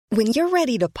When you're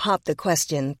ready to pop the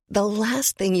question, the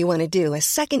last thing you want to do is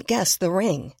second-guess the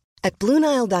ring. At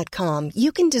BlueNile.com,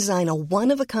 you can design a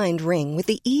one-of-a-kind ring with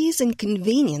the ease and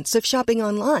convenience of shopping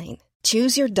online.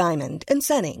 Choose your diamond and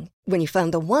setting. When you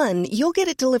find the one, you'll get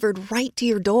it delivered right to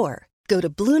your door. Go to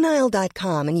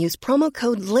BlueNile.com and use promo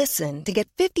code LISTEN to get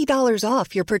 $50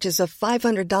 off your purchase of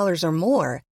 $500 or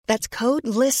more. That's code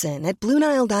LISTEN at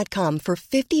BlueNile.com for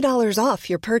 $50 off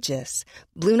your purchase.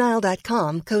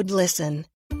 BlueNile.com, code LISTEN.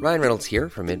 Ryan Reynolds here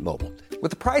from Mint Mobile. With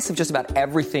the price of just about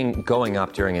everything going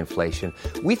up during inflation,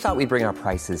 we thought we'd bring our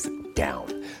prices down.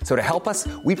 So to help us,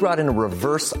 we brought in a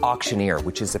reverse auctioneer,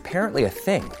 which is apparently a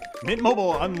thing. Mint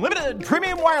Mobile Unlimited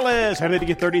Premium Wireless. How to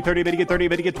get 30, 30, bit to get 30,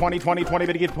 bit to get 20, 20, 20,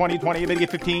 bit to get 20, 20, bit to get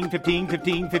 15, 15,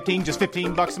 15, 15, just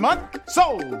 $15 a month?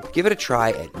 Sold! Give it a try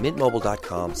at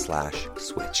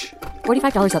mintmobile.com/switch.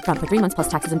 $45 up front for 3 months plus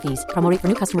taxes and fees. Promo rate for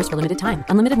new customers for limited time.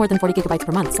 Unlimited more than 40 gigabytes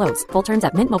per month. Slows full terms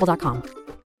at mintmobile.com.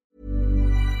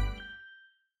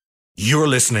 You're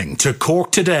listening to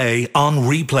Cork Today on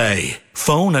replay.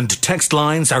 Phone and text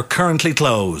lines are currently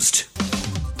closed.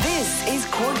 This is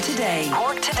Cork Today.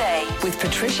 Cork Today with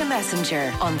Patricia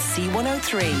Messenger on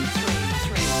C103.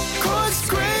 Cork's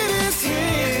greatest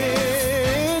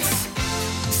hits.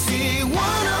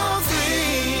 C103.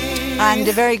 And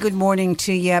a very good morning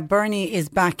to you. Bernie is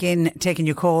back in taking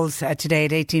your calls today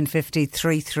at 1850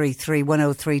 333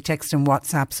 103. Text and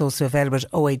WhatsApp's also available at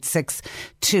 086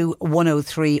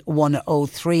 2103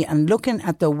 103. And looking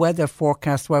at the weather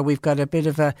forecast, where we've got a bit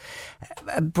of a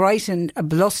bright and a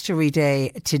blustery day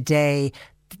today.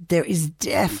 There is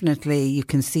definitely, you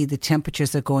can see the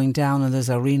temperatures are going down and there's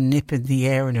a real nip in the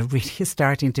air and it really is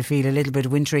starting to feel a little bit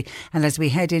wintry. And as we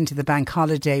head into the bank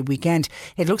holiday weekend,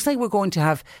 it looks like we're going to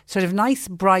have sort of nice,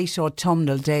 bright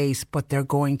autumnal days, but they're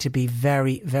going to be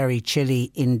very, very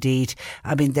chilly indeed.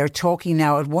 I mean, they're talking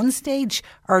now at one stage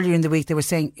earlier in the week, they were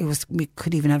saying we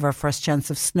could even have our first chance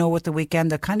of snow at the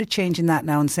weekend. They're kind of changing that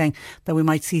now and saying that we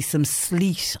might see some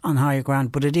sleet on higher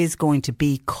ground, but it is going to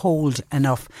be cold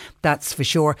enough, that's for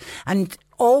sure. And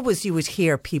always you would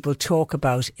hear people talk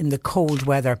about in the cold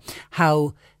weather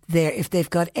how if they've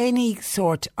got any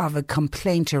sort of a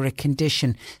complaint or a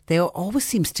condition, they always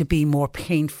seems to be more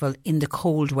painful in the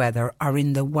cold weather or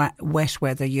in the wet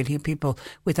weather. You'll hear people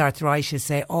with arthritis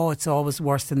say, oh, it's always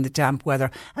worse in the damp weather.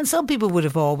 And some people would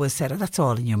have always said, oh, that's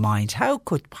all in your mind. How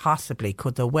could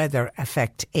the weather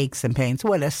affect aches and pains?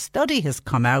 Well, a study has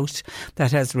come out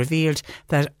that has revealed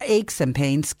that aches and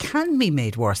pains can be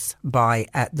made worse by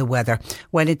the weather.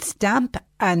 When it's damp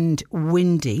and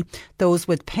windy, those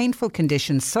with painful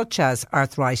conditions such as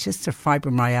arthritis or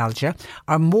fibromyalgia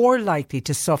are more likely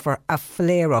to suffer a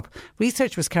flare-up.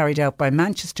 Research was carried out by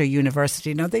Manchester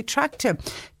University. Now, they tracked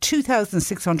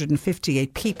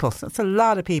 2,658 people, so that's a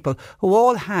lot of people, who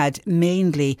all had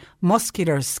mainly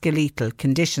musculoskeletal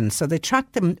conditions. So they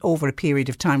tracked them over a period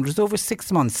of time. It was over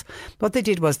 6 months. What they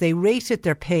did was they rated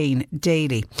their pain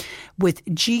daily with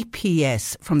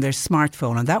GPS from their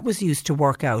smartphone, and that was used to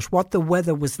work out what the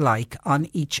weather was like on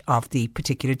each of the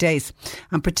particular days.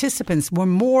 And participants were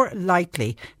more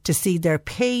likely to see their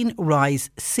pain rise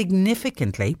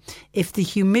significantly if the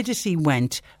humidity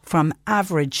went from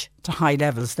average to high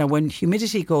levels. Now, when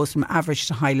humidity goes from average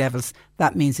to high levels,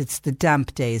 that means it's the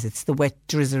damp days, it's the wet,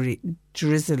 drizzly,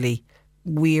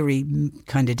 weary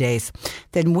kind of days.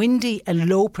 Then windy and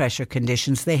low pressure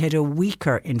conditions, they had a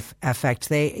weaker effect.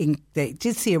 They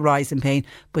did see a rise in pain,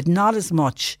 but not as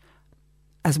much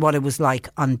as what it was like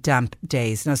on damp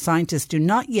days. Now, scientists do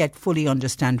not yet fully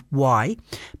understand why,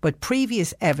 but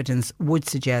previous evidence would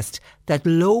suggest that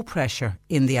low pressure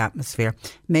in the atmosphere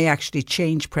may actually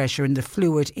change pressure in the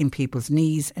fluid in people's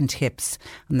knees and hips,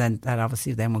 and then that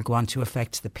obviously then will go on to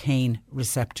affect the pain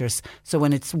receptors. So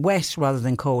when it's wet rather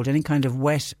than cold, any kind of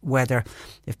wet weather,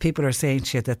 if people are saying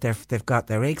to you that they've got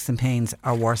their aches and pains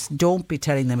are worse, don't be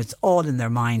telling them it's all in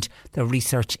their mind. The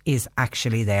research is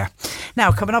actually there.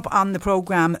 Now, coming up on the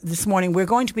programme this morning, we're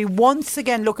going to be once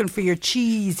again looking for your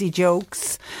cheesy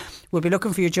jokes. We'll be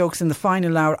looking for your jokes in the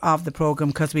final hour of the programme,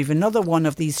 because we've another one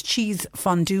of these cheese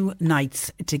fondue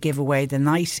nights to give away. The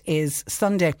night is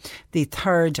Sunday, the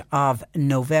 3rd of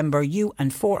November. You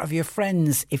and 4 of your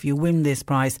friends, if you win this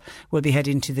prize, will be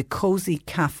heading to the Cosy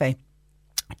Cafe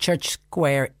Church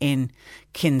Square in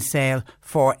Kinsale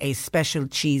for a special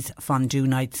cheese fondue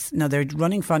nights. Now they're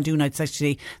running fondue nights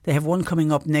actually. They have one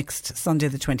coming up next Sunday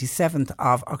the 27th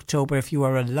of October. If you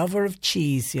are a lover of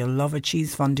cheese, you'll love a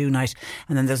cheese fondue night.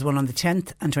 And then there's one on the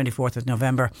 10th and 24th of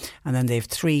November. And then they have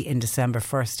 3 in December,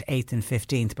 1st, 8th and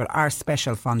 15th. But our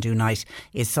special fondue night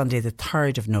is Sunday the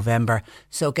 3rd of November.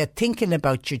 So get thinking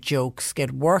about your jokes,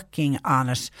 get working on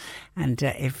it. And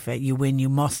if you win, you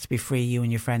must be free, you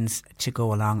and your friends, to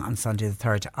go along on Sunday the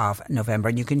 3rd of November.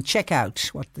 And you can check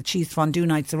out what the cheese fondue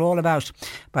nights are all about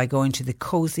by going to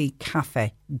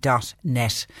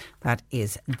thecozycafe.net. That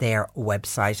is their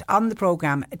website. On the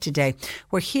programme today,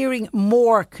 we're hearing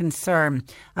more concern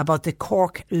about the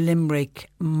Cork-Limerick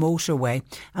motorway.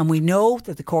 And we know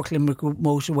that the Cork-Limerick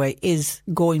motorway is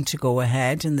going to go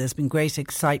ahead, and there's been great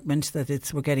excitement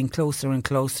that we're getting closer and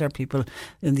closer. People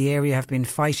in the area have been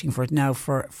fighting for it now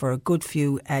for a good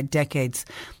few decades.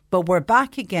 But we're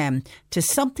back again to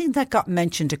something that got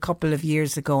mentioned a couple of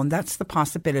years ago, and that's the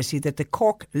possibility that the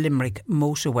Cork-Limerick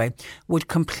motorway would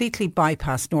completely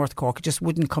bypass North Cork. It just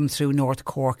wouldn't come through North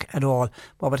Cork at all.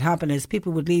 What would happen is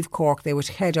people would leave Cork, they would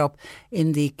head up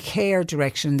in the Cahir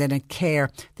direction, then at Cahir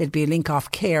there'd be a link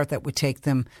off Cahir that would take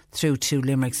them through to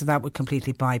Limerick. So that would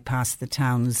completely bypass the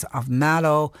towns of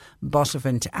Mallow,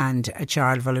 Buttevant and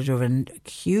Charleville. It would have a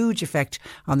huge effect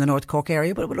on the North Cork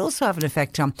area, but it would also have an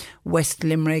effect on West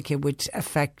Limerick. It would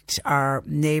affect our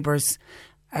neighbours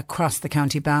across the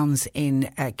county bounds in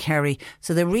Kerry.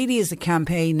 So there really is a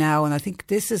campaign now, and I think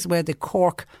this is where the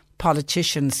Cork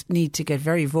politicians need to get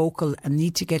very vocal and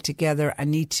need to get together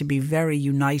and need to be very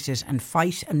united and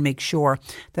fight and make sure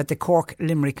that the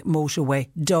Cork-Limerick motorway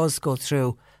does go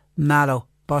through Mallow,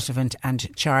 Buttevant and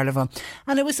Charleville.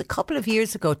 And it was a couple of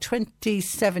years ago,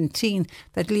 2017,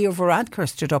 that Leo Varadkar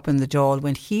stood up in the Dáil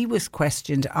when he was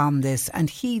questioned on this, and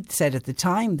he said at the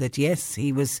time that yes,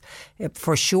 he was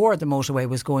for sure the motorway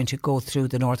was going to go through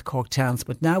the North Cork towns,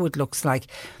 but now it looks like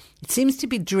it seems to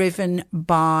be driven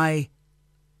by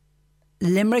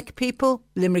Limerick people,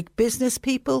 Limerick business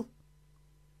people.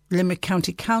 Limerick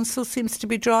County Council seems to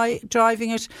be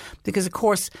driving it, because of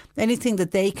course anything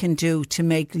that they can do to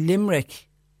make Limerick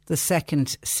the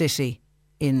second city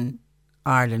in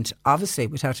Ireland obviously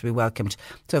would have to be welcomed.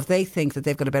 So if they think that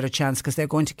they've got a better chance, because they're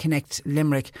going to connect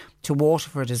Limerick to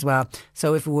Waterford as well,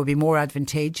 so if it would be more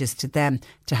advantageous to them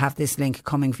to have this link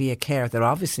coming via Cahir,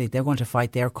 they're going to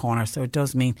fight their corner. So it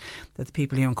does mean that the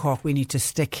people here in Cork, we need to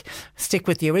stick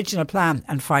with the original plan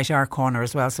and fight our corner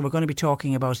as well. So we're going to be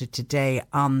talking about it today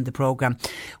on the programme.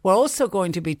 We're also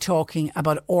going to be talking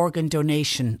about organ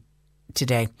donation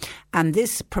today, and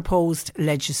this proposed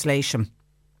legislation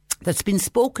that's been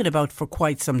spoken about for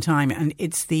quite some time, and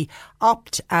it's the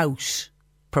opt-out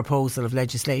proposal of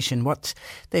legislation. What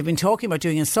they've been talking about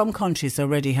doing, in some countries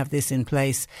already have this in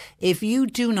place. If you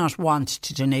do not want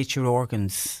to donate your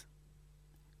organs,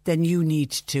 then you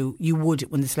would,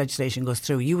 when this legislation goes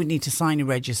through, you would need to sign a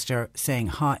register saying,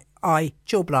 hi, I,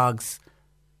 Joe Bloggs,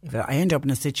 if I end up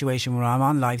in a situation where I'm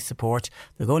on life support,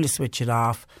 they're going to switch it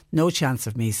off, no chance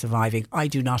of me surviving, I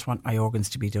do not want my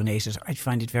organs to be donated. I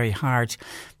find it very hard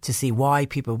to see why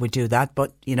people would do that,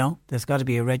 but there's got to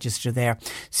be a register there.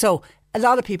 So a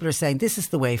lot of people are saying this is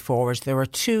the way forward. There are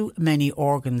too many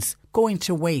organs going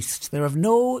to waste. They're of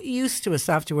no use to us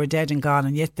after we're dead and gone,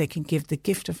 and yet they can give the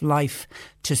gift of life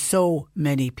to so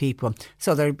many people.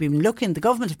 So the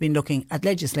government have been looking at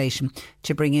legislation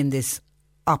to bring in this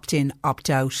opt-in,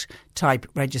 opt-out type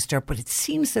register, but it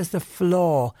seems there's a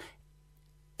flaw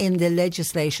in the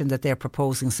legislation that they're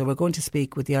proposing. So we're going to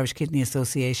speak with the Irish Kidney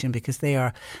Association, because they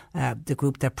are the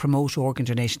group that promote organ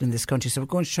donation in this country. So we're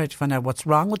going to try to find out what's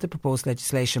wrong with the proposed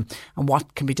legislation and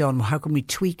what can be done. How can we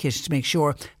tweak it to make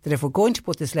sure that if we're going to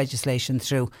put this legislation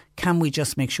through, can we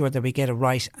just make sure that we get it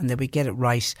right, and that we get it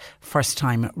right first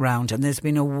time round. And there's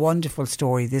been a wonderful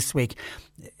story this week.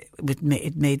 It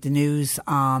made the news.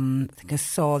 I think I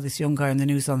saw this young guy on the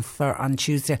news on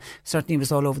Tuesday. Certainly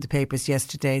was all over the papers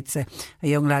yesterday. It's a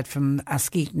young lad from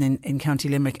Askeaton in County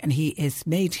Limerick, and he has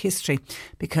made history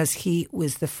because he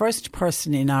was the first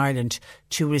person in Ireland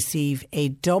to receive a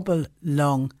double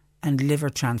lung and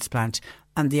liver transplant.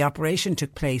 And the operation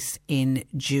took place in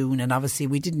June, and obviously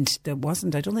I don't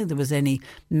think there was any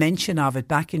mention of it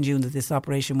back in June that this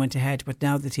operation went ahead, but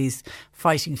now that he's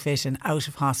fighting fit and out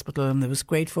of hospital, and there was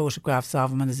great photographs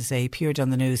of him, and as I say, he appeared on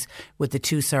the news with the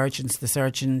two surgeons, the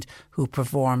surgeon who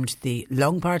performed the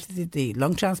lung part, the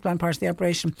lung transplant part of the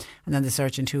operation, and then the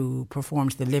surgeon who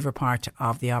performed the liver part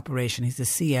of the operation. He's a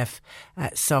CF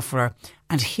sufferer,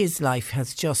 and his life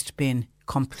has just been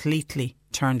completely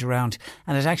turned around,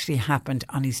 and it actually happened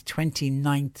on his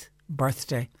 29th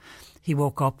birthday. he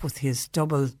woke up with his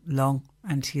double lung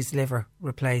and his liver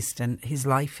replaced, and his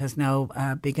life has now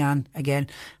began again.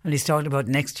 And he's talking about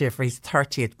next year for his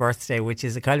 30th birthday, which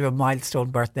is a kind of a milestone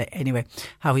birthday anyway,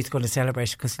 how he's going to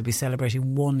celebrate, because he'll be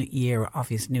celebrating 1 year of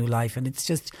his new life. And it's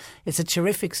a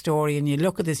terrific story. And you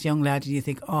look at this young lad and you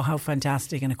think, oh, how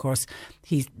fantastic. And of course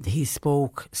he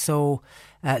spoke so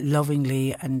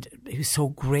lovingly, and he was so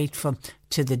grateful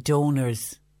to the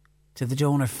donors, to the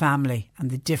donor family, and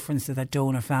the difference that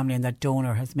donor family and that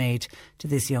donor has made to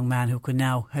this young man, who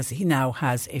now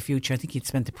has a future. I think he'd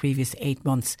spent the previous 8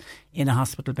 months in a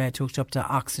hospital bed hooked up to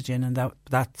oxygen, and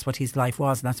that's what his life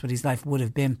was, and that's what his life would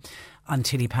have been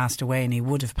until he passed away. And he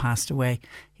would have passed away,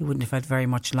 he wouldn't have had very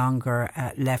much longer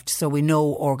left. So we know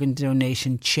organ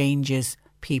donation changes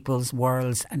people's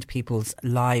worlds and people's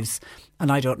lives.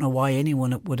 And I don't know why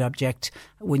anyone would object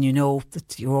when you know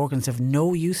that your organs have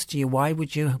no use to you. Why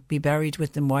would you be buried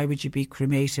with them? Why would you be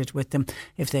cremated with them?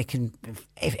 If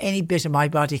any bit of my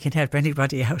body can help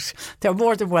anybody out, they're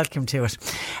more than welcome to it.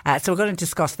 So we're going to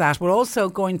discuss that. We're also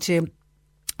going to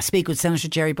speak with Senator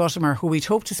Jerry Buttimer, who we'd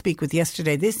hoped to speak with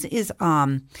yesterday. This is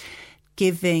on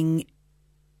giving...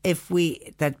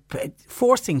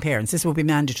 forcing parents, this will be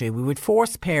mandatory. We would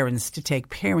force parents to take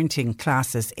parenting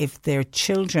classes if their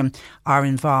children are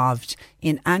involved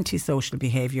in antisocial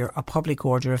behaviour or public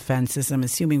order offences. I'm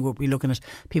assuming we'll be looking at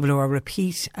people who are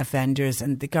repeat offenders,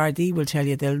 and the Gardaí will tell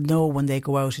you they'll know when they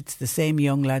go out it's the same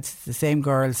young lads, it's the same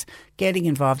girls getting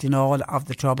involved in all of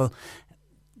the trouble.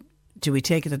 Do we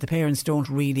take it that the parents don't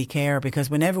really care? Because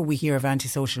whenever we hear of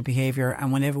antisocial behaviour,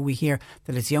 and whenever we hear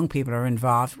that it's young people are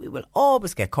involved, we will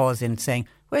always get calls in saying,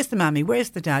 where's the mammy, where's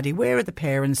the daddy, where are the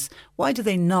parents, why do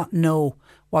they not know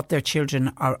what their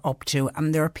children are up to?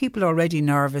 And there are people already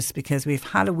nervous because we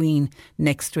have Halloween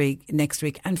next week,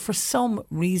 and for some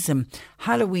reason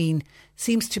Halloween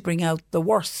seems to bring out the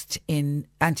worst in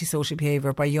antisocial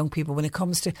behaviour by young people when it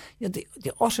comes to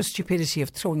the utter stupidity of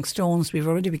throwing stones. We've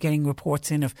already been getting reports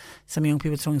in of some young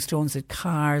people throwing stones at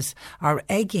cars. Our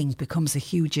egging becomes a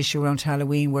huge issue around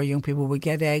Halloween, where young people will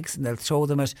get eggs and they'll throw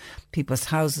them at people's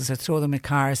houses or throw them at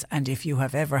cars. And if you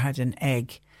have ever had an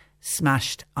egg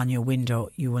smashed on your window,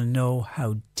 you will know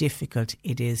how difficult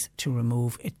it is to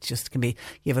remove. It just can be,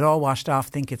 you have it all washed off,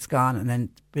 think it's gone, and then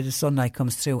a bit of sunlight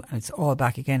comes through and it's all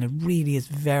back again. It really is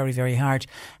very, very hard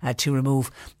to remove,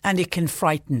 and it can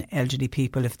frighten elderly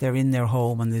people if they're in their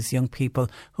home and there's young people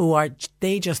who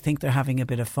they just think they're having a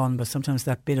bit of fun, but sometimes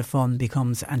that bit of fun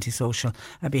becomes antisocial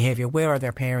behaviour. Where are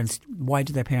their parents? Why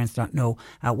do their parents not know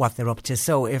what they're up to?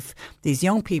 So if these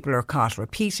young people are caught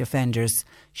repeat offenders,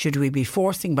 should we be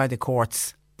forcing by the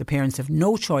courts? The parents have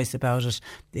no choice about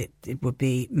it. It would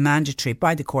be mandatory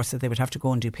by the courts that they would have to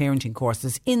go and do parenting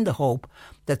courses, in the hope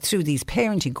that through these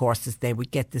parenting courses they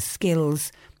would get the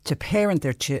skills to parent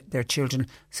their children,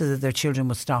 so that their children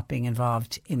will stop being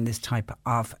involved in this type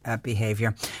of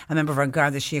behaviour. A member of our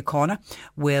Garda Síochána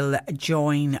will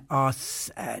join us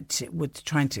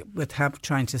with help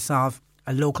trying to solve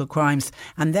local crimes.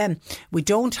 And then we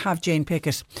don't have Jane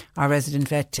Pickett, our resident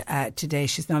vet, today.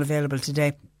 She's not available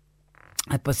today.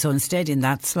 But so instead, in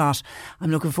that slot, I'm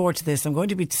looking forward to this. I'm going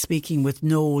to be speaking with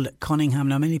Noel Cunningham.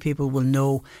 Now, many people will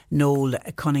know Noel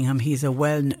Cunningham. He's a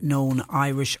well-known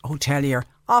Irish hotelier,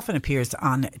 often appears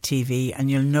on TV, and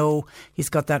you'll know he's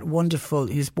got that wonderful,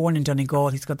 he was born in Donegal,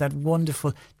 he's got that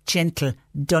wonderful, gentle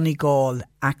Donegal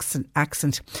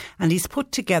accent. And he's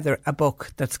put together a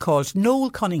book that's called Noel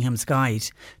Cunningham's Guide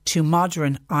to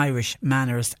Modern Irish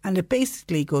Manners. And it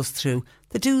basically goes through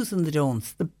the do's and the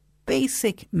don'ts, the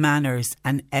basic manners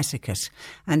and etiquette.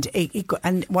 And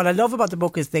what I love about the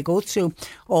book is they go through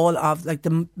all of like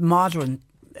the modern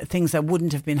things that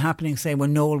wouldn't have been happening, say,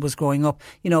 when Noel was growing up.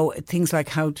 You know, things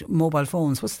like mobile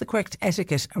phones. What's the correct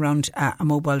etiquette around a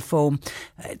mobile phone?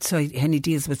 So he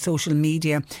deals with social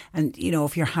media. And, you know,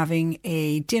 if you're having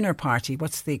a dinner party,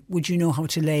 would you know how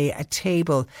to lay a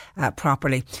table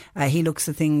properly? He looks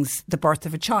at things, the birth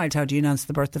of a child. How do you announce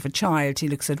the birth of a child? He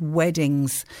looks at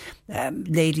weddings,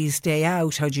 ladies' day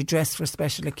out. How do you dress for a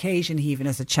special occasion? He even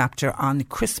has a chapter on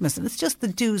Christmas. And it's just the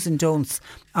do's and don'ts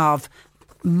of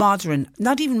modern,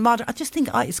 not even modern, I just think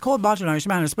it's called modern Irish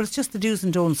manners, but it's just the do's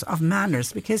and don'ts of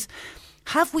manners. Because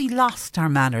have we lost our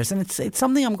manners? And it's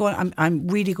something I'm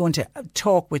really going to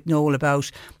talk with Noel about.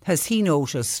 Has he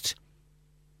noticed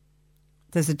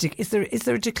is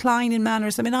there a decline in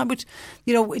manners? I mean, I would,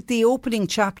 you know, the opening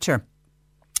chapter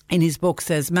in his book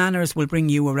says manners will bring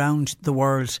you around the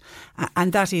world,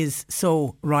 and that is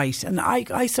so right. And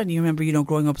I certainly remember,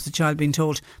 growing up as a child being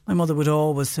told my mother would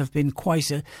always have been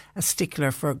quite a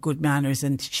stickler for good manners,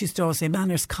 and she used to always say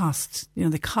manners cost,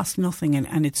 they cost nothing,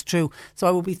 and it's true. So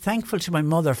I would be thankful to my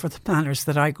mother for the manners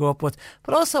that I grew up with,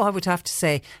 but also I would have to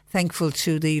say thankful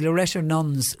to the Loreto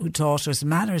nuns who taught us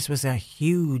manners was a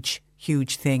huge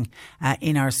thing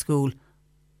in our school.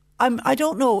 I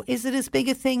don't know, is it as big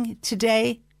a thing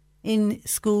today in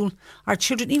school? Our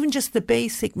children, even just the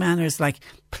basic manners like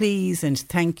please and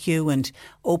thank you, and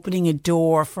opening a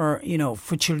door for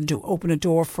children to open a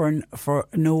door for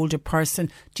an older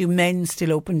person. Do men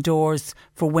still open doors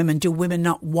for women? Do women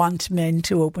not want men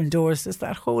to open doors? There's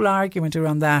that whole argument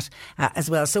around that as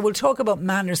well. So we'll talk about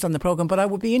manners on the programme, but I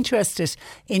would be interested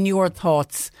in your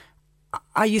thoughts.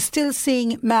 Are you still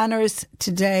seeing manners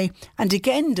today? And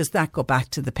again, does that go back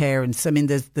to the parents? I mean,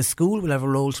 the school will have a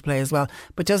role to play as well,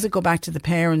 but does it go back to the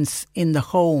parents in the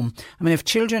home? I mean, if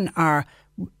children are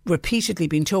repeatedly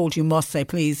being told you must say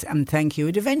please and thank you,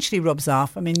 it eventually rubs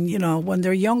off. I mean, when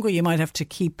they're younger you might have to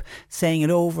keep saying it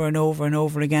over and over and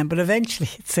over again, but eventually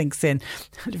it sinks in,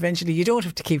 and eventually you don't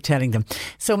have to keep telling them.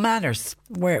 So manners,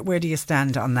 where do you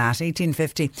stand on that?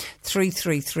 1850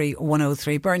 333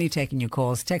 103. Bernie taking your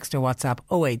calls. Text or WhatsApp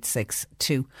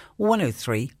 0862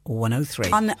 103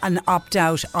 103. On an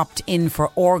opt-out, opt-in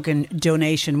for organ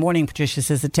donation. Morning, Patricia,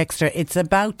 says the texter. It's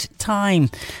about time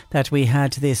that we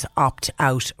had this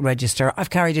opt-out register. I've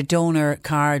carried a donor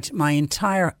card my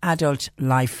entire adult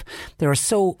life. There are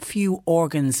so few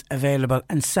organs available,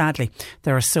 and sadly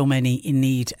there are so many in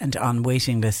need and on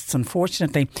waiting lists.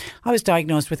 Unfortunately, I was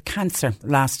diagnosed with cancer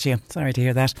last year. Sorry to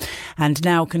hear that. And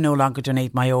now can no longer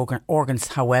donate my organs.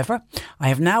 However, I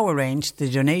have now arranged the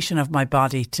donation of my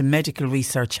body to medical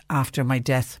research after my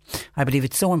death. I believe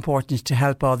it's so important to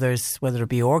help others, whether it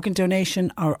be organ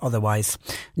donation or otherwise.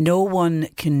 No one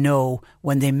can know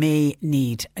when they may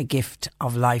need a gift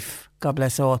of life. God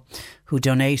bless all who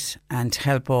donate and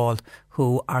help all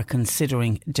who are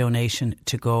considering donation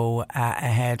to go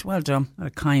ahead. Well done. What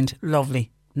a kind,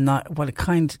 lovely, what a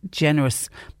kind, generous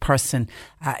person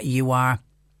you are.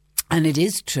 And it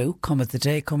is true, cometh the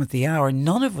day, cometh the hour.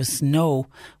 None of us know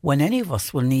when any of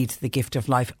us will need the gift of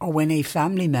life, or when a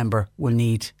family member will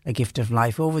need a gift of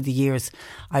life. Over the years,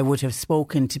 I would have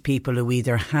spoken to people who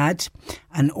either had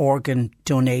an organ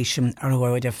donation or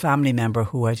who had a family member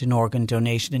who had an organ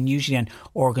donation. And usually on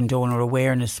Organ Donor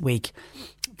Awareness Week,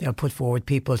 they'll put forward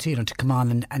people to come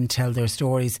on and tell their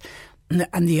stories.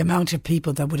 And the amount of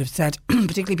people that would have said,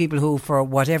 particularly people who, for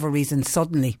whatever reason,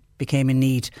 suddenly became in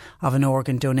need of an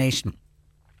organ donation,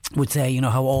 would say,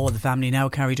 how all the family now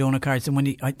carry donor cards.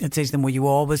 And I'd say to them, were you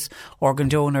always organ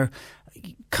donor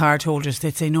card holders?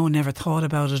 They'd say, no, never thought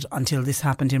about it until this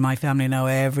happened in my family. Now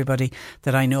everybody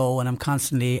that I know, and I'm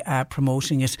constantly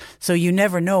promoting it. So you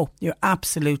never know. You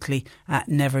absolutely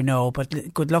never know.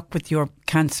 But good luck with your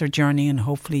cancer journey, and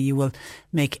hopefully you will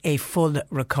make a full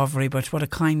recovery. But what a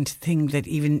kind thing that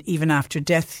even after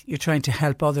death you're trying to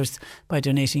help others by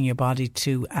donating your body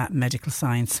to medical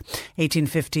science.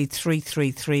 1850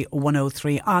 333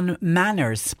 103 on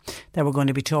manners that we're going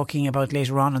to be talking about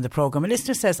later on in the programme. A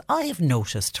listener says, I have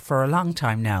noticed for a long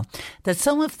time now that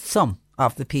some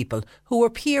of the people who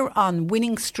appear on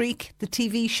Winning Streak, the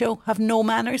TV show, have no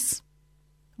manners.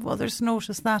 Well, others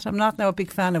noticed that. I'm not now a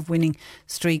big fan of Winning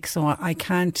Streak, so I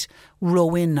can't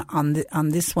row in on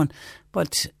this one.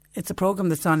 But it's a programme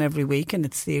that's on every week, and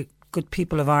it's the good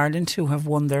people of Ireland who have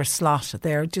won their slot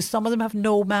there. Just some of them have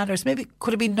no manners. Maybe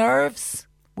could it be nerves?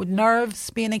 Would nerves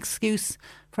be an excuse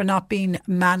for not being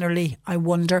mannerly, I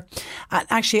wonder? And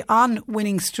actually, on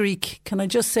Winning Streak, can I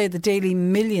just say the Daily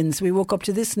Millions, we woke up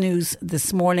to this news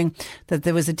this morning that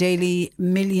there was a Daily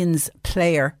Millions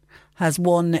player has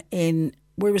won in,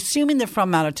 we're assuming they're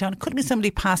from Mallotown. It could be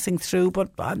somebody passing through, but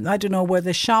I don't know where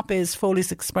the shop is.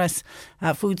 Foley's Express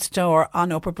food store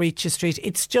on Upper Breaches Street.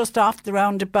 It's just off the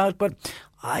roundabout, but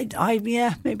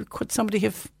maybe could somebody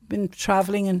have been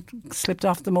travelling and slipped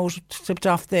off the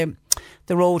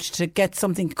road to get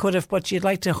something? Could have, but you'd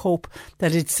like to hope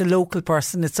that it's a local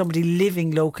person, it's somebody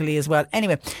living locally as well.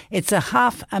 Anyway, it's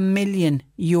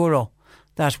 €500,000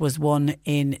 that was won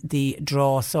in the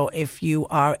draw. So if you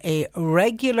are a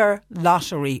regular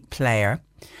lottery player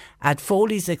at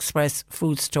Foley's Express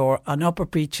food store on Upper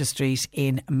Breaches Street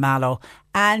in Mallow,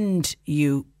 and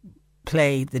you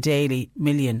play the Daily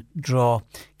Million draw,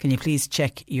 can you please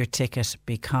check your ticket,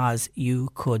 because you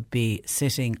could be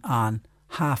sitting on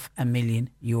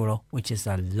 €500,000, which is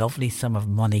a lovely sum of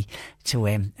money to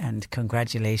him. And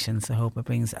congratulations. I hope it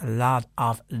brings a lot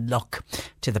of luck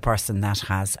to the person that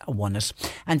has won it.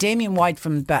 And Damien White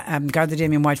from Garda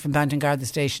Damien White from Banton Garda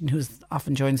Station, who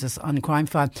often joins us on Crime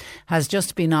File, has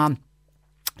just been on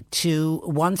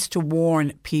wants to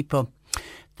warn people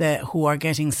who are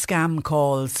getting scam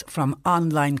calls from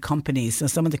online companies. So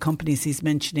some of the companies he's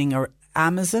mentioning are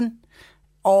Amazon,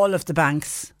 all of the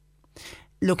banks,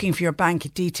 looking for your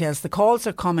bank details. The calls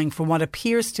are coming from what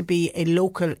appears to be a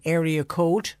local area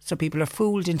code. So people are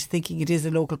fooled into thinking it is a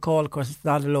local call. Of course, it's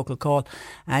not a local call.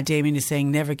 Damien is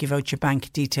saying never give out your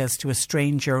bank details to a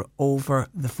stranger over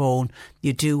the phone.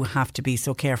 You do have to be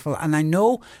so careful. And I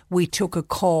know we took a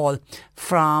call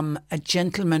from a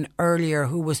gentleman earlier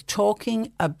who was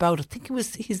talking about, I think it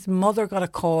was his mother got a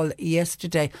call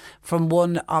yesterday from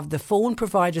one of the phone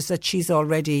providers that she's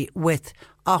already with,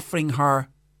 offering her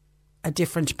a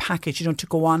different package, to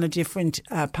go on a different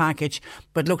package,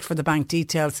 but looked for the bank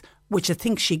details, which I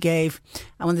think she gave.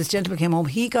 And when this gentleman came home,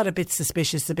 he got a bit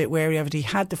suspicious, a bit wary of it. He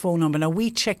had the phone number. Now,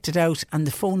 we checked it out, and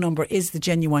the phone number is the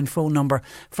genuine phone number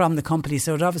from the company.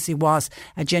 So it obviously was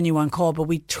a genuine call. But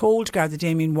we told Garda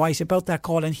Damien White about that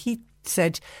call, and he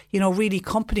said, really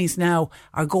companies now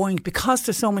are going, because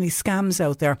there's so many scams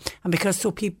out there and because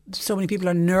so many people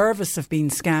are nervous of being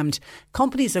scammed,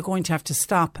 companies are going to have to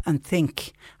stop and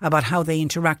think about how they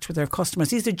interact with their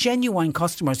customers. These are genuine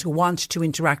customers who want to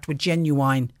interact with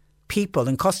genuine people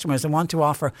and customers and want to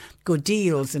offer good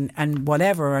deals and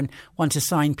whatever, and want to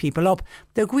sign people up.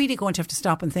 They're really going to have to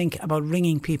stop and think about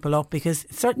ringing people up, because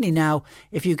certainly now,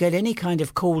 if you get any kind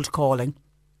of cold calling,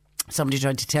 somebody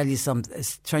trying to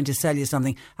sell you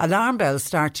something, alarm bells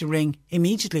start to ring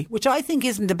immediately, which I think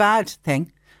isn't a bad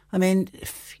thing. I mean,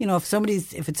 if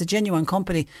it's a genuine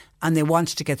company and they want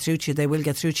to get through to you, they will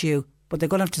get through to you, but they're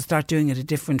going to have to start doing it a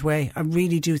different way. I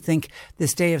really do think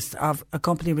this day of a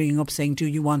company ringing up saying, do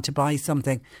you want to buy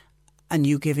something, and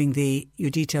you giving your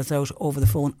details out over the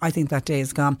phone, I think that day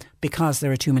is gone, because there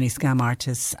are too many scam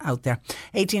artists out there.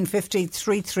 1850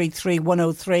 333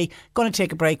 103. Going to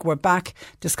take a break. We're back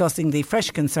discussing the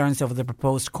fresh concerns over the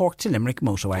proposed Cork to Limerick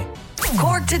motorway.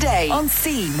 Cork Today on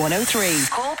C103.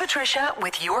 Call Patricia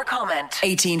with your comment.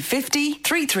 1850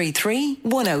 333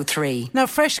 103. Now,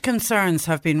 fresh concerns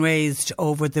have been raised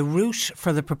over the route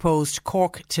for the proposed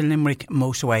Cork to Limerick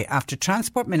motorway after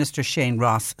Transport Minister Shane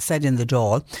Ross said in the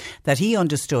Dáil that he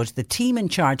understood the team in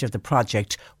charge of the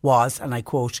project was, and I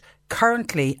quote,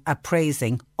 currently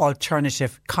appraising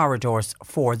alternative corridors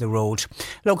for the road.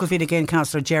 Local Fine Gael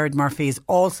councillor Gerard Murphy is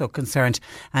also concerned,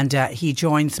 and he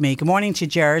joins me. Good morning to you,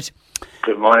 Gerard.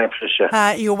 Good morning,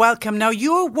 Patricia. You're welcome. Now,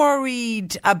 you're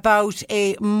worried about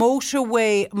a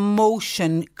motorway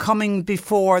motion coming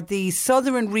before the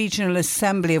Southern Regional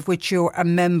Assembly, of which you're a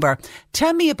member.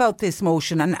 Tell me about this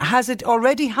motion, and has it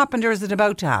already happened or is it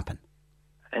about to happen?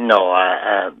 No,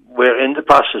 we're in the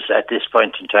process at this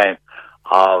point in time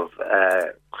of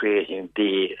creating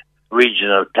the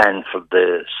regional plan for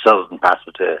the southern part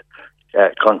of the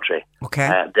country. Okay.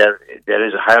 There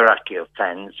is a hierarchy of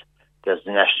plans. There's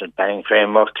the national planning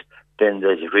framework, then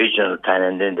there's a regional plan,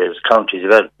 and then there's county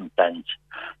development plans.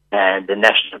 And the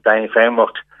national planning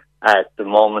framework at the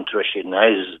moment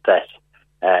recognises that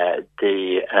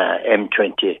the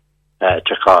M20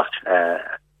 to Cork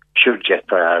should get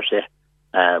priority.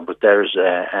 But there's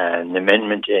an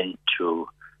amendment into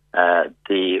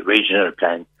the regional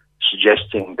plan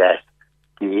suggesting that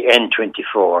the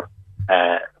N24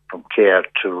 from Clare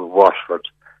to Waterford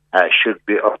should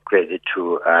be upgraded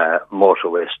to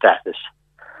motorway status.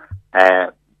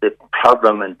 The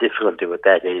problem and difficulty with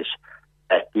that is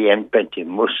that the M20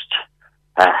 must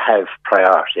have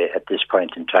priority at this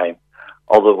point in time.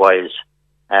 Otherwise,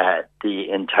 the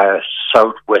entire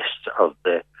southwest of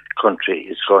the country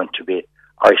is going to be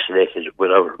isolated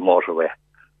without a motorway.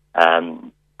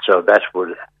 So that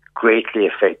would greatly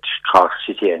affect Cork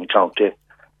City and County,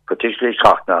 particularly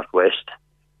Cork North West,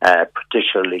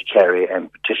 particularly Kerry and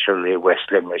particularly West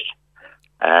Limerick.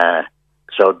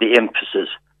 So the emphasis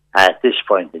at this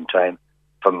point in time,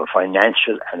 from a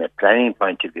financial and a planning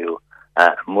point of view,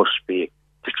 must be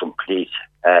to complete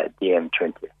the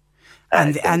M20.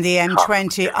 And the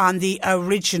M20 on the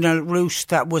original route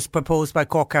that was proposed by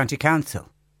Cork County Council?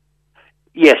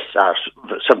 Yes,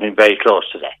 something very close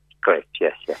to that. Correct,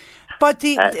 yes. But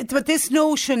but this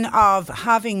notion of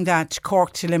having that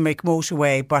Cork to Limerick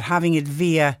motorway, but having it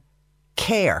via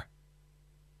Care,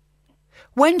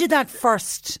 when did that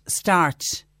first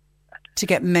start to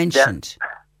get mentioned?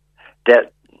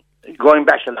 Going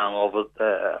back along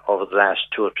over the last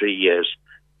 2 or 3 years,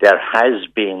 there has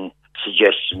been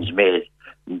suggestions made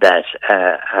that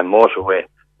a motorway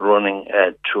running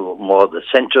to more the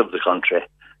centre of the country,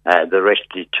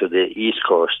 directly to the east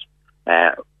coast,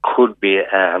 could be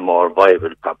a more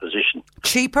viable proposition.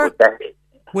 Cheaper?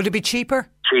 Would it be cheaper?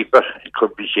 Cheaper. It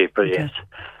could be cheaper, okay.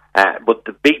 Yes. But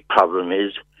the big problem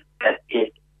is that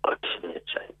it...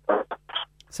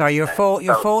 Sorry, your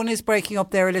phone is breaking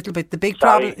up there a little bit. The big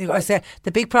problem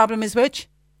is which?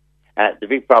 The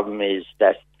big problem is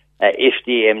that if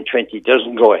the M20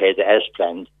 doesn't go ahead as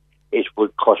planned, it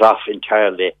would cut off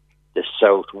entirely the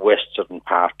southwestern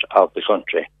part of the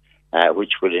country,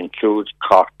 which would include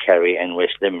Cork, Kerry and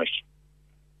West Limerick.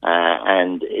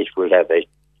 And it will have a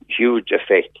huge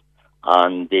effect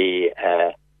on the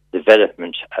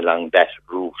development along that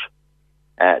route.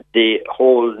 The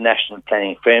whole national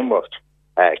planning framework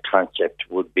concept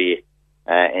would be,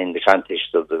 in the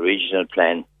context of the regional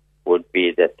plan, would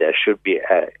be that there should be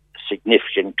a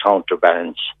significant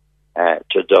counterbalance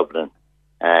to Dublin,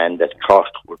 and that Cork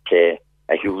would play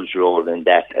a huge role in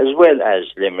that, as well as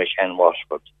Limerick and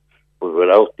Waterford. But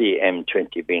without the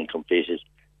M20 being completed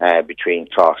between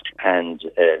Cork and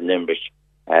Limerick,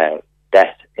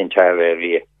 that entire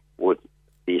area would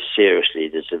be seriously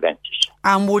disadvantaged.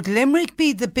 And would Limerick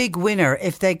be the big winner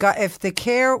if the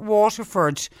Cahir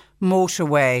Waterford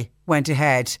motorway went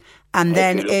ahead, and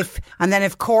then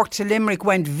if Cork to Limerick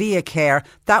went via Cahir,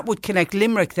 that would connect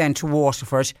Limerick then to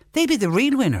Waterford? They'd be the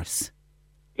real winners.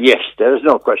 Yes, there is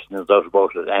no question of doubt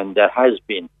about it, and there has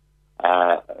been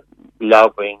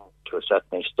lobbying to a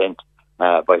certain extent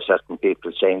by certain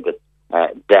people saying that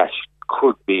that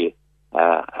could be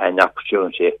an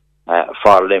opportunity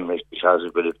for Limerick, because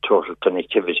it will have total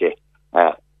connectivity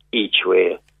each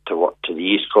way to the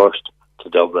east coast, to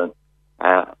Dublin,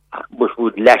 but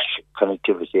would lack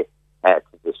connectivity to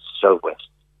the southwest.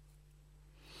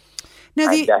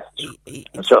 Now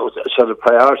so the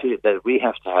priority that we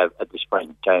have to have at this point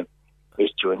in time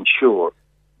is to ensure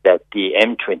that the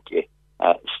M20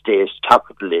 stays top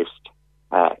of the list,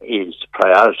 is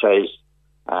prioritised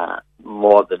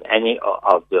more than any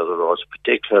of the other roads,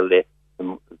 particularly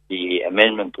the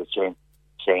amendment is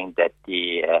saying that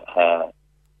the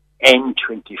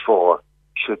N24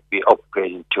 should be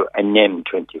upgraded to an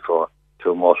M24,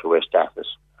 to a motorway status.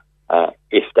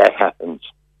 If that happens,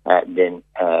 then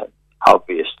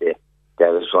obviously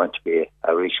there is going to be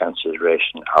a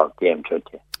reconsideration of the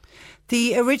M20.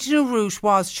 The original route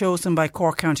was chosen by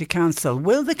Cork County Council.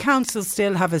 Will the council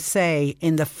still have a say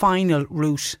in the final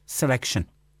route selection?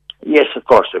 Yes, of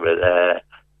course it will.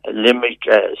 Limerick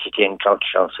City and County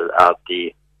Council are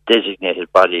the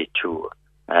designated body to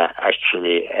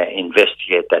actually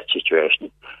investigate that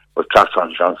situation. But Cork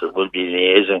County Council will be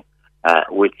liaising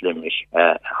with Limerick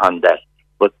on that.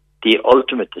 But the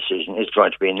ultimate decision is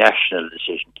going to be a national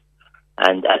decision.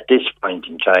 And at this point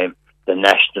in time, the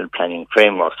National Planning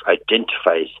Framework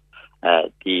identifies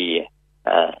the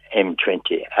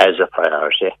M20 as a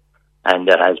priority, and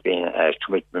there has been a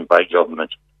commitment by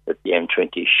government that the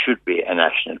M20 should be a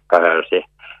national priority.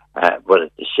 But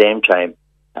at the same time,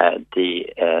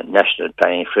 the National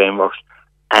Planning Framework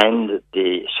and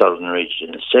the Southern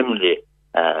Regional Assembly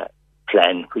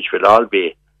plan, which will all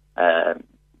be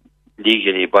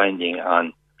legally binding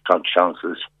on county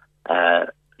councils,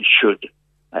 should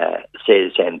say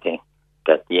the same thing,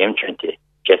 that the M20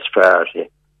 gets priority.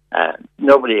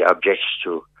 Nobody objects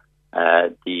to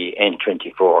the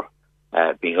N24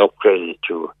 being upgraded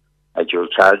to a dual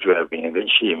carriageway, being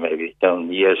eventually, maybe down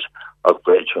the years,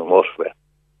 upgraded to a motorway.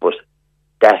 But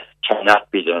that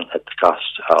cannot be done at the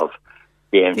cost of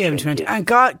the M20. And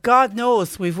God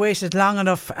knows we've waited long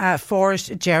enough for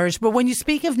it, Gerard. But when you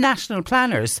speak of national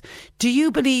planners, do you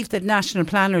believe that national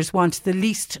planners want the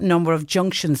least number of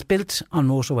junctions built on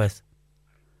motorways?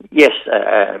 Yes,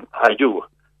 I do.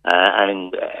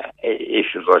 And if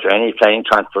you go to any planning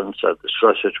conference or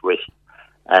discuss it with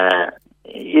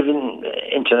even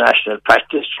international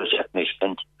practice to a certain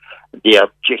extent, the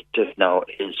objective now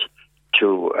is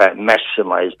to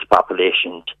maximise the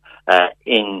population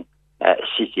in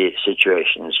city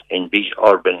situations, in big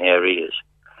urban areas,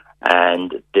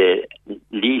 and the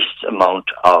least amount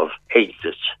of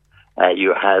exits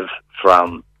you have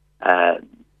from a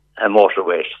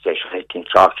motorway, say connecting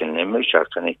Cork and Limerick or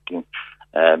connecting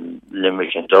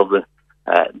Limerick and Dublin,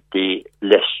 the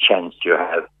less chance you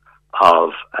have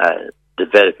of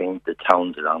developing the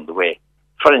towns along the way.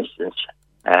 For instance,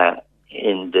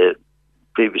 in the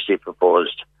previously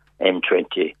proposed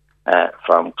M20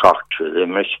 from Cork to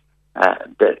Limerick,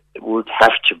 there would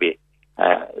have to be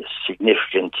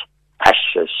significant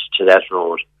access to that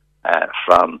road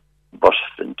from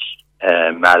Buttevant,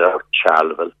 Mallow,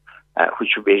 Charleville, which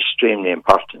would be extremely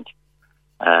important.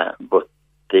 But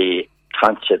the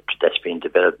concept that's been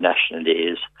developed nationally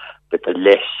is that the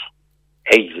less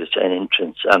exits and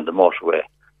entrance on the motorway,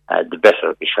 the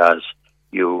better, because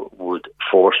you would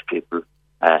force people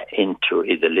into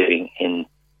either living in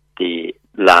the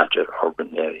larger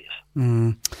urban areas.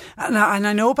 And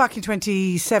I know back in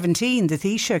 2017, the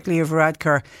Taoiseach, Leo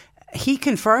Varadkar, he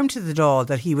confirmed to the Dáil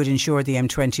that he would ensure the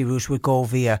M20 route would go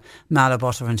via Mallow,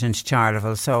 Butterford into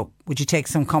Charleville. So would you take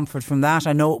some comfort from that?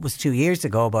 I know it was 2 years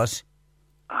ago, but...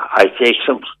 I take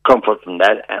some comfort from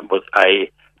that, but I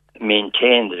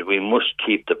maintain that we must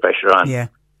keep the pressure on. Yeah.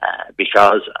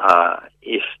 Because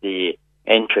if the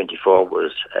N24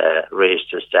 was raised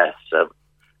to status of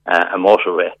a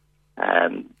motorway,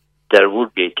 there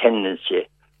would be a tendency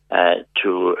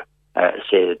to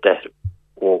say that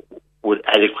would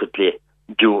adequately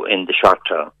do in the short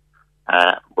term,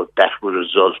 but that would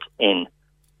result in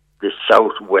the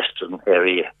southwestern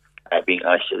area being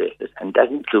isolated, and that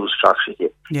includes Cork City.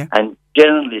 Yeah. And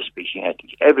generally speaking, I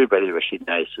think everybody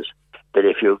recognises that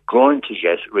if you're going to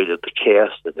get rid of the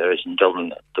chaos that there is in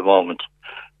Dublin at the moment,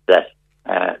 that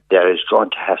there is going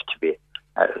to have to be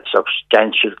a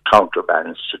substantial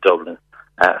counterbalance to Dublin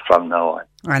from now on.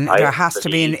 And there has to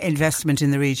be an investment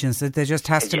in the regions. There just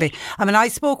has to be. I mean, I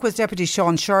spoke with Deputy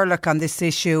Sean Sherlock on this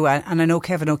issue, and I know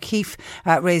Kevin O'Keefe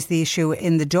raised the issue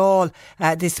in the Dáil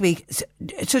this week.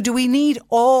 So do we need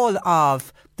all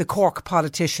of the Cork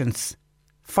politicians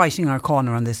fighting our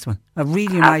corner on this one? A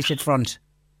really united front?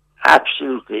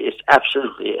 Absolutely. It's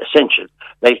absolutely essential.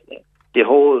 Like, the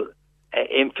whole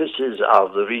emphasis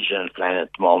of the regional plan at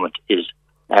the moment is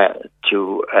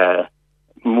to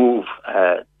move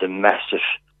the massive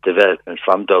development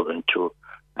from Dublin to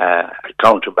a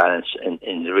counterbalance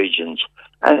in the regions.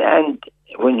 And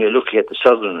when you're looking at the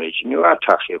southern region, you are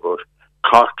talking about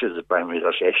Cork as a primary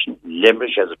location,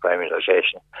 Limerick as a primary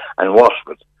location, and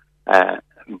Waterford.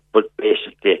 But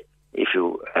basically, if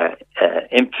you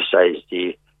emphasise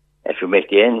if you make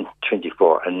the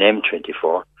N24 an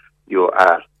M24, you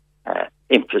are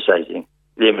emphasising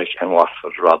Limerick and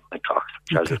Waterford rather than Cork,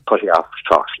 because it's cutting off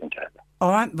Cork entirely.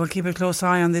 All right, we'll keep a close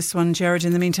eye on this one, Gerard.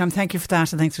 In the meantime, thank you for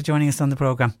that, and thanks for joining us on the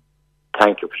programme.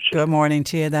 Thank you, Patricia. Good morning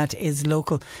to you. That is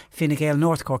local Fine Gael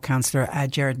North Cork Councillor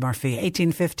Gerard Murphy.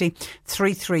 1850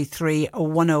 333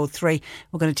 103.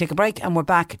 We're going to take a break, and we're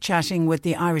back chatting with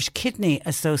the Irish Kidney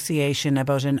Association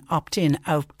about an opt-in,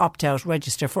 opt-out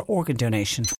register for organ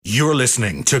donation. You're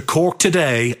listening to Cork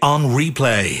Today on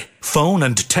replay. Phone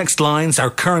and text lines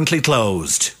are currently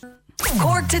closed.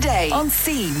 Cork Today on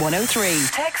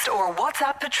C103. Text or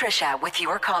WhatsApp Patricia with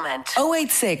your comment.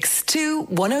 0862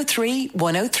 103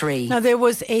 103. Now, there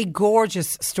was a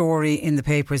gorgeous story in the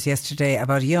papers yesterday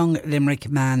about young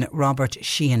Limerick man Robert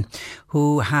Sheehan,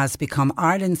 who has become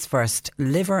Ireland's first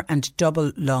liver and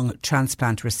double lung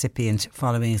transplant recipient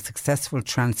following a successful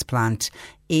transplant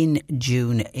in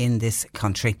June in this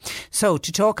country. So,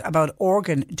 to talk about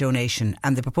organ donation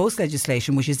and the proposed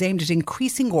legislation which is aimed at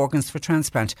increasing organs for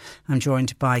transplant, I'm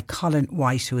joined by Colin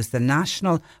White, who is the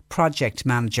National Project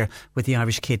Manager with the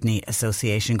Irish Kidney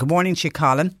Association. Good morning to you,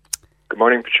 Colin. Good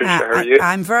morning, Patricia. How are you?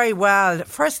 I'm very well.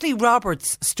 Firstly,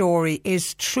 Robert's story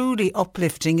is truly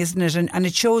uplifting, isn't it? And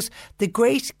it shows the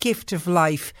great gift of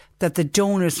life that the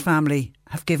donor's family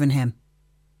have given him.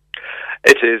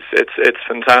 It is. It's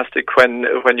fantastic when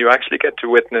you actually get to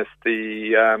witness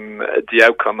the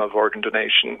outcome of organ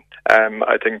donation.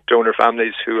 I think donor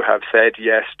families who have said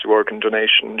yes to organ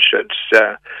donation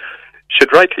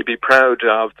should rightly be proud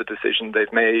of the decision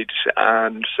they've made.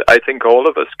 And I think all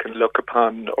of us can look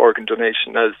upon organ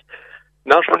donation as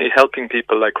not only helping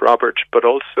people like Robert, but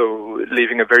also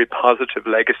leaving a very positive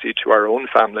legacy to our own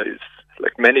families.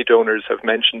 Like many donors have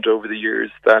mentioned over the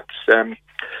years that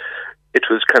it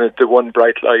was kind of the one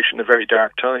bright light in a very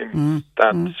dark time,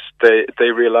 they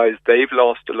realised they've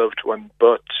lost a loved one,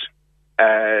 but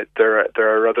there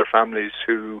are other families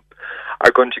who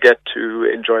are going to get to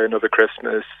enjoy another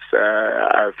Christmas,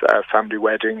 a family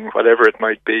wedding, whatever it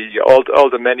might be. All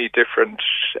the many different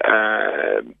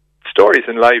stories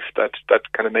in life that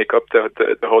kind of make up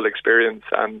the whole experience,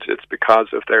 and it's because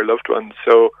of their loved ones.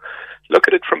 So look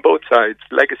at it from both sides: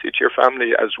 legacy to your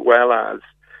family as well as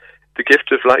the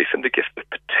gift of life and the gift of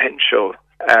potential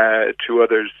to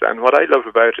others. And what I love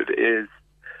about it is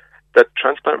that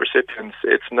transplant recipients,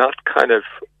 it's not kind of,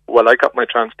 well, I got my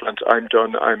transplant, I'm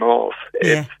done, I'm off.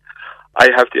 Yeah. It's, I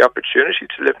have the opportunity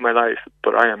to live my life,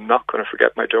 but I am not going to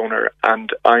forget my donor,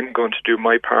 and I'm going to do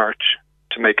my part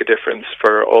to make a difference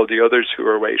for all the others who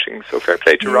are waiting. So fair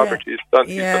play to Robert. He's done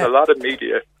a lot of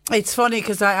media. It's funny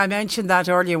because I mentioned that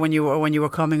earlier when you were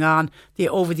coming on.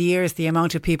 Over the years, the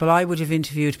amount of people I would have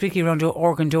interviewed, particularly around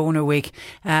Organ Donor Week,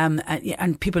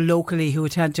 and people locally who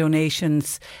had had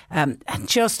donations, and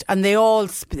they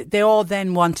all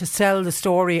then want to sell the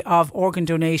story of organ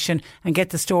donation and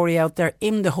get the story out there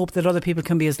in the hope that other people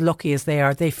can be as lucky as they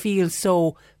are. They feel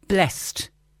so blessed.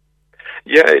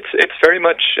 Yeah, it's very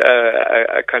much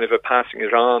a kind of a passing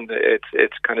it on.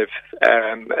 It's kind of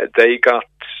they got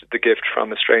the gift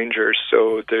from a stranger,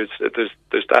 so there's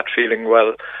that feeling.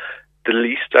 Well, the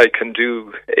least I can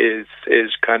do is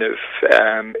kind of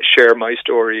share my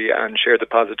story and share the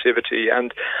positivity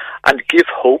and give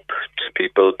hope to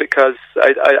people, because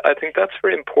I think that's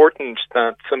very important,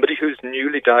 that somebody who's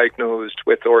newly diagnosed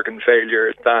with organ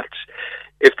failure, that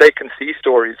if they can see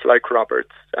stories like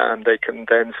Robert's, and they can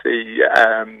then see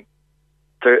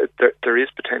there is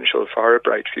potential for a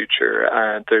bright future,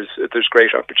 and there's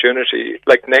great opportunity.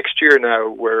 Like next year now,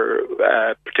 we're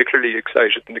particularly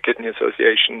excited in the Kidney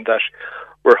Association that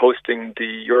we're hosting the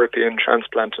European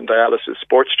Transplant and Dialysis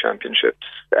Sports Championships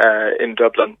in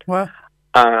Dublin. Wow.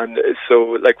 And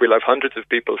so, we'll have hundreds of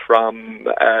people from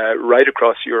right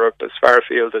across Europe, as far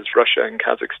afield as Russia and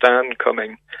Kazakhstan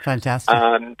coming. Fantastic.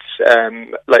 And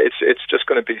it's just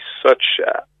going to be such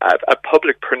a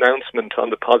public pronouncement on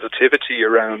the positivity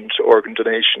around organ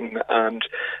donation, and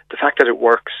the fact that it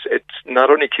works. It not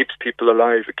only keeps people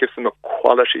alive, it gives them a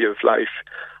quality of life.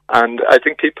 And I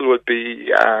think people would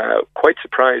be quite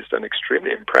surprised and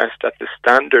extremely impressed at the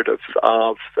standard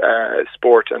of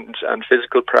sport and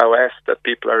physical prowess that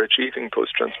people are achieving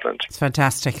post-transplant. It's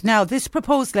fantastic. Now, this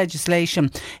proposed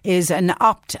legislation is an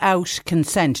opt-out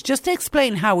consent. Just to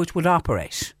explain how it would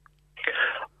operate.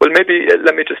 Well, maybe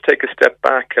let me just take a step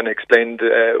back and explain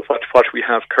what we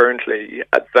have currently.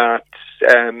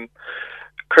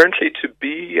 Currently, to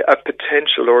be a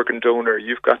potential organ donor,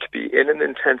 you've got to be in an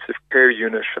intensive care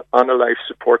unit on a life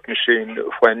support machine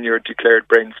when you're declared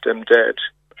brainstem dead.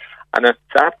 And at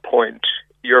that point,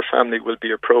 your family will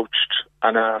be approached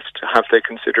and asked, have they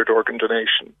considered organ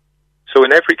donation? So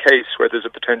in every case where there's a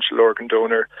potential organ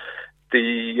donor,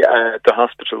 the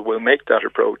hospital will make that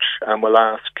approach and will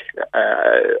ask,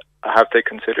 have they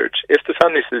considered? If the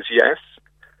family says yes,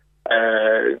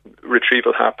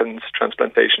 retrieval happens,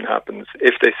 transplantation happens.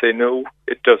 If they say no,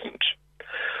 it doesn't.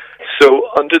 So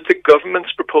under the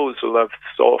government's proposal of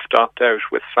soft opt-out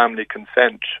with family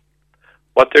consent,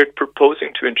 what they're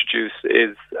proposing to introduce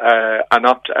is an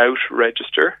opt-out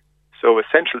register, so a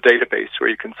central database where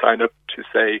you can sign up to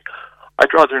say,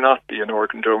 I'd rather not be an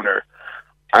organ donor.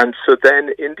 And so then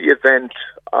in the event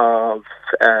of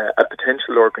a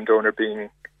potential organ donor being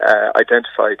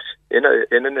identified in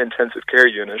an intensive care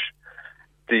unit,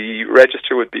 the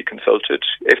register would be consulted.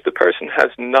 If the person has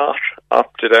not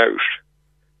opted out,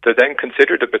 they're then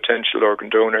considered a potential organ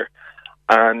donor,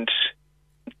 and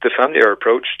the family are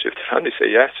approached. If the family say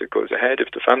yes, it goes ahead.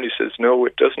 If the family says no,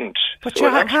 it doesn't. But so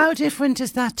how different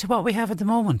is that to what we have at the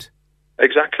moment?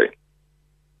 Exactly.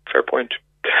 Fair point.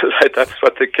 That's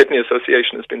what the Kidney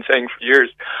Association has been saying for years.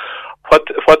 What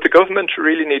the government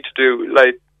really need to do,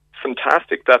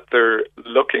 fantastic that they're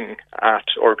looking at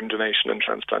organ donation and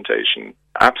transplantation.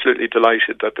 Absolutely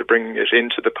delighted that they're bringing it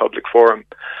into the public forum.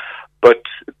 But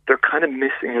they're kind of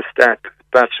missing a step,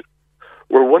 that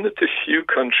we're one of the few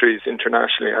countries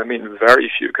internationally,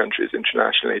 very few countries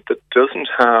internationally, that doesn't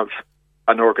have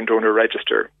an organ donor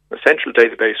register, a central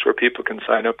database where people can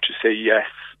sign up to say yes.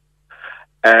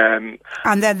 And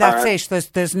then that's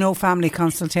it. There's no family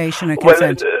consultation or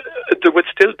consent. Well, there would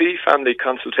still be family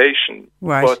consultation,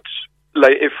 right. But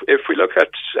if we look at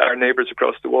our neighbours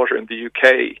across the water in the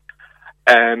UK,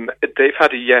 they've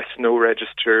had a yes-no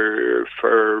register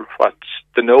for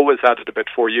the no was added about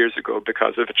 4 years ago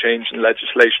because of a change in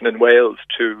legislation in Wales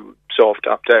to soft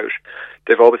opt-out.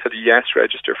 They've always had a yes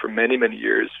register for many, many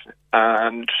years,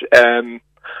 and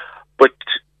but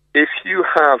if you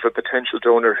have a potential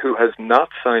donor who has not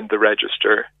signed the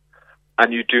register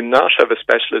and you do not have a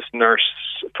specialist nurse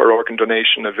for organ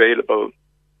donation available,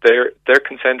 their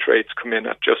consent rates come in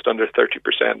at just under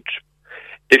 30%.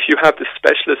 If you have the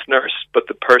specialist nurse but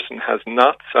the person has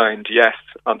not signed yes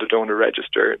on the donor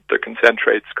register, the consent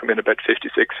rates come in about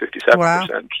 56,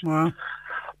 57%. Wow.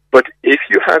 But if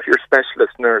you have your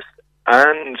specialist nurse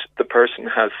and the person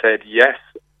has said yes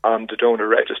on the donor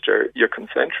register, your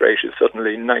consent rate is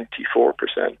suddenly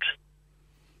 94%.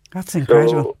 That's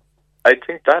incredible. So I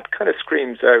think that kind of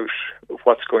screams out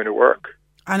what's going to work.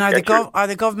 And are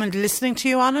the government listening to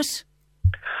you on it?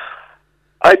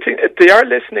 I think they are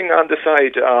listening on the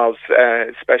side of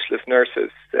specialist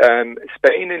nurses.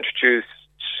 Spain introduced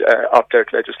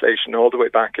opt-out legislation all the way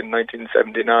back in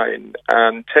 1979,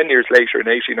 and 10 years later, in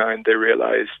 89, they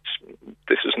realised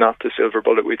this is not the silver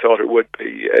bullet we thought it would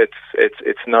be.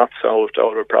 It's not solved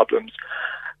all our problems.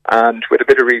 And with a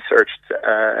bit of research,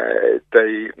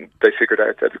 they figured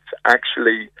out that it's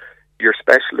actually your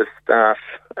specialist staff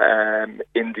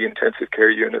in the intensive care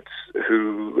units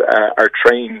who are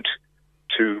trained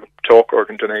to talk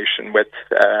organ donation with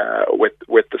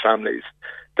the families,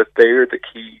 that they're the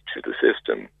key to the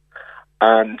system.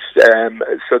 And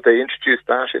so they introduced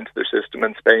that into their system,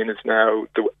 and Spain is now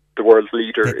the world's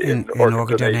leader in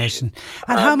organ donation.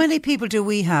 And how many people do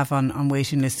we have on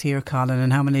waiting lists here, Colin?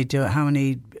 And how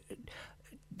many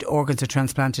organs are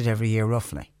transplanted every year,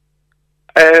 roughly?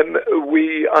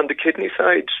 On the kidney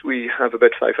side, we have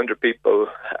about 500 people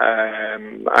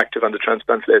active on the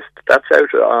transplant list. That's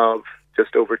out of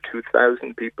just over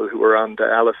 2,000 people who are on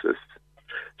dialysis.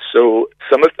 So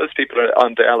some of those people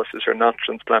on dialysis are not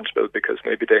transplantable because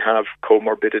maybe they have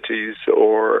comorbidities,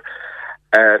 or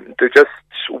they just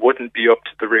wouldn't be up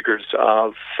to the rigours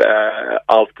of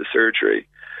the surgery.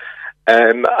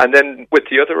 And then with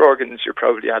the other organs, you're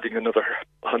probably adding another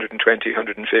 120,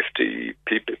 150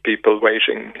 people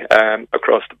waiting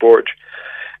across the board.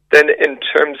 Then in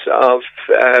terms of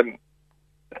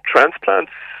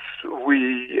transplants,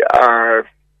 we are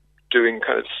doing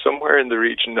kind of somewhere in the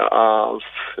region of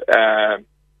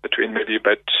between maybe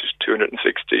about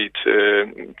 260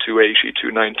 to 280,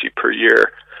 290 per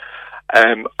year.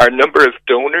 Our number of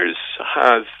donors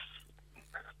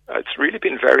it's really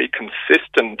been very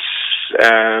consistent.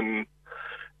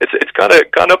 It's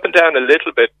gone up and down a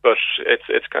little bit, but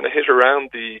it's kind of hit around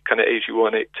the kind of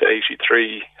 81 to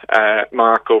 83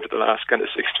 mark over the last kind of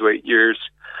 6 to 8 years.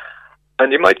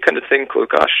 And you might kind of think, well,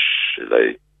 gosh,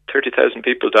 like 30,000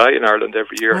 people die in Ireland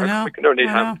every year. We can only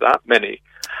have that many.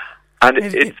 And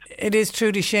it is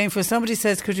truly shameful. Somebody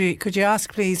says, could you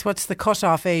ask, please, what's the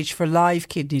cut-off age for live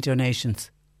kidney donations?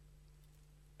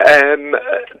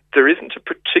 There isn't a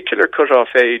particular cut-off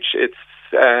age. It's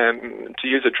to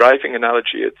use a driving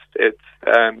analogy, it's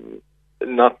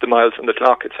not the miles on the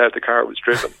clock, it's how the car was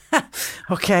driven.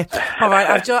 Okay, all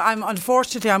right.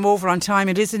 Unfortunately, I'm over on time.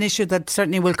 It is an issue that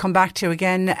certainly we'll come back to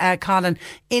again, Colin.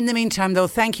 In the meantime, though,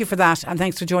 thank you for that, and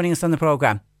thanks for joining us on the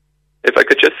programme. If I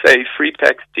could just say, free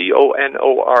text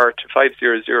DONOR to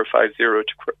 50050 to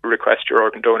request your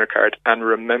organ donor card, and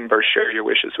remember, share your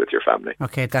wishes with your family.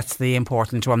 Okay, that's the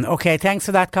important one. Okay, thanks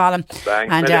for that, Colin.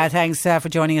 Thanks. And thanks for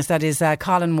joining us. That is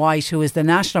Colin White, who is the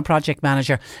National Project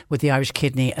Manager with the Irish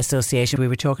Kidney Association. We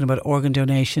were talking about organ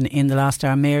donation in the last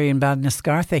hour. Mary in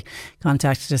Ballinascarthy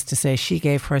contacted us to say she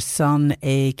gave her son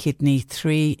a kidney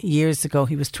 3 years ago.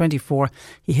 He was 24.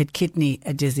 He had kidney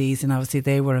disease, and obviously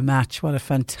they were a match. What a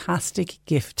fantastic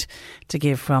gift to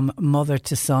give from mother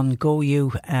to son. Go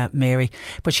you, Mary.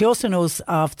 But she also knows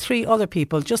of 3 other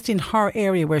people just in her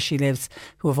area where she lives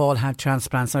who have all had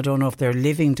transplants. I don't know if they're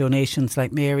living donations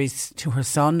like Mary's to her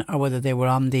son, or whether they were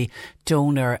on the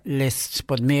donor list,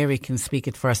 but Mary can speak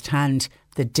at first hand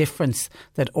the difference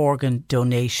that organ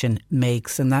donation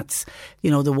makes. And that's,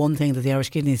 the one thing that the Irish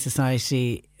Kidney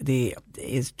Society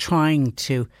is trying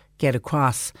to get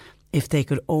across. If they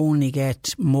could only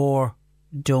get more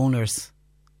donors,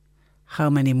 how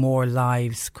many more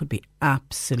lives could be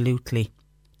absolutely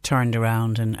turned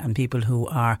around, and people who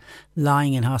are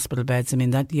lying in hospital beds. I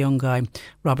mean, that young guy,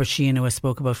 Robert Sheehan, who I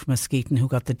spoke about from Muskegon, who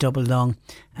got the double lung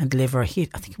and liver, I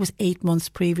think it was 8 months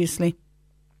previously.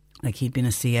 Like, he'd been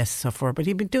a CS sufferer, but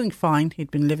he'd been doing fine. He'd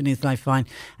been living his life fine.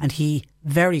 And he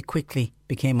very quickly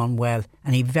became unwell,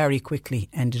 and he very quickly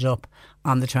ended up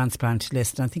on the transplant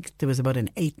list. And I think there was about an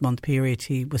 8-month period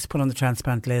he was put on the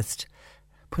transplant list,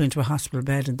 put into a hospital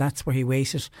bed, and that's where he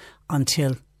waited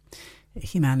until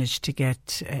he managed to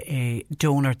get a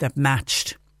donor that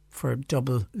matched for a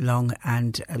double lung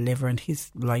and a liver. And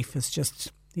his life is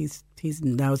just... He's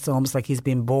now, it's almost like he's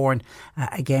been born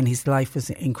again. His life is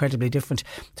incredibly different.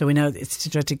 So we know it's to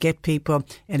try to get people,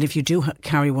 and if you do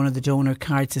carry one of the donor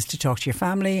cards, is to talk to your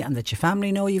family, and that your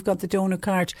family know you've got the donor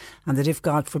card, and that if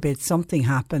God forbid something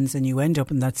happens and you end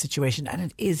up in that situation, and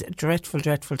it is a dreadful,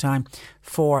 dreadful time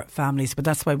for families. But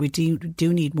that's why we do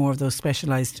need more of those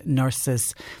specialised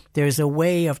nurses. There's a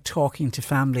way of talking to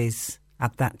families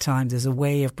at that time. There's a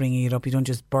way of bringing it up. You don't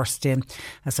just burst in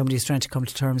as somebody who's trying to come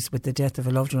to terms with the death of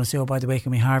a loved one and say, oh, by the way,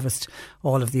 can we harvest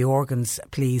all of the organs,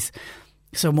 please?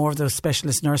 So more of those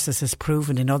specialist nurses has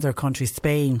proven in other countries.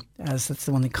 Spain, as that's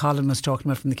the one that Colin was talking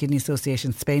about from the Kidney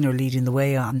Association, Spain are leading the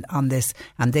way on this,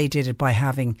 and they did it by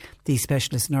having these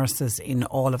specialist nurses in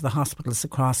all of the hospitals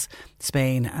across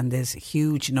Spain. And there's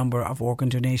huge number of organ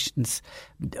donations,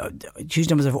 huge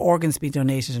numbers of organs being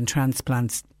donated and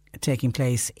transplants taking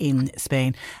place in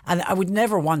Spain. And I would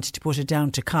never want to put it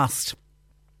down to cost.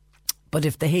 But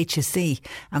if the HSE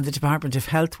and the Department of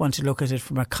Health want to look at it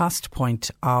from a cost point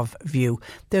of view,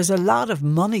 there's a lot of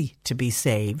money to be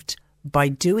saved by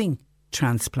doing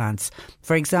transplants.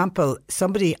 For example,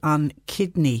 somebody on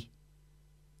kidney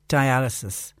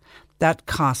dialysis, that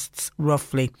costs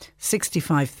roughly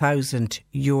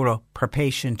 €65,000 per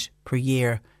patient per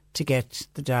year to get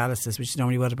the dialysis, which is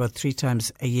normally about 3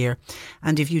 times a year.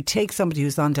 And if you take somebody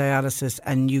who's on dialysis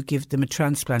and you give them a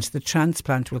transplant, the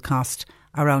transplant will cost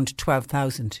around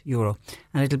 €12,000,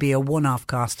 and it'll be a one-off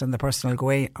cost, and the person will go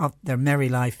away of their merry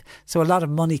life. So a lot of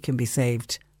money can be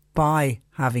saved by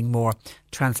having more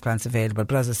transplants available.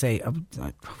 But as I say, I would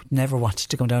never want it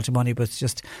to come down to money, but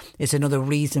it's another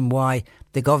reason why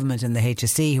the government and the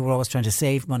HSE, who are always trying to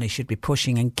save money, should be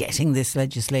pushing and getting this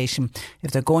legislation.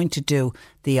 If they're going to do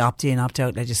the opt-in,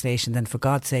 opt-out legislation, then for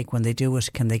God's sake, when they do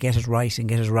it, can they get it right and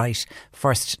get it right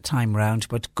first time round?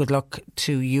 But good luck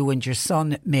to you and your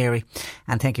son, Mary,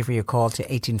 and thank you for your call to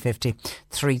 1850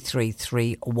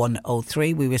 333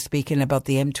 103. We were speaking about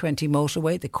the M20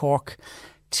 motorway, the Cork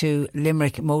to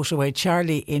Limerick motorway.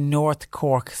 Charlie in North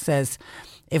Cork says,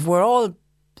 if we're all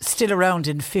still around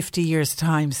in 50 years'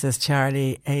 time, says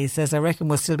Charlie, he says, I reckon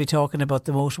we'll still be talking about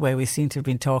the motorway. We seem to have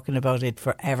been talking about it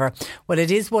forever. Well,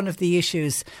 it is one of the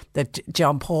issues that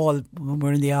John Paul, when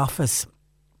we're in the office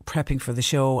prepping for the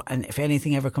show, and if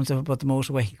anything ever comes up about the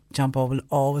motorway, John Paul will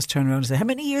always turn around and say, how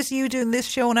many years are you doing this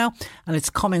show now? And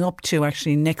it's coming up to,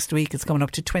 actually next week, it's coming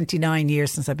up to 29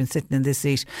 years since I've been sitting in this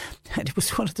seat. And it was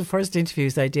one of the first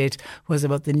interviews I did was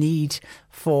about the need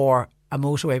for a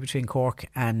motorway between Cork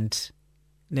and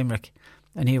Limerick.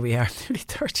 And here we are, nearly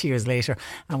 30 years later,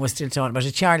 and we're still talking about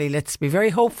it. Charlie, let's be very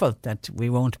hopeful that we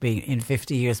won't be in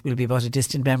 50 years. We'll be about a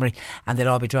distant memory, and they'll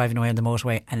all be driving away on the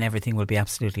motorway, and everything will be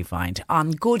absolutely fine.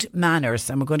 On good manners,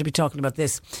 and we're going to be talking about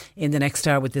this in the next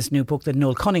hour with this new book that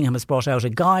Noel Cunningham has brought out, A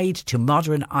Guide to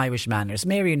Modern Irish Manners.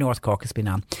 Mary in North Cork has been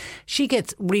on. She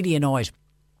gets really annoyed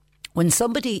when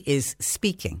somebody is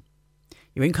speaking.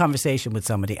 You're in conversation with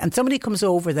somebody and somebody comes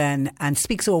over then and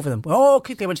speaks over them. Oh,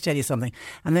 quickly, I want to tell you something.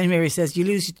 And then Mary says, you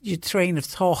lose your train of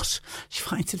thought. She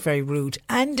finds it very rude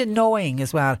and annoying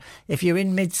as well. If you're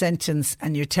in mid-sentence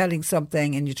and you're telling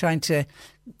something and you're trying to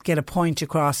get a point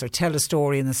across or tell a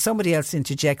story and then somebody else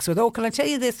interjects with, oh, can I tell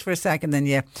you this for a second? Then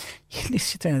you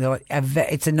lose your train of thought.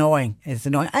 It's annoying. It's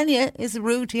annoying. And yeah, is it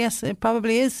rude? Yes, it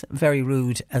probably is very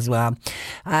rude as well.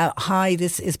 Hi,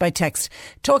 this is by text.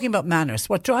 Talking about manners.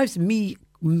 What drives me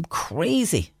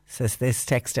crazy, says this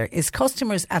texter, is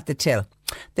customers at the till.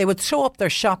 They would throw up their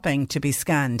shopping to be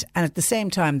scanned and at the same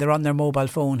time they're on their mobile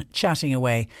phone chatting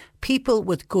away. People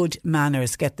with good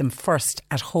manners get them first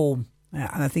at home.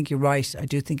 And I think you're right. I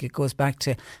do think it goes back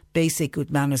to basic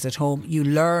good manners at home. You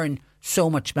learn so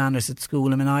much manners at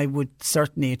school. I mean, I would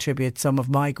certainly attribute some of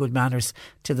my good manners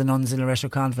to the nuns in Loreto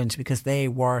Convent because they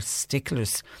were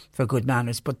sticklers for good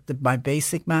manners. But my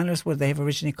basic manners, would they have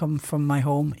originally come from my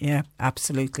home? Yeah,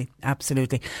 absolutely,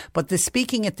 absolutely. But the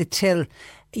speaking at the till,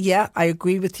 yeah, I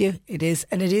agree with you. It is,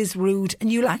 and it is rude.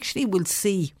 And you actually will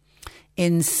see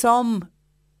in some,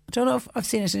 I don't know if I've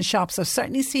seen it in shops, I've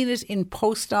certainly seen it in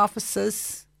post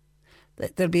offices.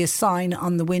 There'll be a sign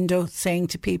on the window saying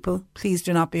to people, please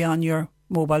do not be on your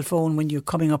mobile phone when you're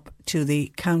coming up to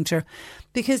the counter,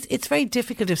 because it's very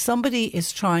difficult if somebody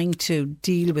is trying to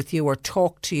deal with you or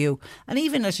talk to you, and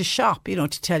even at a shop, you know,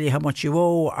 to tell you how much you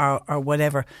owe or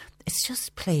whatever. It's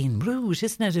just plain rude,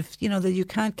 isn't it? If you know that you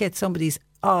can't get somebody's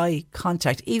eye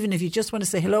contact, even if you just want to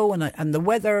say hello and the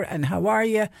weather and how are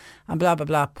you and blah blah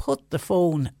blah, put the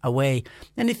phone away.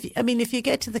 And if you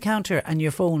get to the counter and your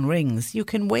phone rings, you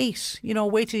can wait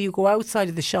till you go outside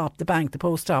of the shop, the bank, the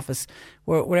post office,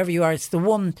 wherever you are. It's the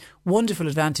one wonderful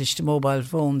advantage to mobile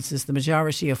phones is the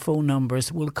majority of phone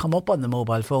numbers will come up on the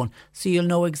mobile phone, so you'll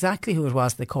know exactly who it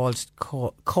was that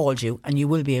called you, and you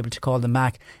will be able to call them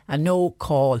back. And no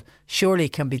call surely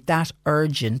can be that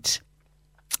urgent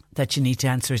that you need to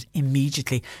answer it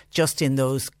immediately. Just in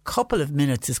those couple of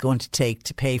minutes it's going to take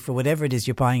to pay for whatever it is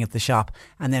you're buying at the shop,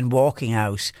 and then walking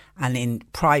out and in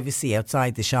privacy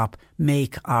outside the shop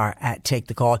make or take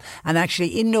the call. And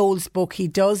actually in Noel's book he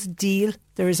does deal,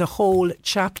 there is a whole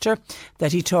chapter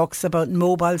that he talks about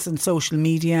mobiles and social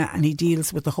media, and he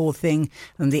deals with the whole thing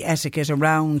and the etiquette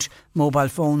around mobile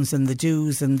phones and the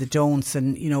do's and the don'ts,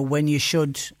 and you know when you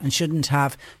should and shouldn't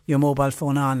have your mobile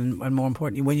phone on, and more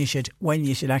importantly when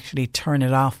you should actually turn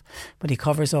it off. But he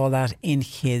covers all that in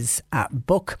his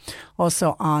book.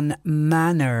 Also on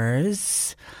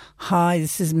manners. Hi,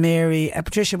 this is Mary.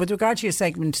 Patricia, with regard to your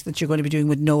segment that you're going to be doing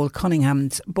with Noel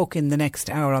Cunningham's book in the next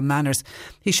hour on manners,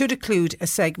 he should include a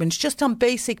segment just on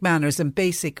basic manners and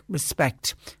basic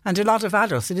respect. And a lot of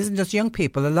adults, it isn't just young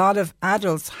people, a lot of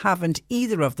adults haven't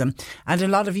either of them, and a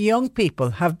lot of young people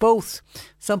have both.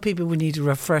 Some people will need a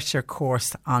refresher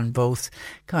course on both.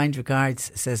 Kind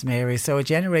regards, says Mary. So a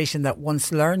generation that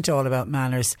once learned all about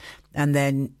manners, and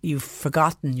then you've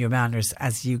forgotten your manners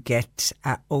as you get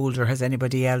older. Has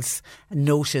anybody else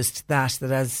noticed that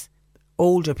as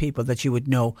older people that you would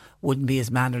know wouldn't be as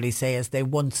mannerly, say, as they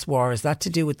once were? Is that to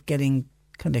do with getting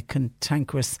kind of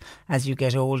cantankerous as you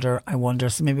get older, I wonder?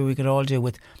 So maybe we could all do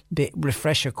with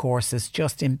refresher courses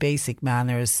just in basic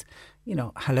manners. You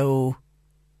know, hello,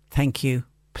 thank you,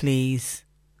 please,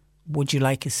 would you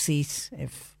like a seat?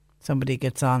 If somebody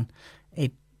gets on a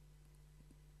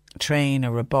train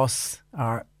or a bus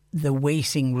or the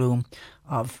waiting room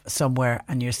of somewhere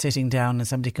and you're sitting down and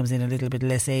somebody comes in a little bit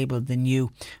less able than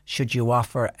you, should you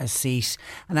offer a seat?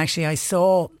 And actually I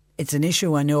saw, it's an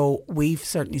issue I know we've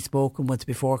certainly spoken with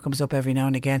before, comes up every now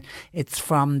and again. It's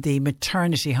from the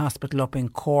maternity hospital up in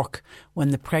Cork,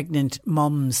 when the pregnant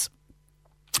mums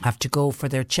have to go for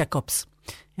their checkups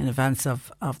in advance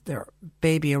of their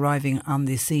baby arriving on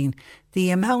the scene. The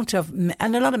amount of,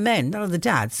 and a lot of men, a lot of the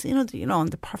dads, you know,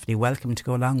 and they're perfectly welcome to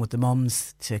go along with the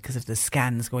mums because of the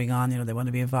scans going on, you know, they want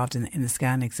to be involved in the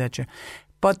scan, etc.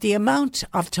 But the amount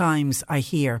of times I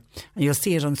hear, and you'll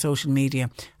see it on social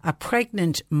media, a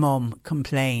pregnant mum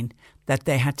complain that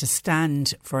they had to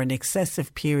stand for an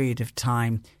excessive period of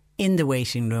time in the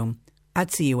waiting room at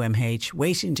CUMH,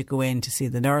 waiting to go in to see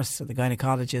the nurse or the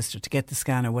gynaecologist or to get the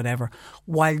scan or whatever,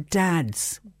 while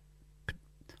dads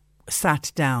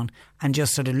sat down and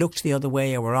just sort of looked the other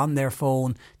way or were on their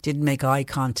phone, didn't make eye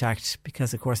contact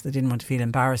because, of course, they didn't want to feel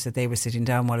embarrassed that they were sitting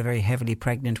down while a very heavily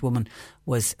pregnant woman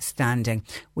was standing.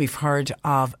 We've heard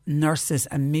of nurses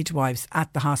and midwives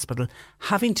at the hospital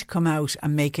having to come out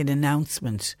and make an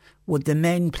announcement. Would the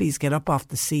men please get up off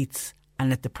the seats and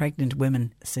let the pregnant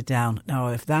women sit down? Now,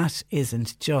 if that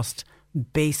isn't just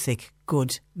basic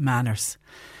good manners,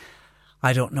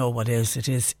 I don't know what is.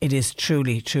 It is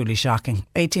truly, truly shocking.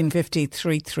 1850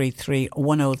 333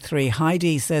 103.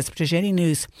 Heidi says, Patricia, any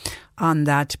news on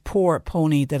that poor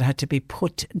pony that had to be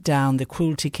put down, the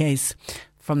cruelty case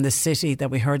from the city that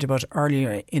we heard about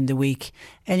earlier in the week?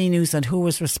 Any news on who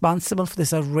was responsible for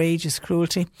this outrageous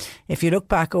cruelty? If you look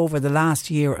back over the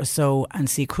last year or so and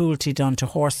see cruelty done to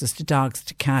horses, to dogs,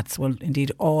 to cats, well,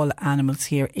 indeed all animals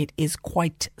here, it is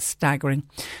quite staggering.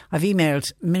 I've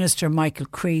emailed Minister Michael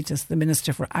Creed, as the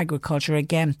Minister for Agriculture,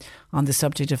 again on the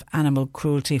subject of animal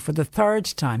cruelty for the third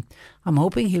time. I'm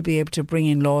hoping he'll be able to bring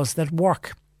in laws that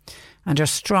work and are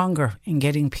stronger in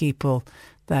getting people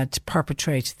that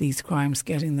perpetrate these crimes,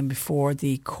 getting them before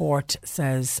the court,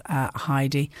 says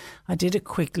Heidi. I did a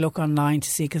quick look online to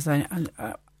see, because I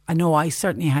know I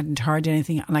certainly hadn't heard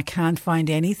anything, and I can't find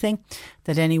anything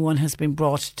that anyone has been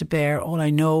brought to bear. All I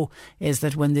know is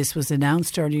that when this was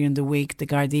announced earlier in the week, the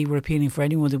Gardaí were appealing for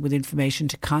anyone with information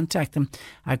to contact them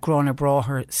at Grona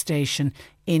Braher station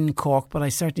in Cork, but I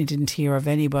certainly didn't hear of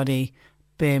anybody.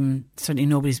 Certainly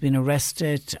nobody's been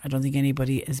arrested. I don't think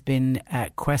anybody has been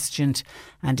questioned,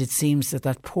 and it seems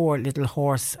that poor little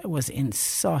horse was in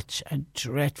such a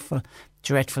dreadful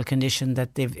condition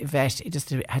that it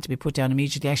just had to be put down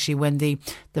immediately. Actually, when the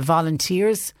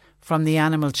volunteers from the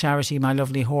animal charity My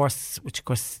Lovely Horse, which of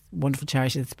course wonderful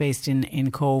charity that's based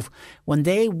in Cove, when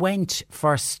they went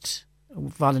first,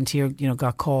 volunteer,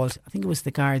 got called. I think it was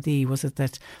the Gardaí, was it,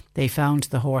 that they found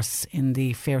the horse in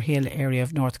the Fairhill area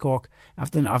of North Cork,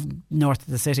 of north of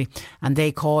the city, and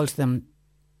they called them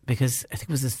because I think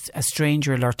it was a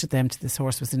stranger alerted them to this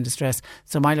horse was in distress.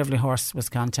 So My Lovely Horse was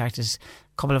contacted. A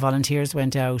couple of volunteers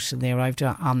went out and they arrived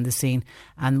on the scene,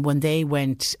 and when they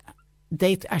went,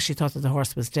 they actually thought that the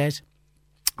horse was dead.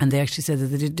 And they actually said that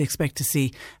they didn't expect to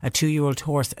see a 2-year-old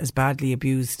horse as badly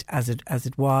abused as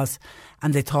it was.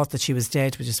 And they thought that she was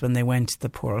dead, which is when they went, the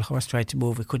poor old horse tried to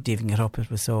move. It couldn't even get up. It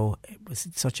was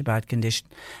in such a bad condition.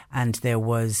 And there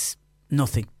was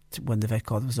nothing, when the vet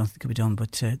called, there was nothing that could be done.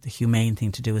 But the humane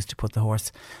thing to do is to put the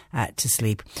horse to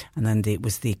sleep. And then it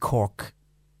was the Cork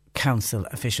Council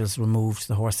officials removed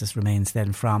the horse's remains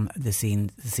then from the scene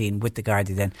with the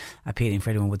Gardaí then appealing for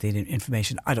anyone with the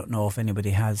information. I don't know if anybody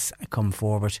has come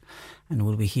forward, and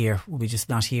will we just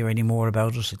not hear any more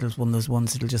about it? It'll one of those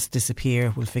ones, it'll just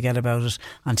disappear. We'll forget about it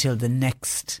until the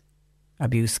next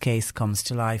abuse case comes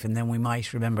to life, and then we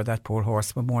might remember that poor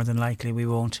horse, but more than likely we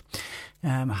won't.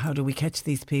 How do we catch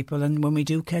these people? And when we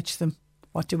do catch them,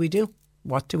 what do we do?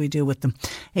 What do we do with them?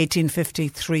 1850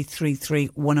 333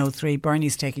 103.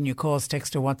 Bernie's taking your calls.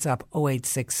 Text or WhatsApp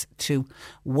 0862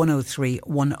 103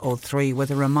 103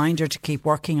 with a reminder to keep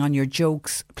working on your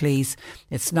jokes, please.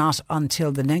 It's not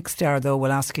until the next hour, though,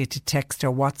 we'll ask you to text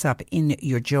or WhatsApp in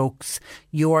your jokes.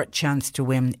 Your chance to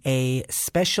win a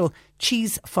special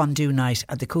cheese fondue night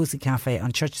at the Cozy Cafe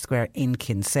on Church Square in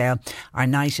Kinsale. Our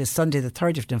night is Sunday the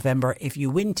 3rd of November. If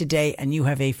you win today and you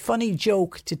have a funny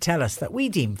joke to tell us that we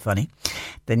deem funny,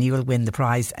 then you will win the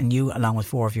prize, and you, along with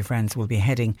 4 of your friends, will be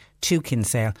heading to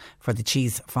Kinsale for the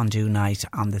cheese fondue night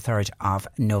on the 3rd of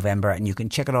November. And you can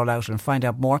check it all out and find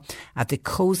out more at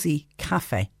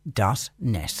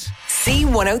thecozycafe.net.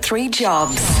 C103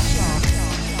 Jobs.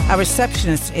 A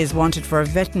receptionist is wanted for a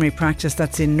veterinary practice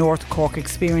that's in North Cork.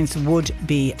 Experience would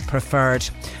be preferred.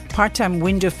 Part-time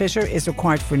window fitter is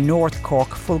required for North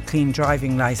Cork. Full clean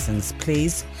driving licence,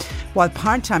 please. While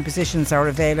part-time positions are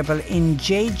available in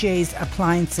JJ's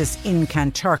Appliances in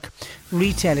Kanturk,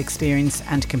 retail experience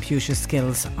and computer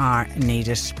skills are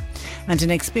needed. And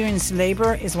an experienced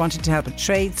labourer is wanted to help a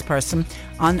tradesperson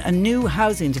on a new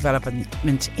housing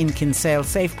development in Kinsale.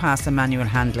 Safe pass and manual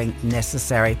handling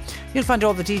necessary. You'll find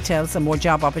all the details and more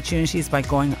job opportunities by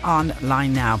going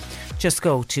online now. Just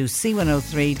go to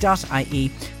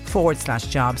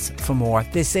c103.ie/jobs for more.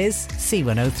 This is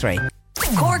C103.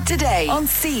 Cork Today on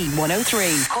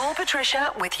C103. Call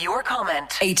Patricia with your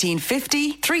comment.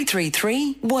 1850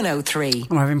 333 103.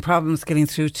 We're having problems getting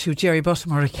through to Jerry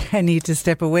Buttermore again. He had to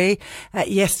step away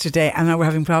yesterday, and now we're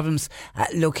having problems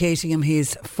locating him.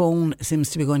 His phone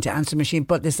seems to be going to answer machine,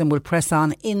 but listen, we'll press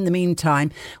on. In the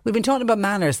meantime, we've been talking about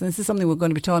manners, and this is something we're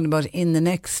going to be talking about in the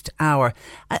next hour.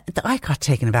 I got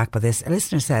taken aback by this. A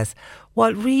listener says,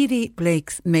 what really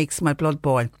makes my blood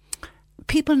boil,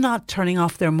 people not turning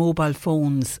off their mobile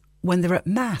phones when they're at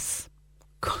mass.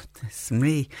 Goodness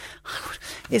me.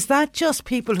 Is that just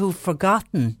people who've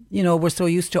forgotten? You know, we're so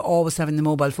used to always having the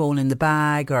mobile phone in the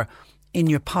bag or in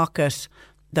your pocket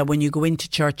that when you go into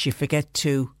church you forget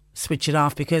to switch it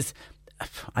off. Because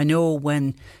I know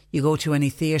when you go to any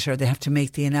theatre they have to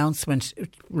make the announcement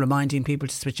reminding people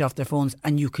to switch off their phones,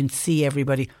 and you can see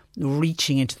everybody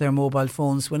reaching into their mobile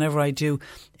phones. Whenever I do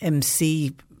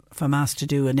MC, if I'm asked to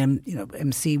do an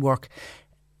MC work,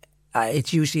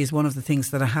 it usually is one of the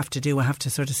things that I have to do. I have to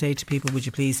sort of say to people, would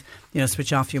you please,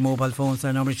 switch off your mobile phones.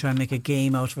 I normally try and make a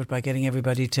game out of it by getting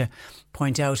everybody to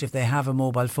point out if they have a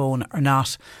mobile phone or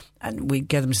not, and we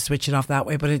get them to switch it off that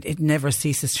way. But it never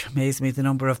ceases to amaze me the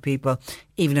number of people,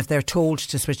 even if they're told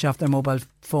to switch off their mobile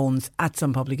phones at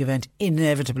some public event,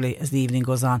 inevitably as the evening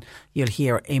goes on you'll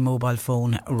hear a mobile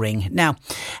phone ring. Now,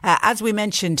 as we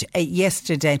mentioned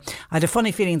yesterday, I had a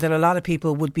funny feeling that a lot of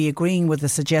people would be agreeing with the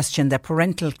suggestion that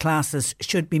parental classes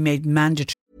should be made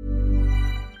mandatory.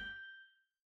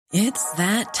 It's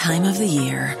that time of the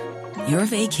year. Your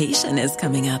vacation is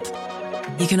coming up.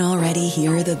 You can already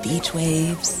hear the beach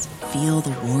waves, feel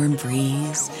the warm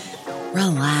breeze,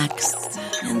 relax,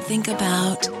 and think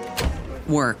about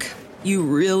work. You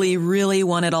really, really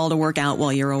want it all to work out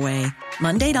while you're away.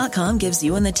 Monday.com gives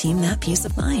you and the team that peace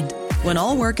of mind. When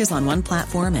all work is on one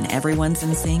platform and everyone's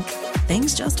in sync,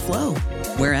 things just flow.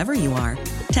 Wherever you are,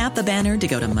 tap the banner to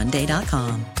go to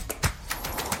Monday.com.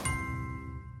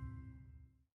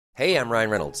 Hey, I'm Ryan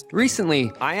Reynolds.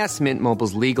 Recently, I asked Mint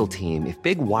Mobile's legal team if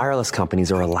big wireless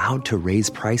companies are allowed to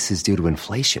raise prices due to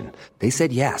inflation. They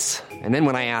said yes. And then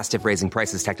when I asked if raising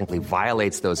prices technically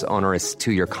violates those onerous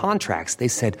 2-year contracts, they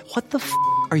said, what the f***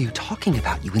 are you talking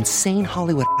about, you insane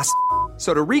Hollywood ass f-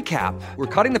 So to recap, we're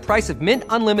cutting the price of Mint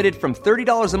Unlimited from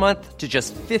 $30 a month to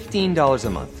just $15 a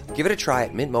month. Give it a try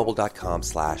at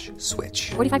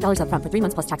mintmobile.com/switch. $45 up front for 3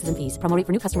 months plus taxes and fees. Promo rate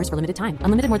for new customers for limited time.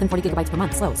 Unlimited more than 40 gigabytes per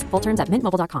month. Slows full terms at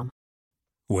mintmobile.com.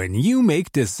 When you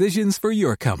make decisions for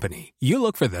your company, you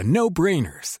look for the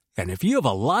no-brainers. And if you have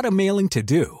a lot of mailing to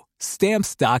do,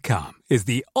 Stamps.com is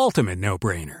the ultimate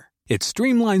no-brainer. It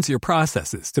streamlines your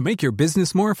processes to make your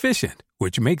business more efficient,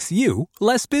 which makes you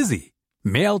less busy.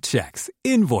 Mail checks,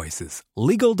 invoices,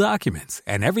 legal documents,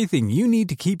 and everything you need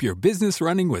to keep your business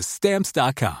running with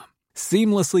Stamps.com.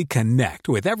 Seamlessly connect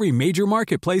with every major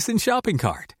marketplace and shopping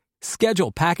cart.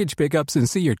 Schedule package pickups and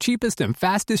see your cheapest and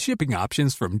fastest shipping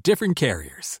options from different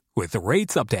carriers, with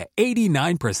rates up to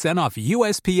 89% off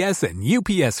USPS and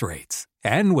UPS rates.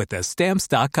 And with the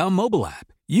Stamps.com mobile app,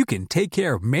 you can take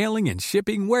care of mailing and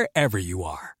shipping wherever you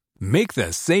are. Make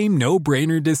the same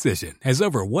no-brainer decision as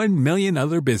over 1 million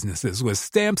other businesses with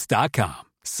Stamps.com.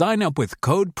 Sign up with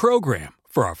code PROGRAM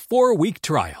for a 4-week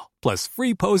trial, plus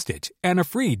free postage and a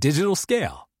free digital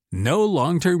scale. No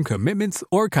long-term commitments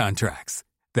or contracts.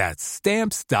 That's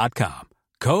Stamps.com.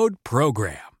 Code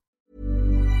PROGRAM.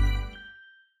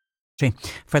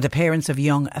 for the parents of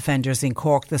young offenders in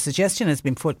Cork. The suggestion has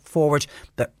been put forward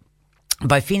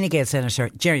by Fine Gael Senator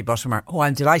Jerry Buttimer, who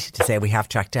I'm delighted to say we have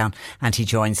tracked down, and he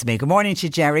joins me. Good morning to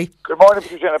you, Jerry. Good morning,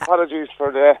 Patricia. Apologies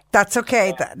for the... That's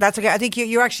okay. That's okay. I think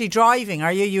you're actually driving,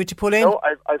 are you? You to pull in? No,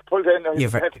 I've pulled in.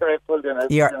 I've pulled in. How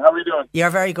are you doing? You're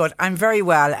very good. I'm very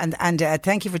well, and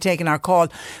thank you for taking our call.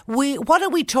 What are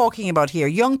we talking about here?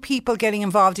 Young people getting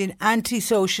involved in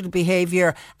antisocial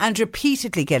behaviour and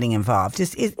repeatedly getting involved.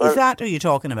 Is that what you're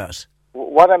talking about?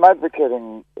 What I'm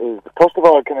advocating is, first of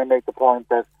all, can I make the point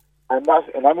that I'm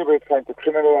not in any way trying to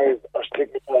criminalise or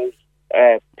stigmatise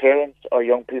parents or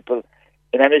young people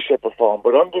in any shape or form.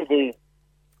 But under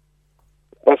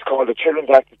what's called the Children's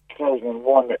Act of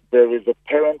 2001, there is a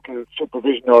parental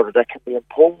supervision order that can be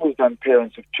imposed on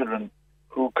parents of children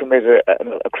who commit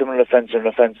a criminal offence or an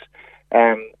offence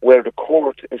where the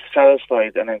court is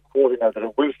satisfied, and I'm quoting now, that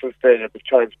a willful failure of the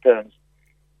child's parents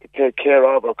to take care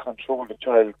of or control the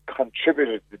child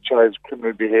contributed to the child's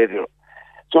criminal behaviour.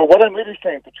 So what I'm really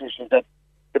saying, Patricia, is that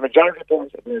the majority of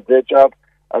parents are doing a great job,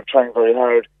 are trying very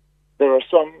hard. There are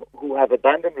some who have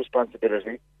abandoned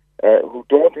responsibility, who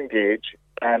don't engage,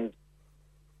 and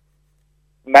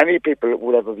many people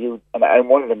would have a view, and I'm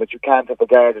one of them, that you can't have a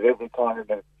guard at every corner,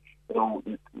 that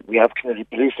we have community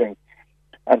policing,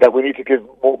 and that we need to give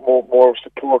more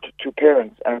support to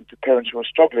parents and to parents who are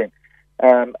struggling.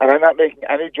 And I'm not making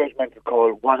any judgmental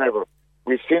call, whatever.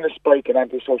 We've seen a spike in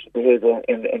antisocial behaviour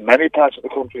in many parts of the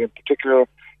country. In particular,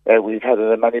 we've had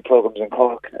many programmes in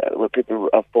Cork where people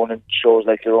have phoned in shows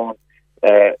like your own.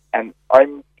 And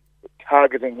I'm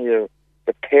targeting here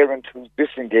the parent who's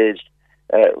disengaged,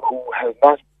 who has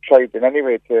not tried in any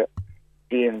way to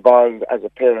be involved as a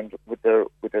parent with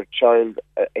their child,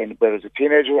 whether it's a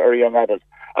teenager or a young adult.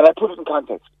 And I put it in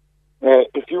context.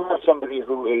 If you have somebody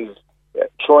who is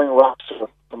throwing rocks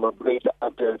from a bridge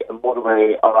at a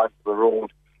motorway or onto the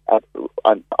road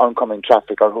on oncoming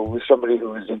traffic, or who is somebody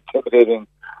who is intimidating,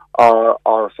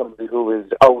 or somebody who is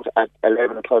out at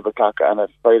 11 or 12 o'clock on a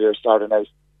Friday or Saturday night,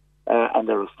 and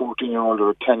they're a 14-year-old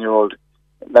or a 10-year-old,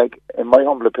 like, in my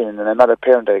humble opinion, and I'm not a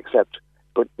parent, I accept,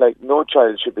 but like, no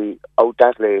child should be out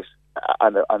that late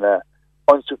on a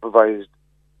unsupervised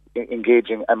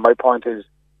engaging. And my point is,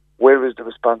 where is the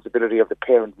responsibility of the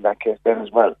parent in that case then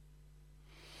as well?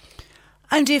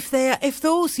 And if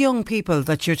those young people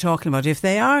that you're talking about, if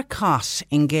they are caught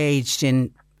engaged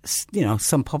in,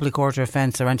 some public order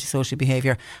offence or antisocial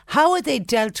behaviour, how are they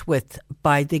dealt with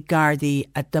by the Gardaí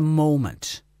at the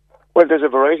moment? Well, there's a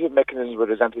variety of mechanisms where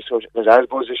there's antisocial. There's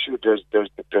ASBOs issued.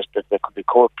 There could be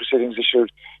court proceedings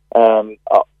issued,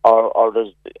 or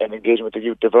there's an engagement with the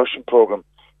youth diversion programme.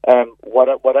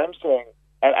 What I'm saying,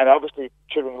 and obviously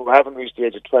children who haven't reached the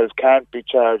age of 12 can't be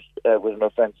charged with an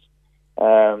offence.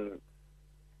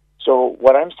 So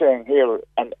what I'm saying here,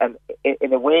 and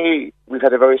in a way, we've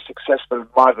had a very successful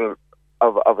model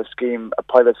of a scheme, a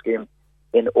pilot scheme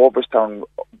in Oberstown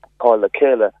called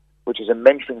Akela, which is a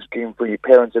mentoring scheme for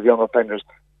parents of young offenders.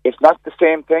 It's not the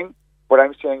same thing, but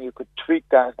I'm saying you could tweak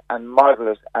that and model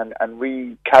it and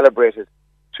recalibrate it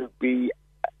to be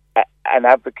an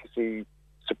advocacy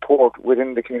support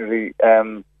within the community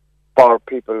for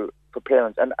people, for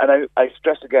parents. And I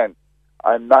stress again,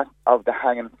 I'm not of the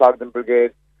hang and flog them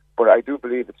brigade, but I do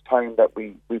believe it's time that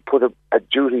we put a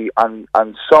duty on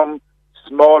some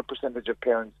small percentage of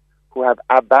parents who have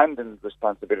abandoned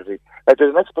responsibility. Like,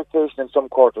 there's an expectation in some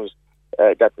quarters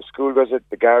that the school does it,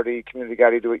 the Gardaí, community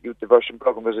Gardaí do it, youth diversion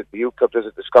program does it, the youth club does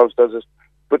it, the Scouts does it.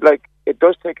 But it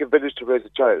does take a village to raise a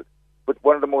child. But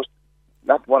the most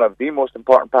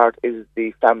important part is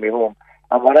the family home.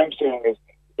 And what I'm saying is,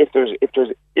 if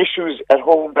there's issues at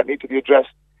home that need to be addressed,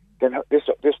 then this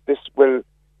will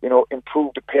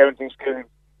improve the parenting skills.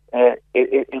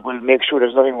 It will make sure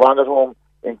there's nothing wrong at home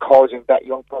in causing that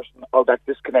young person or that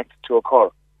disconnect to occur.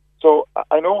 So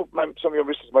I know some of your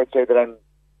listeners might say that I'm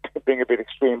being a bit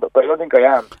extreme, but I don't think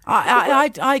I am.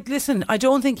 I listen. I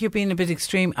don't think you're being a bit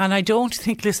extreme, and I don't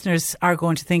think listeners are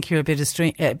going to think you're a bit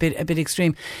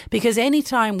extreme. Because any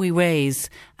time we raise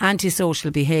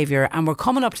antisocial behaviour, and we're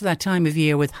coming up to that time of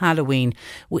year with Halloween,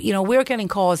 we're getting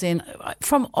calls in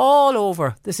from all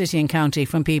over the city and county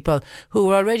from people who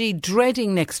are already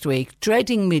dreading next week,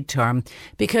 dreading midterm,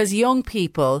 because young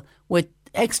people with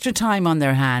extra time on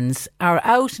their hands are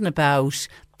out and about.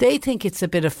 They think it's a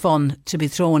bit of fun to be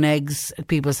throwing eggs at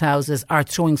people's houses or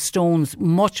throwing stones,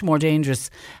 much more dangerous,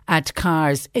 at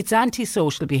cars. It's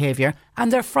antisocial behaviour,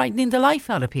 and they're frightening the life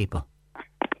out of people.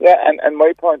 Yeah, and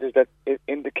my point is that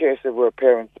in the case of where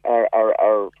parents are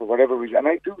for whatever reason, and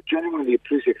I do genuinely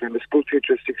appreciate it, I'm a school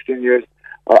teacher of 16 years,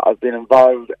 I've been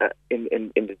involved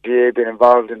in the DA, been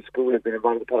involved in school, I've been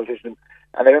involved with politicians,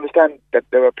 and I understand that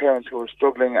there are parents who are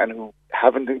struggling and who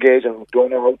haven't engaged and who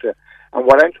don't know how to. And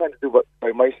what I'm trying to do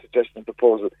by my suggestion and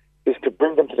proposal is to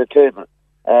bring them to the table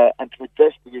and to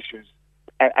address the issues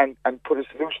and put a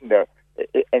solution there,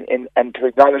 and to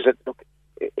acknowledge that, look,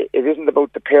 it isn't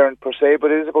about the parent per se,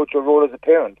 but it is about your role as a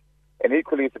parent. And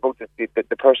equally, it's about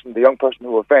the person, the young person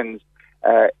who offends.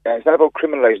 It's not about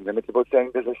criminalising them. It's about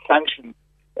saying there's a sanction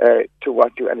to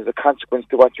what you, and there's a consequence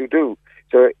to what you do.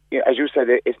 So, as you said,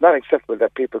 it's not acceptable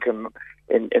that people can,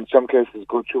 in some cases,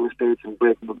 go through estates and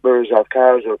break the mirrors off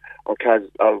cars or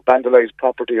vandalise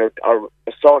property or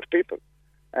assault people.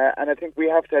 And I think we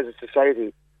have to, as a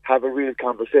society, have a real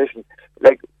conversation.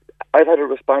 Like, I've had a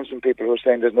response from people who are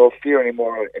saying there's no fear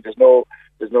anymore, there's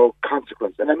no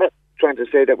consequence. And I'm not trying to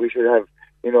say that we should have,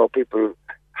 people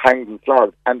hanged and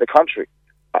flogged, and the contrary.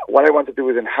 What I want to do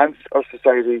is enhance our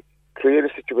society, create a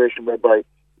situation whereby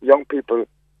young people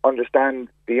understand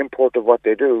the import of what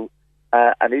they do,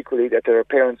 and equally that there are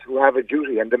parents who have a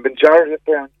duty, and the majority of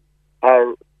parents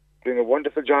are doing a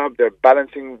wonderful job. They're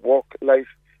balancing work life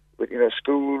with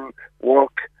school,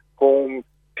 work, home,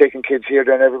 taking kids here,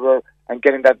 there and everywhere, and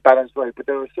getting that balance right. But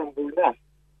there are some who are not,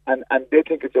 and they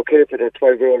think it's okay for their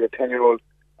 12-year-old or 10-year-old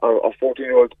or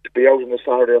 14-year-old to be out on a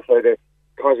Saturday or Friday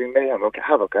causing mayhem or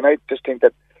havoc. And I just think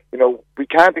that we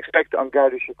can't expect An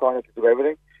Garda Síochána to do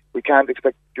everything. We can't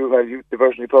expect juvenile youth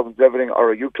diversionary programs to do everything,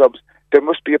 or youth clubs. There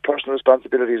must be a personal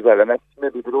responsibility as well, and that's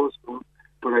maybe for those schools.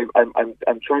 But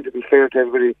I'm trying to be fair to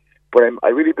everybody. But I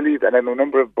really believe, and I'm a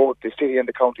member of both the city and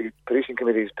the county policing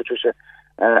committees, Patricia,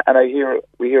 and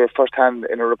we hear firsthand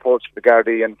in our reports from the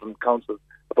Gardaí and from council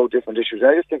about different issues.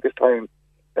 And I just think it's time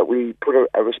that we put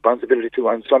a responsibility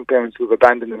on some parents who've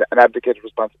abandoned and abdicated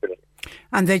responsibility.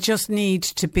 And they just need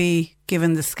to be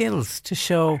given the skills to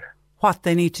show what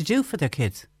they need to do for their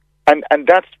kids. And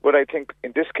that's what I think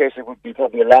in this case it would be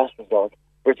probably a last resort.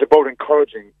 But it's about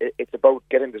encouraging. It's about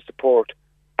getting the support.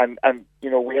 And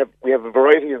we have a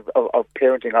variety of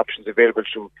parenting options available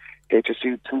through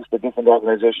HSC, through the different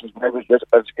organisations. When I was at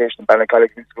education in Ballincollig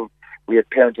School, we had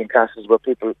parenting classes where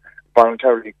people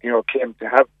voluntarily came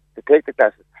to take the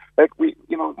classes. Like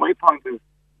my point is,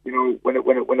 when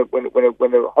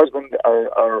a husband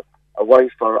or a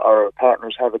wife or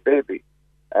partners have a baby,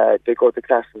 they go to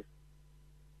classes.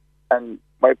 And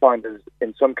my point is,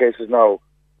 in some cases now,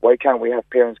 why can't we have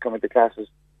parents coming to classes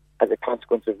as a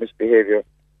consequence of misbehaviour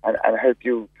and help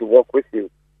you to work with you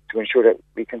to ensure that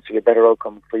we can see a better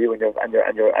outcome for you and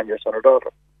your son or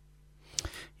daughter?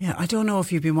 Yeah, I don't know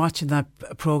if you've been watching that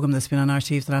programme that's been on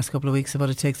RTÉ for the last couple of weeks about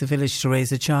It Takes a Village to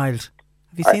Raise a Child.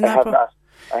 Have you seen that programme?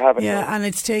 I haven't. Yeah, and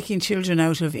it's taking children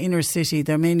out of inner city.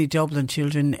 They're mainly Dublin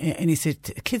children,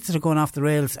 kids that are going off the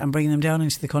rails, and bringing them down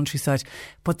into the countryside.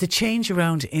 But the change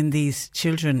around in these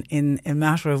children in a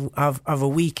matter of a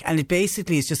week, and it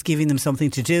basically is just giving them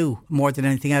something to do more than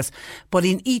anything else. But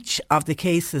in each of the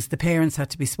cases, the parents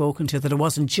had to be spoken to, that it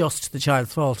wasn't just the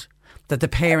child's fault, that the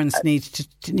parents needed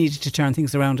to turn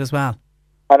things around as well.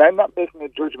 And I'm not making a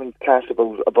judgment class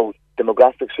about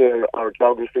demographics here or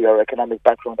geography or economic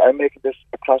background. I'm making this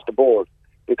across the board,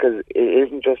 because it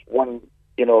isn't just one,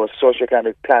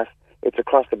 socioeconomic class. It's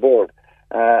across the board.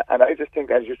 And I just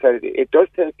think, as you said, it does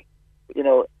take,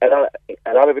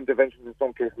 a lot of interventions in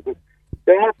some cases. But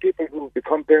there are people who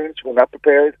become parents who are not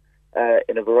prepared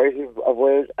in a variety of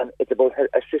ways, and it's about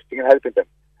assisting and helping them.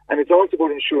 And it's also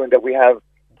about ensuring that we have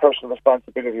personal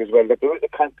responsibility as well, that there is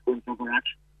a consequence of our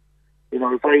action.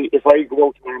 If I go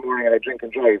out tomorrow morning and I drink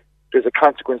and drive, there's a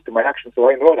consequence to my action, so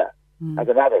I know that as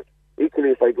an adult. Equally,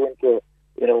 if I go into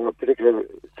a particular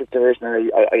situation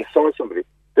and I assault somebody,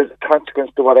 there's a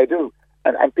consequence to what I do,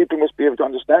 and people must be able to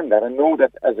understand that and know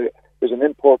that there's an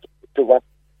import to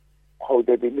how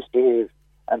they misbehave.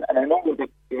 And I know that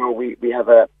we have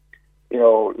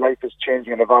life is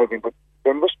changing and evolving, but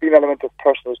there must be an element of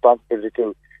personal responsibility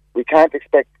too. We can't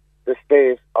expect the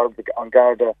state or the An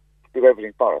Garda to do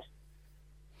everything for us.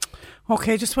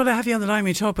 Okay, just while I have you on the line,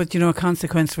 we talk about, a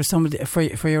consequence for somebody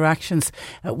for your actions.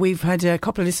 We've had a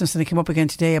couple of listeners, and they came up again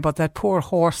today about that poor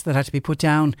horse that had to be put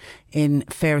down in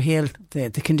Fairhill,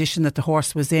 the condition that the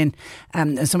horse was in.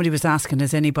 And somebody was asking,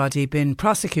 has anybody been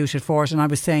prosecuted for it? And I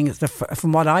was saying,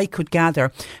 from what I could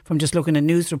gather from just looking at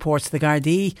news reports, the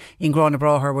Gardaí in Grona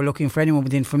were looking for anyone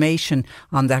with information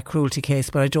on that cruelty case,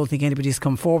 but I don't think anybody's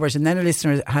come forward. And then a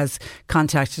listener has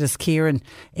contacted us, Kieran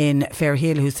in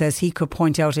Fairhill, who says he could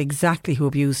point out exactly who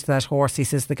abused that horse. He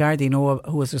says the Gardaí know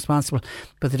who was responsible,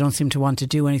 but they don't seem to want to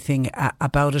do anything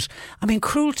about it. I mean,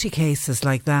 cruelty cases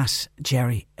like that,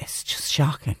 Jerry, it's just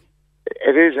shocking.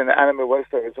 It is, and animal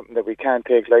welfare is something that we can't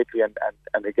take lightly.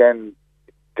 And again,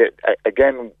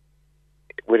 again,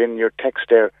 within your text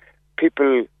there,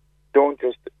 people don't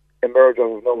just emerge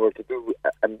out of nowhere to do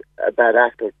a bad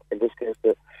act, or in this case,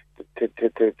 to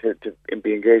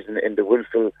be engaged in the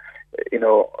willful,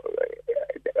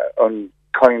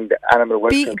 unkind animal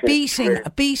welfare.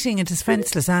 Beating a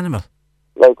defenceless animal.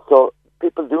 Like, so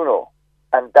people do know,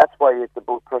 and that's why it's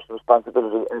about personal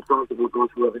responsibility, and it's also about those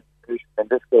who have information, in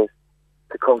this case,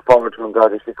 to come forward to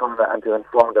Garda Síochána and to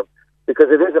inform them. Because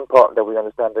it is important that we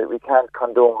understand that we can't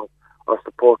condone or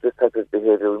support this type of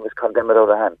behaviour. We must condemn it out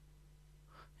of hand.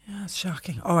 Yeah, it's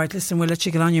shocking. All right, listen, we'll let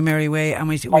you get on your merry way, and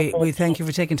we thank you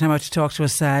for taking time out to talk to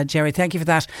us, Jerry. Thank you for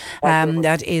that.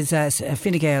 That is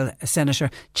Fine Gael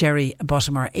Senator Jerry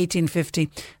Buttimer. 1850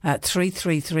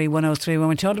 333 103. When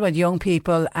we talk about young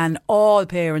people, and all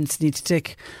parents need to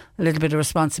take a little bit of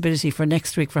responsibility for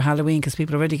next week for Halloween, because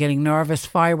people are already getting nervous.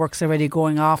 Fireworks are already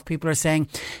going off. People are saying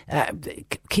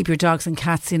keep your dogs and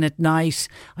cats in at night.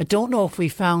 I don't know if we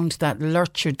found that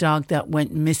lurcher dog that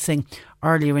went missing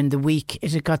earlier in the week.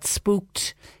 It had got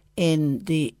spooked in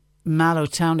the Mallow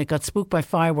town. It got spooked by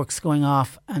fireworks going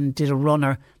off and did a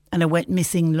runner, and it went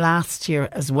missing last year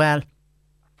as well.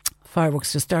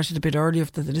 Fireworks just started a bit earlier,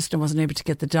 that the listener wasn't able to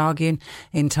get the dog in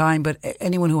time. But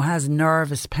anyone who has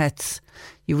nervous pets,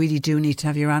 you really do need to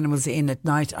have your animals in at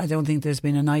night. I don't think there's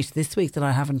been a night this week that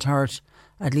I haven't heard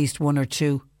at least one or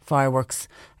two fireworks,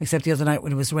 except the other night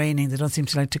when it was raining. They don't seem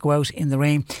to like to go out in the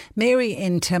rain. Mary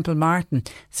in Temple Martin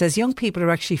says young people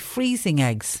are actually freezing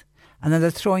eggs, and then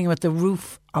they're throwing them at the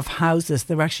roof of houses.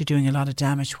 They're actually doing a lot of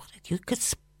damage. You could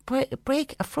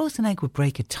break a frozen egg, would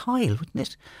break a tile, wouldn't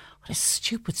it? What a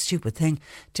stupid thing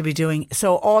to be doing.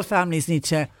 So all families need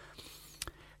to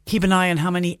keep an eye on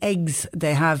how many eggs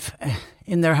they have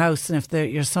in their house, and if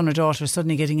your son or daughter is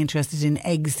suddenly getting interested in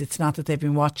eggs, it's not that they've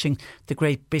been watching the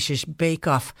Great British Bake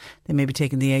Off. They may be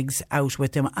taking the eggs out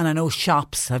with them. And I know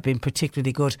shops have been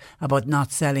particularly good about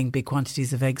not selling big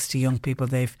quantities of eggs to young people.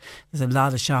 There's a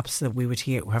lot of shops that we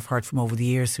have heard from over the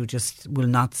years who just will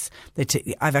not.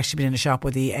 I've actually been in a shop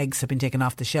where the eggs have been taken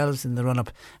off the shelves in the run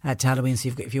up to Halloween. So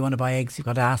if you want to buy eggs, you've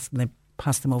got to ask, and they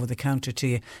pass them over the counter to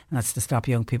you, and that's to stop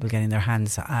young people getting their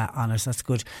hands on it. That's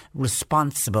good,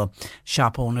 responsible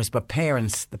shop owners. But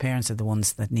the parents are the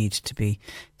ones that need to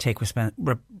take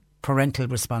parental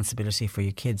responsibility for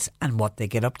your kids and what they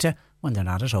get up to when they're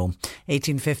not at home.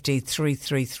 1850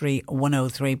 333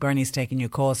 103. Bernie's taking your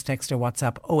calls. Text or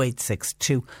WhatsApp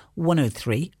 0862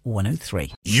 103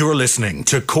 103. You're listening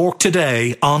to Cork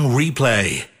Today on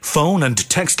replay. Phone and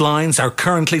text lines are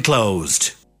currently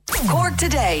closed. Cork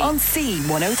Today on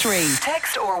C103.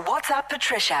 Text or WhatsApp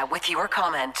Patricia with your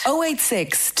comment.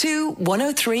 0862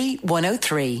 103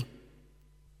 103.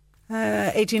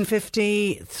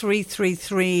 1850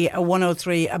 333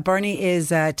 103. Bernie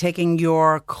is taking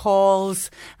your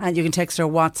calls, and you can text or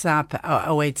WhatsApp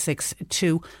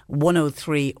 0862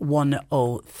 103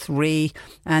 103.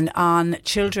 And on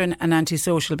children and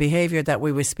antisocial behaviour that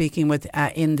we were speaking with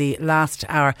in the last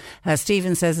hour,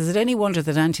 Stephen says, is it any wonder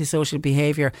that antisocial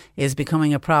behaviour is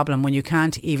becoming a problem when you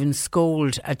can't even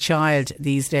scold a child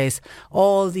these days?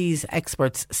 All these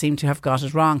experts seem to have got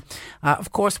it wrong.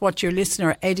 Of course, what your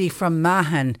listener Eddie from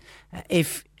Mahon,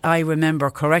 if I remember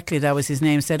correctly, that was his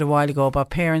name, said a while ago about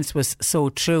parents was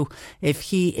so true. If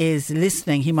he is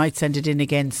listening, he might send it in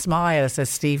again. Smile,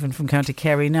 says Stephen from County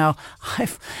Kerry. Now,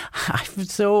 I've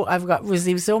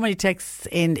received so many texts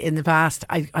in the past.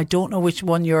 I don't know which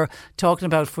one you're talking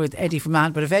about with Eddie from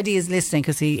Mahon, but if Eddie is listening,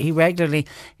 because he regularly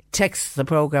texts the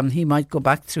programme, he might go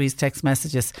back through his text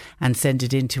messages and send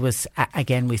it in to us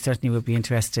again. We certainly would be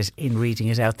interested in reading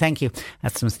it out. Thank you.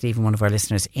 That's from Stephen, one of our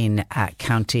listeners in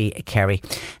County Kerry.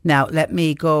 Now let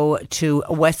me go to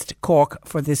West Cork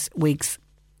for this week's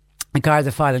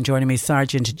Garda File, and joining me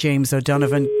Sergeant James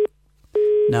O'Donovan.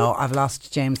 No, I've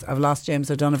lost James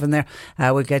O'Donovan there.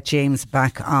 We'll get James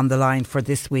back on the line for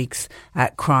this week's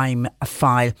Crime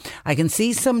File. I can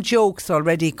see some jokes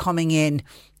already coming in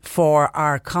for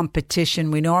our competition.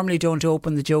 We normally don't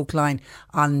open the joke line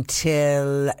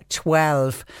until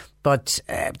 12, but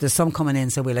there's some coming in,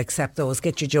 so we'll accept those.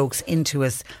 Get your jokes into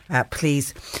us,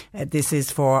 please. This is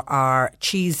for our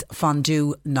cheese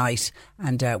fondue night,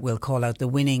 and we'll call out the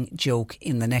winning joke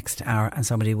in the next hour, and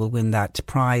somebody will win that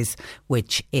prize,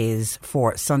 which is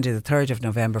for Sunday the 3rd of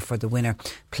November for the winner,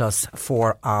 plus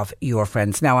 4 of your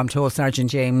friends. Now, I'm told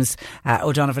Sergeant James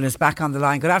O'Donovan is back on the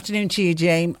line. Good afternoon to you,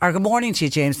 James. Or good morning to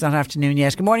you, James. Not afternoon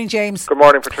yet. Good morning, James. Good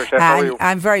morning, Patricia. How are you?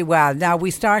 I'm very well. Now,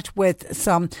 we start with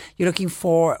you're looking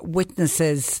for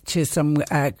witnesses to some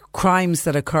crimes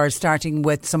that occurred, starting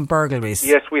with some burglaries.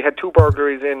 Yes, we had 2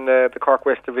 burglaries in the Cork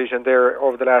West Division there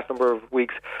over the last number of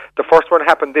weeks. The first one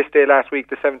happened this day last week,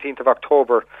 the 17th of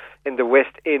October, in the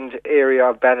West End area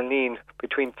of Ballineen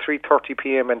between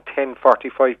 3:30pm and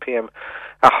 10:45pm.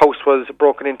 A house was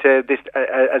broken into this,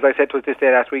 as I said, it was this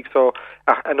day last week, so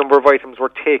a number of items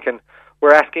were taken.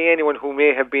 We're asking anyone who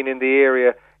may have been in the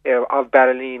area of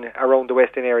Ballineen, around the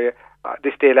West End area,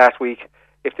 this day last week,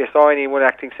 if they saw anyone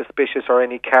acting suspicious or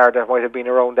any car that might have been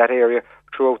around that area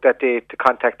throughout that day, to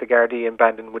contact the Gardaí in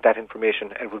Bandon with that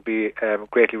information, and would be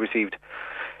greatly received.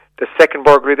 The second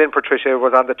burglary then, Patricia,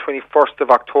 was on the 21st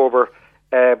of October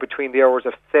between the hours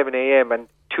of 7am and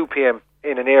 2pm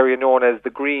in an area known as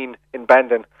the Green in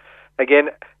Bandon. Again,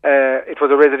 it was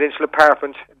a residential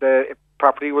apartment. The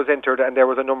property was entered and there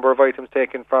was a number of items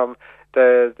taken from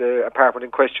the apartment in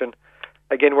question.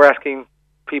 Again, we're asking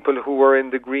people who were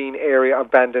in the Green area of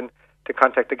Bandon to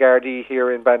contact the Gardaí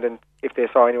here in Bandon if they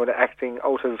saw anyone acting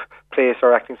out of place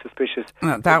or acting suspicious.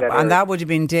 That would have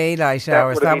been daylight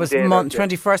hours. That was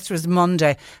 21st was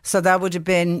Monday. So that would have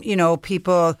been,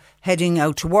 people heading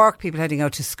out to work, people heading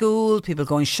out to school, people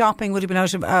going shopping would have been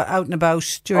out and about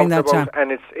during that time.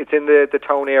 And it's in the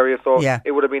town area, so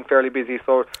it would have been fairly busy.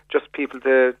 So just people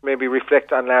to maybe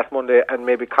reflect on last Monday and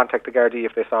maybe contact the Gardaí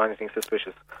if they saw anything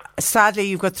suspicious. Sadly,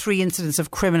 you've got 3 incidents of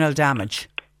criminal damage.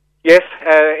 Yes,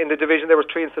 in the division there was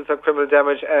 3 incidents of criminal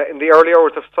damage. In the early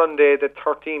hours of Sunday, the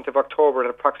 13th of October, at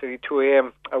approximately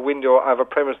 2am, a window of a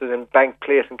premises in Bank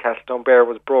Place in Castledownbere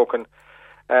was broken.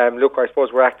 Look, I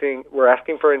suppose we're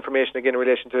asking for information again in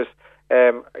relation to this.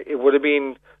 It would have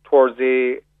been towards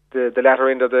the latter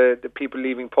end of the people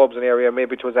leaving pubs and area.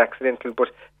 Maybe it was accidental, but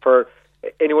for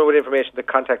anyone with information to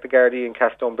contact the Gardaí in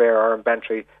Castledownbere or in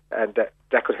Bantry, and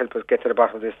that could help us get to the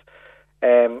bottom of this.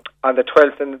 On the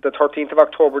 12th and the 13th of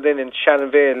October then in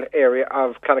Shannonvale area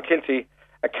of Clonakilty,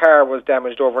 a car was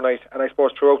damaged overnight, and I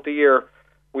suppose throughout the year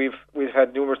we've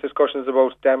had numerous discussions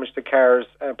about damage to cars,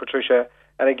 Patricia,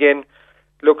 and again,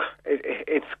 look,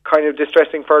 it's kind of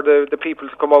distressing for the people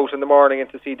to come out in the morning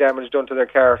and to see damage done to their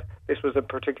car. This was a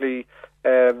particularly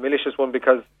malicious one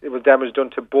because it was damage done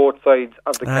to both sides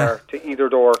of the car, to either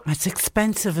door. It's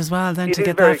expensive as well then to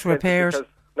get that repaired.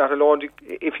 Not alone,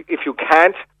 if you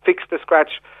can't fix the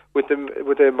scratch with the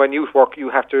minute work, you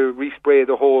have to respray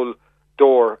the whole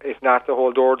door. If not the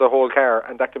whole door, the whole car,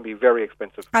 and that can be very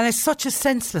expensive. And it's such a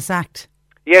senseless act.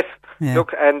 Yes,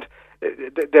 look, and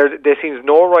there seems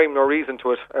no rhyme nor reason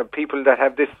to it. People that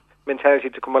have this mentality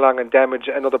to come along and damage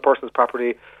another person's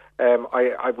property,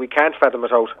 we can't fathom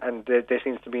it out, and there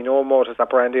seems to be no modus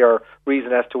operandi or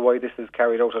reason as to why this is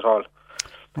carried out at all.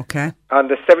 Okay. On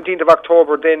the 17th of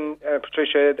October then,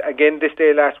 Patricia, again this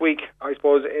day last week, I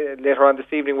suppose later on this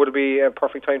evening would be a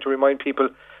perfect time to remind people,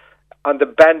 on the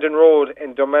Bandon Road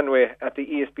in Dunmanway at the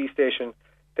ESB station,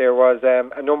 there was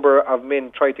a number of men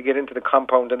tried to get into the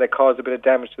compound and they caused a bit of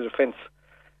damage to the fence.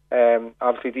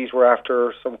 Obviously these were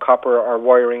after some copper or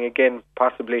wiring again,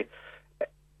 possibly.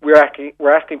 We're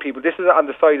asking people, this is on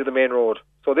the side of the main road,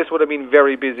 so this would have been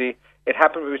very busy. It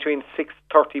happened between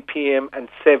 6:30pm and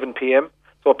 7pm.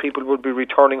 So people would be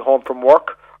returning home from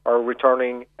work or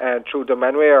returning through the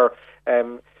Manway, or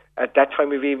at that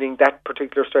time of evening, that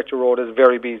particular stretch of road is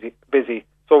very busy.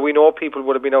 So we know people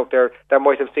would have been out there that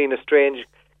might have seen a strange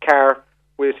car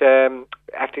with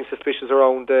acting suspicious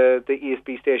around the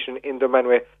ESB station in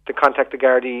Dunmanway, to contact the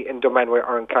Gardaí in Dunmanway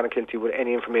or in Clonakilty with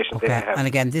any information they have. And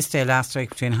again, this day last week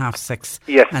between 6:30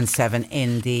 yes. and 7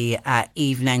 in the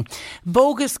evening.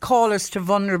 Bogus callers to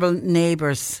vulnerable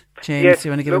neighbours. James, yes, you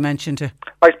want to give a mention to?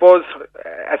 I suppose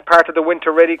as part of the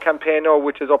Winter Ready campaign now,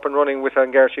 which is up and running with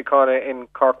An Garda Síochána in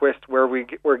Cork West, where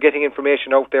we're getting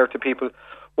information out there to people.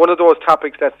 One of those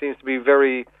topics that seems to be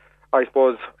very, I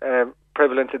suppose,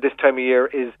 prevalent at this time of year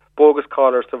is bogus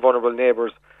callers to vulnerable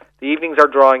neighbours. The evenings are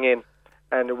drawing in,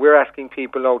 and we're asking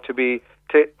people now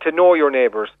to know your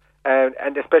neighbours,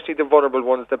 and especially the vulnerable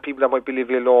ones, the people that might be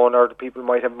living alone, or the people who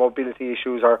might have mobility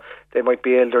issues, or they might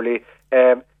be elderly.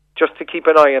 Just to keep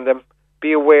an eye on them,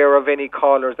 be aware of any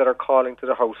callers that are calling to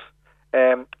the house.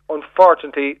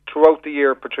 Unfortunately, throughout the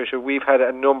year, Patricia, we've had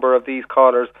a number of these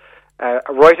callers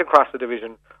right across the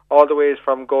division, all the ways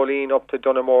from Goleen up to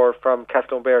Dunamore, from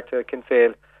Castledownbere to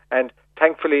Kinsale. And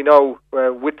thankfully now,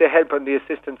 with the help and the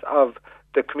assistance of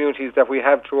the communities that we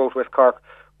have throughout West Cork,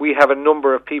 we have a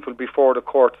number of people before the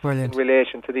court in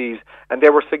relation to these. And they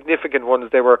were significant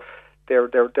ones. They're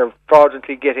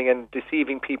fraudulently getting and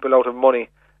deceiving people out of money.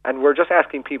 And we're just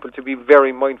asking people to be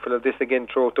very mindful of this again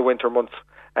throughout the winter months.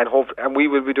 And we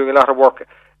will be doing a lot of work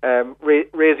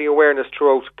raising awareness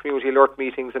throughout community alert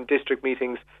meetings and district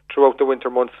meetings throughout the winter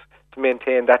months to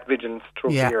maintain that vigilance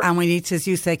throughout the year. And we need to, as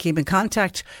you say, keep in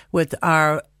contact with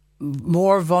our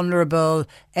more vulnerable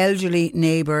elderly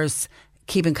neighbours.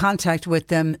 Keep in contact with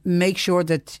them, make sure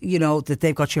that you know that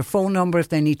they've got your phone number if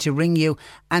they need to ring you,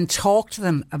 and talk to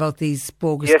them about these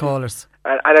bogus callers.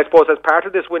 And I suppose as part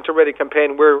of this Winter Ready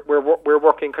campaign, we're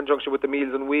working in conjunction with the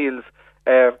Meals on Wheels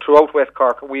throughout West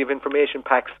Cork. We have information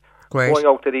packs going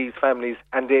out to these families,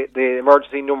 and the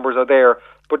emergency numbers are there.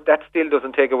 But that still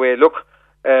doesn't take away. Look,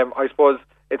 I suppose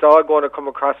it's all going to come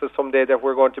across us someday that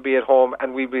we're going to be at home,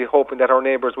 and we'll be hoping that our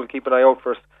neighbours will keep an eye out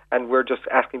for us. And we're just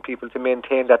asking people to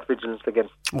maintain that vigilance again.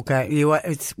 Okay,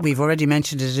 we've already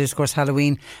mentioned it is, of course,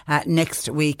 Halloween next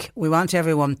week. We want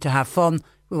everyone to have fun.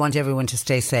 We want everyone to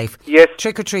stay safe. Yes.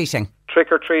 Trick-or-treating.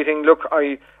 Trick-or-treating. Look,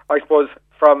 I suppose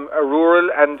from a rural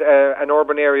and an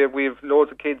urban area, we've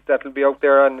loads of kids that will be out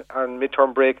there on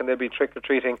midterm break, and they'll be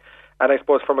trick-or-treating. And I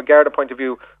suppose from a Garda point of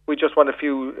view, we just want a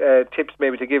few tips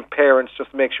maybe to give parents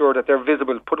just to make sure that they're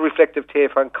visible. Put reflective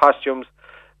tape on costumes.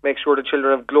 Make sure the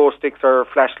children have glow sticks or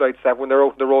flashlights that when they're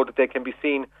out on the road that they can be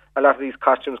seen. A lot of these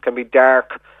costumes can be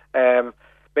dark.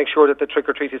 Make sure that the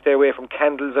trick-or-treaters stay away from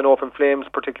candles and open flames,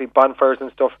 particularly bonfires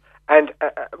and stuff. And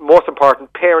most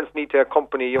important, parents need to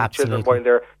accompany young children while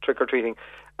they're trick-or-treating.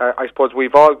 I suppose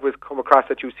we've always come across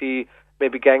that you see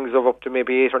maybe gangs of up to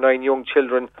maybe 8 or 9 young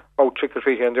children out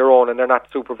trick-or-treating on their own, and they're not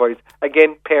supervised.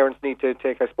 Again, parents need to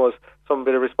take, I suppose, some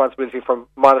bit of responsibility from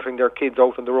monitoring their kids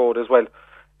out on the road as well.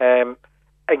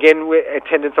 Again, with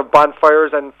attendance of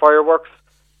bonfires and fireworks,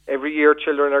 every year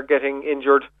children are getting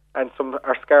injured and some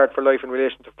are scarred for life in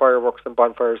relation to fireworks and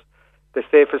bonfires. The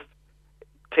safest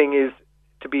thing is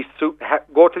to be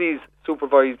go to these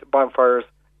supervised bonfires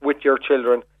with your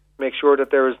children. Make sure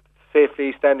that there is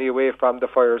safely standing away from the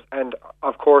fires. And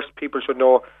of course, people should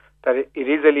know that it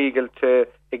is illegal to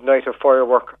ignite a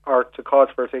firework or to cause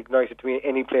for it to ignite it to be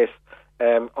any place.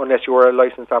 Unless you are a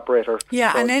licensed operator.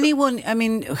 Yeah, so and anyone, I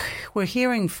mean, we're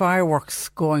hearing fireworks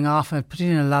going off, and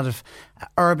particularly in a lot of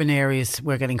urban areas,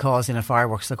 we're getting calls in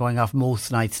fireworks are going off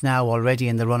most nights now already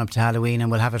in the run-up to Halloween, and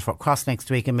we'll have it for across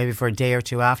next week and maybe for a day or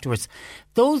two afterwards.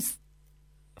 Those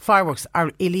fireworks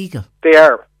are illegal. They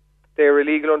are. They're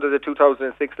illegal under the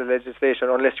 2006 legislation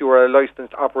unless you are a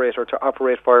licensed operator to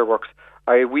operate fireworks.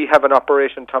 We have an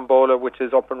Operation Tombola which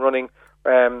is up and running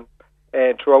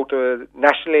throughout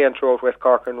nationally and throughout West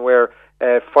Cork, and where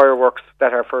fireworks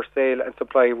that are for sale and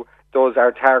supply, those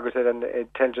are targeted and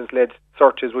intelligence-led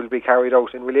searches will be carried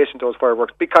out in relation to those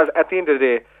fireworks, because at the end of the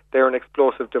day they're an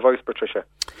explosive device, Patricia.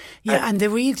 Yeah, and the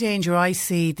real danger I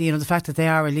see, the fact that they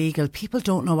are illegal, people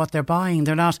don't know what they're buying.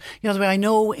 They're not, the way I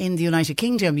know in the United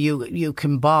Kingdom you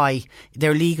can buy,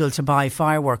 they're legal to buy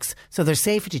fireworks, so they're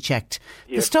safety checked.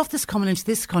 Yes. The stuff that's coming into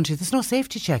this country, there's no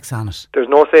safety checks on it. There's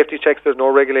no safety checks, there's no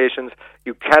regulations.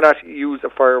 You cannot use a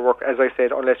firework, as I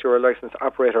said, unless you're a licensed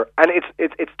operator. And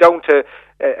it's down to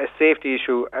a safety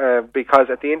issue, because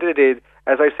at the end of the day,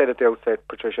 as I said at the outset,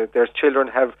 Patricia, there's children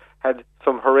have had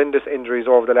some horrendous injuries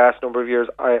over the last number of years.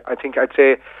 I think I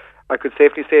could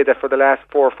safely say that for the last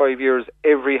 4 or 5 years,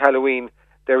 every Halloween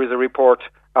there is a report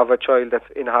of a child that's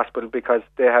in hospital because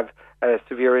they have a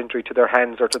severe injury to their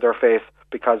hands or to their face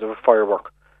because of a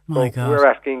firework. My God. We're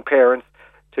asking parents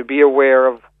to be aware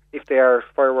of if there are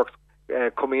fireworks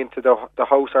coming into the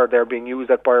house or they're being used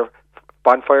at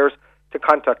bonfires, to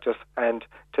contact us and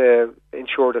to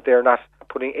ensure that they're not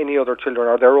putting any other children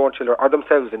or their own children or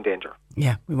themselves in danger.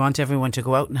 Yeah, we want everyone to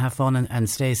go out and have fun and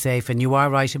stay safe. And you are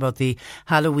right about the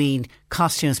Halloween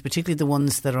costumes, particularly the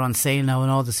ones that are on sale now,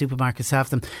 and all the supermarkets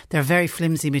have them. They're very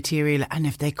flimsy material, and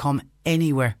if they come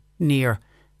anywhere near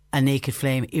a naked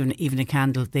flame, even a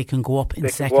candle, they can go up in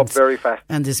seconds. They can go up very fast.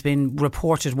 And there's been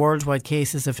reported worldwide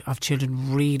cases of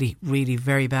children really, really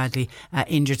very badly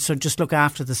injured. So just look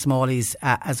after the smallies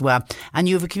as well. And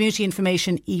you have a community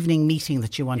information evening meeting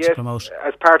that you want to promote.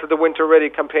 As part of the Winter Ready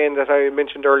campaign that I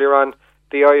mentioned earlier on,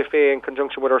 the IFA, in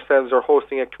conjunction with ourselves, are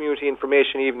hosting a community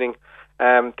information evening.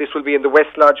 This will be in the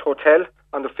West Lodge Hotel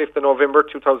on the 5th of November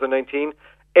 2019.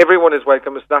 Everyone is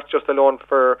welcome. It's not just alone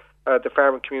for the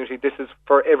farming community. This is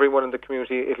for everyone in the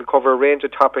community. It'll cover a range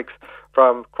of topics,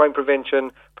 from crime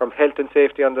prevention, from health and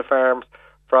safety on the farms,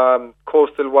 from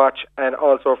coastal watch, and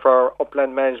also for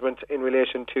upland management in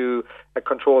relation to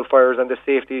controlled fires and the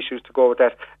safety issues to go with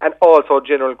that, and also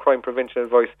general crime prevention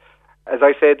advice. as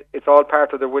I said, it's all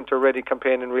part of the Winter Ready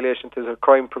campaign in relation to the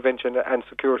crime prevention and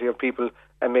security of people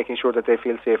and making sure that they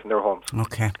feel safe in their homes.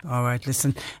 Okay, all right,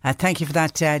 listen, thank you for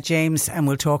that, James, and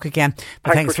we'll talk again.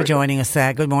 But thanks for joining us.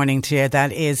 Good morning to you.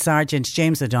 That is Sergeant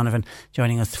James O'Donovan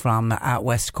joining us from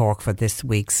West Cork for this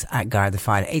week's Garda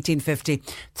File. 1850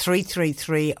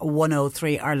 333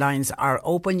 103. Our lines are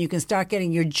open. You can start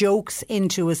getting your jokes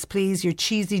into us, please, your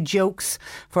cheesy jokes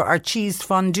for our cheese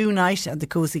fondue night at the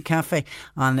Cozy Cafe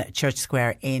on Church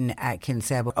Square in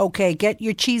Kinsale. Okay, get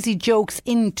your cheesy jokes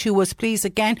into us, please.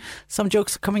 Again, some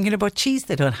jokes are coming in about cheese.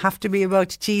 They don't have to be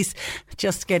about cheese.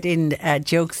 Just get in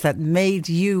jokes that made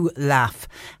you laugh,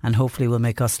 and hopefully will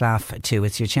make us laugh too.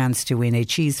 It's your chance to win a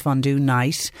cheese fondue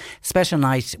night, special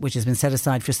night, which has been set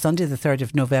aside for Sunday the 3rd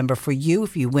of November for you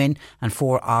if you win, and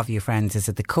 4 of your friends. Is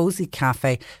at the Cozy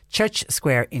Cafe, Church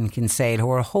Square in Kinsale, who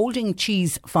are holding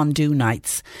cheese fondue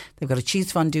nights. They've got a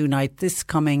cheese fondue night this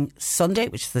coming Sunday,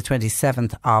 which is the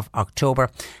 27th of October,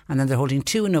 and then they're holding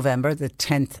 2 in November, the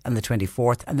 10th and the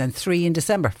 24th, and then 3 in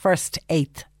December, 1st,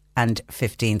 8th and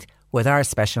 15th, with our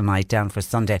special night down for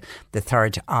Sunday the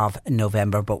 3rd of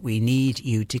November. But we need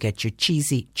you to get your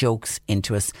cheesy jokes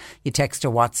into us. You text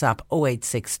or WhatsApp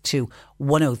 0862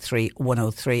 103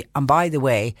 103. And by the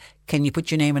way, can you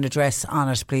put your name and address on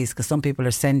it, please? Because some people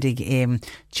are sending in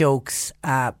jokes,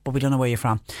 but we don't know where you're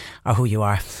from or who you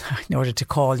are. In order to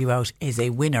call you out as a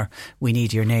winner, we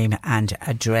need your name and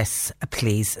address,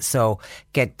 please. So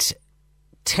get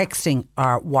texting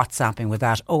or WhatsApping with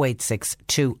that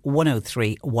 0862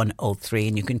 103 103,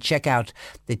 and you can check out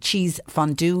the cheese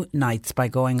fondue nights by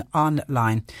going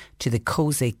online to the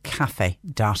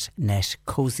cozycafe.net.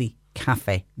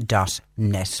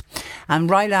 cozycafe.net. And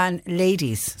Ryland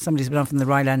Ladies, somebody's been on from the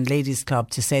Ryland Ladies Club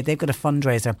to say they've got a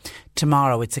fundraiser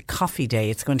tomorrow. It's a coffee day.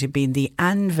 It's going to be in the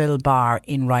Anvil Bar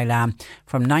in Ryland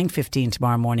from 9:15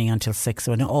 tomorrow morning until 6,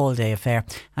 so an all-day affair,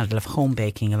 and it'll have home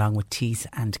baking along with teas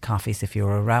and coffees. If you're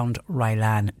around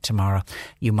Ryland tomorrow,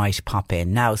 you might pop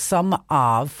in. Now, some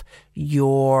of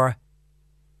your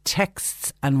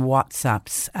texts and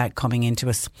WhatsApps coming into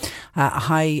us.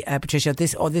 Hi, Patricia.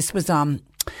 This was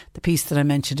the piece that I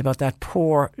mentioned about that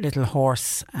poor little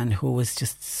horse, and who was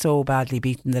just so badly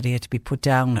beaten that he had to be put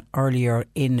down earlier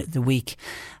in the week.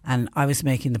 And I was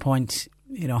making the point,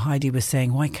 you know, Heidi was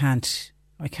saying, why can't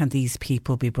these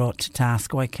people be brought to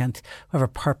task? Why can't whoever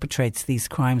perpetrates these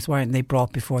crimes, why aren't they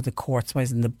brought before the courts? Why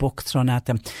isn't the book thrown at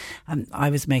them? And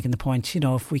I was making the point, you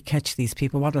know, if we catch these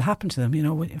people, what will happen to them? You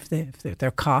know, if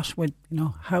they're caught, you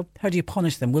know, how do you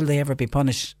punish them? Will they ever be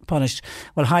punished?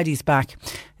 Well, Heidi's back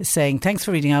saying, thanks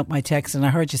for reading out my text, and I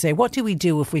heard you say, what do we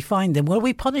do if we find them? Will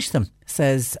we punish them?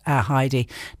 Says Heidi.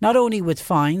 Not only with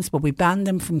fines, but we ban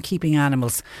them from keeping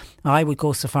animals. I would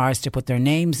go so far as to put their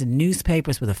names in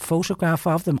newspapers with a photograph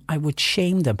of them. I would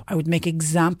shame them. I would make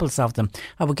examples of them.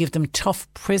 I would give them tough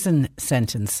prison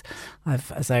sentence.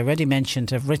 As I already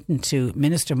mentioned, I've written to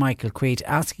Minister Michael Creed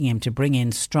asking him to bring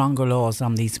in stronger laws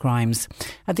on these crimes.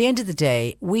 At the end of the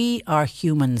day, we are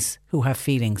humans who have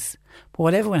feelings. But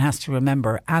what everyone has to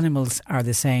remember, animals are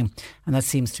the same, and that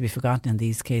seems to be forgotten in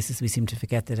these cases. We seem to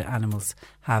forget that animals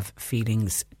have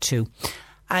feelings too.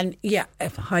 And yeah,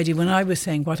 Heidi, when I was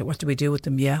saying what do we do with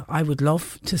them, yeah, I would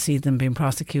love to see them being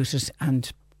prosecuted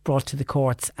and brought to the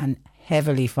courts and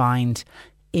heavily fined,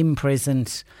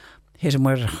 imprisoned, hit them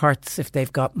where it hurts. If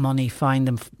they've got money, fine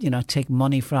them, you know, take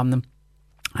money from them.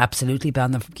 Absolutely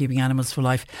ban them from keeping animals for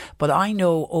life. But I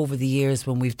know over the years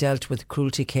when we've dealt with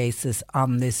cruelty cases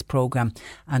on this programme,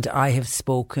 and I have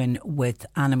spoken with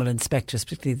animal inspectors,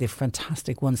 particularly the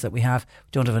fantastic ones that we have,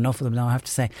 don't have enough of them now, I have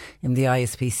to say, in the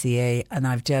ISPCA, and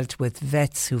I've dealt with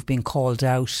vets who've been called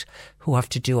out, who have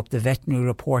to do up the veterinary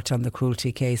report on the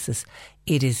cruelty cases.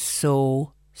 It is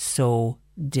so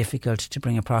difficult to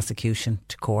bring a prosecution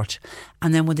to court.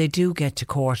 And then when they do get to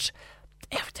court,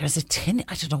 there's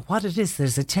I don't know what it is,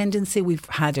 there's a tendency, we've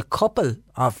had a couple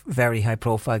of very high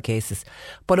profile cases,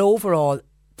 but overall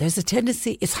there's a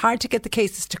tendency, it's hard to get the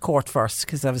cases to court first,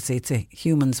 because obviously it's a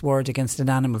human's word against an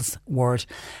animal's word,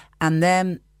 and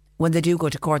then when they do go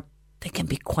to court, they can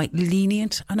be quite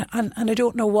lenient, and I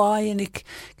don't know why, and it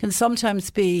can sometimes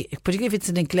be, particularly if it's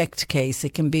a neglect case,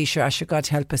 it can be, sure, God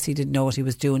help us, he didn't know what he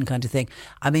was doing kind of thing.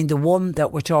 I mean, the one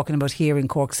that we're talking about here in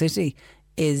Cork City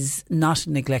is not a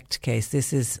neglect case.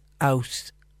 This is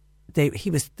out.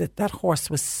 That horse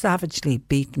was savagely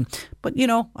beaten. But you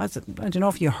know, I don't know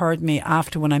if you heard me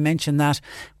after when I mentioned that,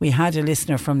 we had a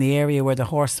listener from the area where the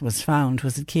horse was found.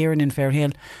 Was it Kieran in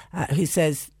Fairhill? He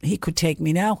says he could take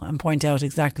me now and point out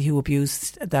exactly who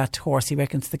abused that horse. He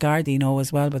reckons the Gardaí know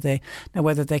as well, but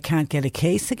whether they can't get a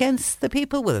case against the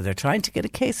people, whether they're trying to get a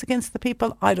case against the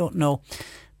people, I don't know.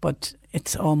 but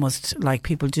it's almost like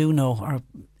people do know, or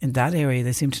in that area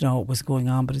they seem to know what was going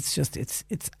on, but it's just, it's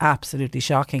absolutely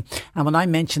shocking. And when I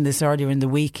mentioned this earlier in the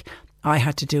week, I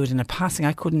had to do it in a passing.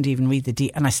 I couldn't even read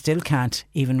and I still can't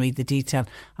even read the detail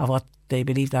of what they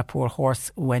believe that poor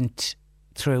horse went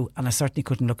through, and I certainly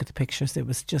couldn't look at the pictures. It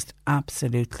was just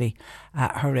absolutely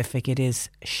horrific. It is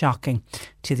shocking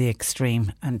to the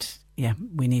extreme, and yeah,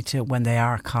 we need to, when they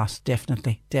are caught,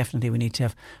 definitely we need to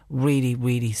have really,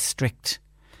 really strict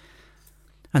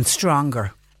and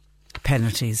stronger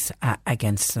penalties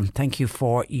against them. Thank you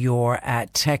for your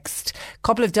text. A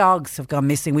couple of dogs have gone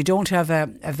missing. We don't have a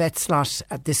vet slot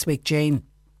this week. Jane,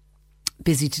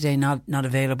 busy today, not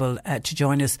available to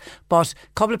join us, but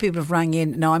a couple of people have rang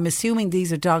in. Now I'm assuming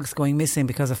these are dogs going missing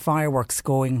because of fireworks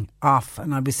going off,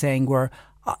 and I was saying where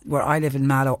I live in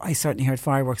Mallow, I certainly heard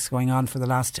fireworks going on for the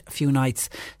last few nights.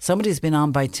 Somebody's been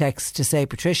on by text to say,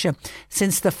 Patricia,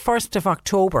 since the 1st of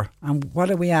October, and what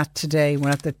are we at today?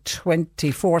 We're at the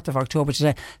 24th of October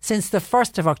today. Since the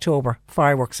 1st of October,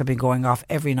 fireworks have been going off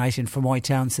every night in Fermoy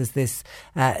Town, says this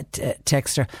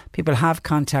texter. People have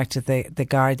contacted the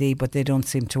Gardaí, but they don't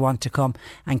seem to want to come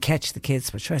and catch the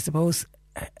kids, which I suppose,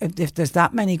 if there's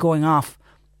that many going off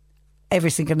every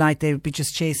single night, they would be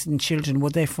just chasing children,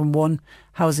 would they, from one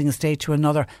housing estate to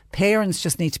another? Parents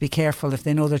just need to be careful if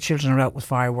they know their children are out with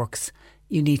fireworks.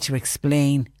 You need to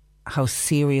explain how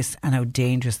serious and how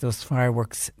dangerous those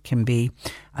fireworks can be.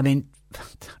 I mean,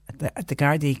 at the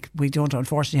Gardaí, we don't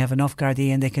unfortunately have enough Gardaí,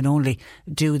 and they can only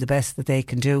do the best that they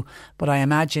can do. But I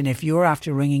imagine if you're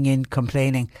after ringing in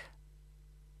complaining,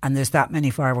 and there's that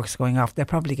many fireworks going off, they're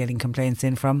probably getting complaints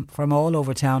in from all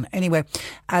over town. Anyway,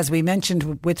 as we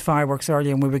mentioned with fireworks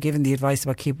earlier, and we were given the advice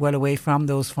about keep well away from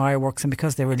those fireworks, and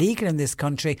because they're illegal in this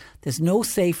country, there's no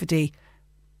safety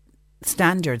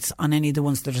standards on any of the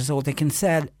ones that are sold. They can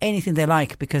sell anything they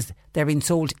like because they're being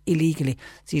sold illegally.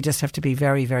 So you just have to be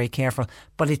very, very careful.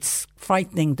 But it's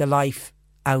frightening the life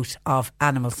out of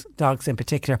animals, dogs in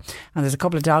particular. And there's a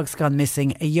couple of dogs gone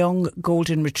missing, a young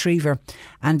golden retriever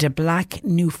and a black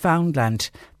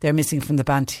Newfoundland. They're missing from the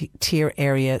Bantir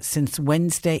area since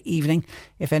Wednesday evening.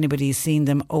 If anybody's seen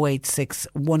them, 086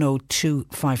 102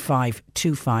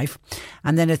 5525.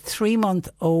 And then a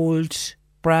 3-month-old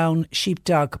brown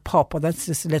sheepdog pup, well, that's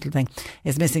just a little thing,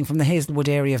 is missing from the Hazelwood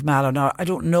area of Mallow. Now, I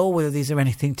don't know whether these are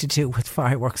anything to do with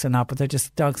fireworks or not, but they're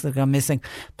just dogs that have gone missing.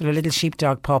 But a little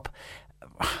sheepdog pup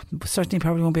certainly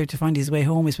probably won't be able to find his way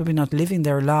home. He's probably not living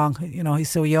there long. You know,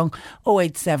 he's so young.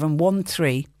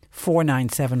 08713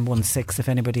 49716 if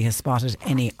anybody has spotted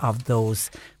any of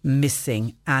those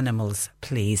missing animals,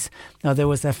 please. Now, there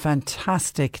was a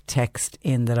fantastic text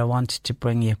in that I wanted to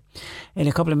bring you. In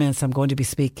a couple of minutes, I'm going to be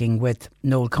speaking with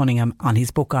Noel Cunningham on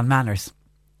his book on manners.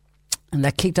 And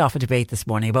that kicked off a debate this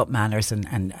morning about manners,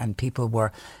 and people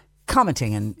were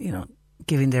commenting and, you know,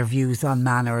 giving their views on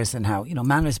manners and how, you know,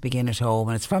 manners begin at home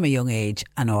and it's from a young age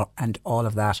and all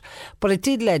of that. But it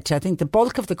did lead to, I think the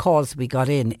bulk of the calls we got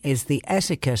in is the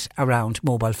etiquette around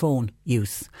mobile phone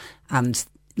use. And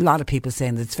a lot of people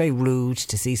saying that it's very rude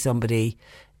to see somebody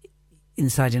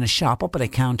inside in a shop up at a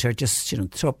counter just, you know,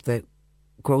 throw up the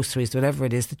groceries, whatever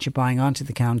it is that you're buying onto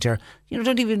the counter. You know,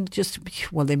 don't even just,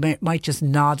 well, they might just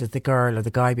nod at the girl or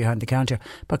the guy behind the counter,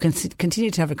 but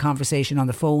continue to have a conversation on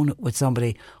the phone with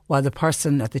somebody while the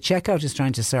person at the checkout is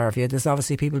trying to serve you. There's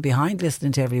obviously people behind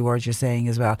listening to every word you're saying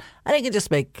as well. I think it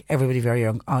just make everybody very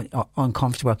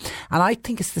uncomfortable. And I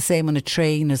think it's the same on a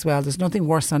train as well. There's nothing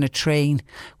worse on a train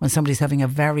when somebody's having a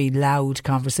very loud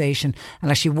conversation. And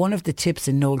actually, one of the tips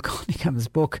in Noel Cunningham's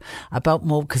book about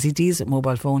because he deals with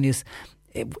mobile phone use,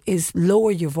 is lower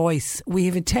your voice. We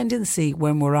have a tendency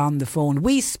when we're on the phone,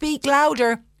 we speak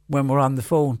louder when we're on the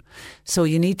phone. So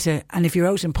you need to, and if you're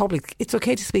out in public, it's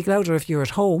okay to speak louder if you're at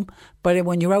home, but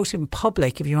when you're out in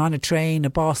public, if you're on a train, a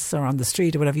bus or on the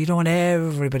street or whatever, you don't want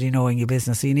everybody knowing your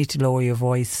business, so you need to lower your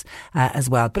voice as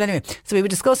well. But anyway, so we were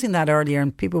discussing that earlier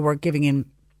and people were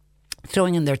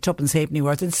throwing in their tuppence halfpenny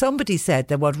worth, and somebody said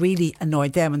that what really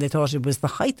annoyed them, and they thought it was the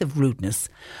height of rudeness,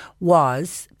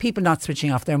 was people not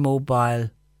switching off their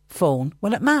mobile phone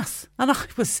when at Mass. And I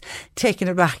was taken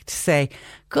aback to say,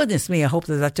 goodness me, I hope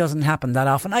that doesn't happen that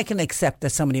often. I can accept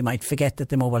that somebody might forget that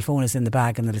the mobile phone is in the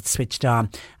bag and that it's switched on,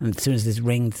 and as soon as it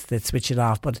rings they switch it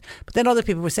off. But then other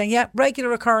people were saying, yeah,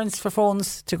 regular occurrence for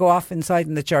phones to go off inside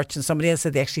in the church. And somebody else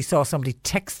said they actually saw somebody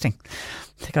texting.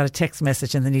 They got a text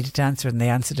message and they needed to answer it, and they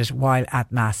answered it while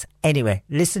at Mass. Anyway,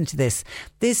 listen to this.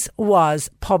 This was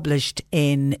published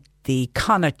in the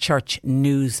Connacht Church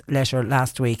newsletter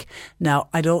last week. Now,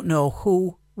 I don't know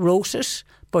who wrote it,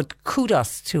 but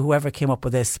kudos to whoever came up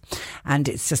with this. And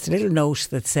it's just a little note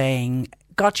that's saying,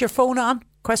 got your phone on?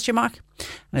 Question mark?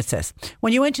 And it says,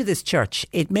 when you enter this church,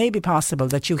 it may be possible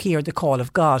that you hear the call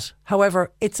of God.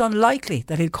 However, it's unlikely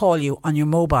that he'll call you on your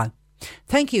mobile.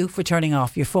 Thank you for turning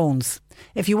off your phones.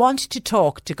 If you want to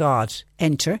talk to God,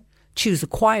 enter, choose a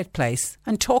quiet place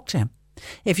and talk to him.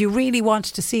 If you really want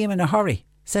to see him in a hurry,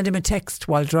 send him a text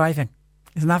while driving.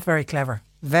 Isn't that very clever?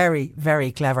 Very,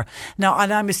 very clever. Now,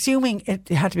 and I'm assuming it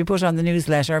had to be put on the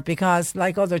newsletter because,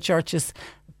 like other churches,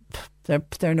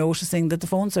 they're noticing that the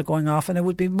phones are going off, and it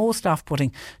would be most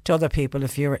off-putting to other people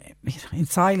if you're in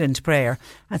silent prayer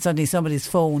and suddenly somebody's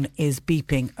phone is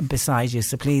beeping beside you.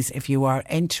 So please, if you are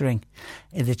entering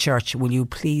the church, will you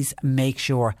please make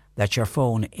sure that your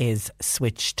phone is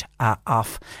switched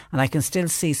off. And I can still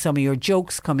see some of your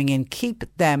jokes coming in. Keep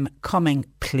them coming,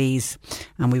 please.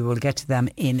 And we will get to them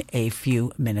in a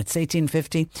few minutes.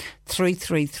 1850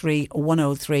 333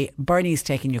 103. Bernie's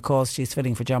taking your calls. She's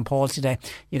filling for John Paul today.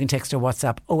 You can text her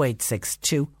WhatsApp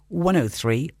 0862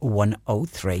 103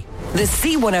 103. The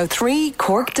C103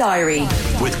 Cork Diary.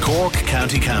 With Cork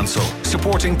County Council.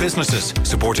 Supporting businesses,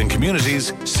 supporting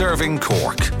communities, serving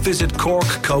Cork. Visit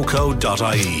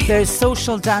corkcoco.ie. There's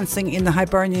social dancing in the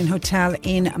Hibernian Hotel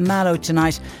in Mallow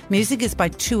tonight. Music is by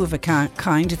Two of a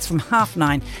Kind. It's from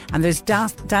 9:30, and there's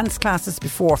dance classes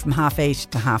before from 8:30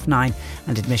 to 9:30,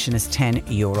 and admission is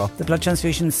 €10. The blood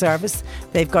transfusion service,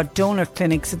 they've got donor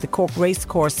clinics at the Cork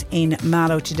Racecourse in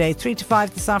Mallow today, 3 to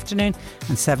 5 this afternoon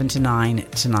and 7 to 9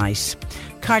 tonight.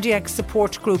 Cardiac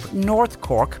Support Group North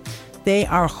Cork, they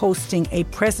are hosting a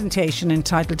presentation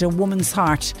entitled A Woman's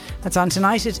Heart. That's on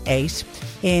tonight at 8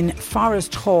 in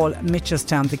Forest Hall,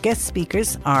 Mitchelstown. The guest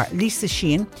speakers are Lisa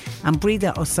Sheehan and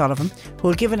Breda O'Sullivan, who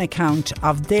will give an account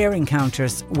of their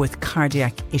encounters with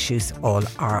cardiac issues. All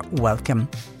are welcome.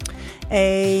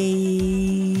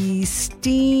 A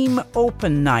STEAM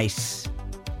open night.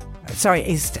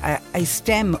 A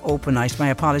STEM open night, my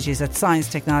apologies, at Science,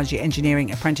 Technology,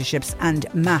 Engineering, Apprenticeships and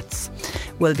Maths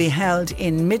will be held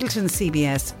in Middleton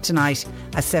CBS tonight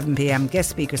at 7 p.m. Guest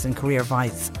speakers and career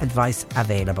advice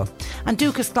available. And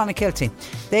Dukas Clonakilty,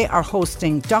 they are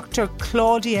hosting Dr.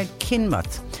 Claudia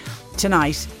Kinmuth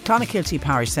tonight, Clonakilty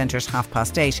Parish Centre at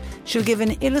 8:30. She'll give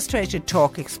an illustrated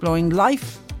talk exploring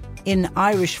life in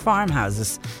Irish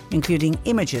farmhouses, including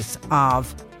images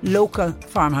of local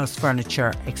farmhouse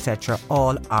furniture, etc.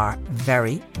 All are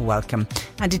very welcome.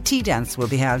 And a tea dance will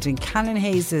be held in Callan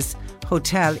Hayes'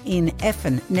 Hotel in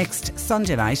Effin next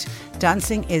Sunday night.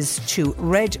 Dancing is to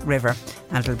Red River,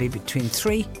 and it'll be between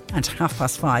 3 and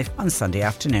 5:30 on Sunday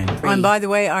afternoon. And by the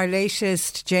way, our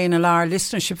latest JNLR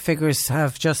listenership figures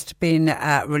have just been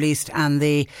released, and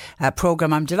the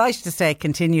programme, I'm delighted to say,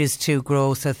 continues to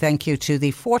grow. So thank you to the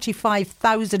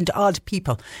 45,000 odd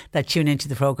people that tune into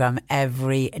the programme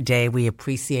every day. We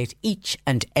appreciate each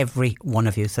and every one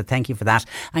of you. So thank you for that.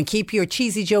 And keep your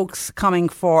cheesy jokes coming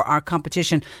for our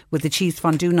competition with the cheese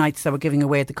fondue nights that we're giving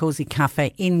away at the Cozy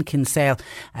Cafe in Kinsale.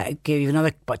 Give you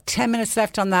another about 10 minutes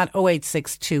left on that.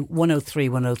 0862 103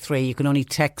 103. You can only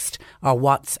text or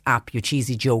WhatsApp your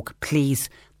cheesy joke, please.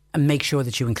 And make sure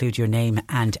that you include your name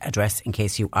and address in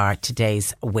case you are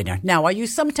today's winner. Now, are you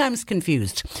sometimes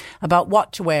confused about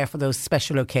what to wear for those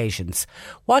special occasions?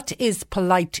 What is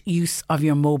polite use of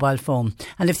your mobile phone?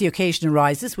 And if the occasion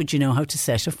arises, would you know how to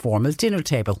set a formal dinner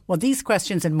table? Well, these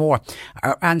questions and more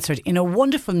are answered in a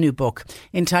wonderful new book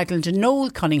entitled Noel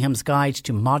Cunningham's Guide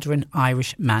to Modern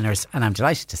Irish Manners. And I'm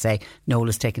delighted to say Noel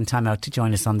has taken time out to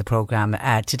join us on the programme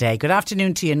today. Good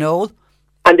afternoon to you, Noel.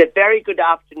 And a very good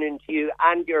afternoon to you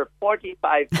and your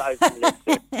 45,000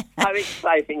 listeners. How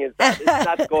exciting is that? Isn't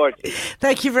that gorgeous?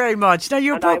 Thank you very much. Now,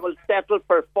 I will settle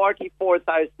for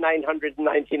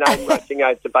 44,999 rushing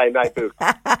out to buy my book.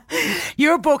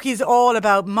 Your book is all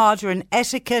about modern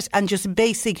etiquette and just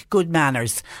basic good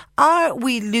manners. Are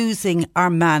we losing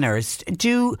our manners?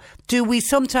 Do we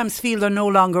sometimes feel they're no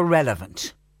longer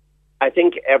relevant? I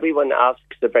think everyone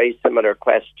asks a very similar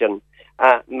question.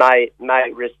 My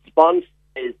response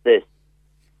is this: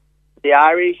 the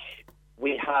Irish,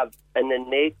 we have an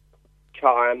innate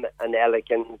charm and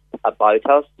elegance about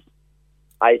us.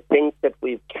 I think that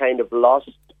we've kind of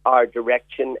lost our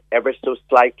direction ever so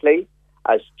slightly.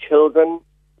 As children,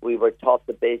 we were taught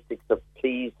the basics of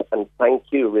please and thank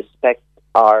you, respect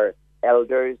our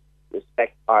elders,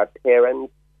 respect our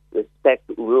parents, respect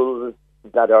rules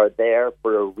that are there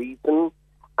for a reason.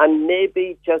 And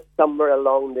maybe just somewhere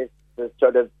along this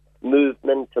sort of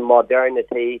movement to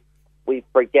modernity, we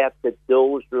forget that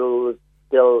those rules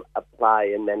still apply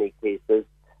in many cases.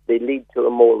 They lead to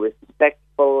a more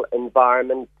respectful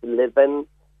environment to live in.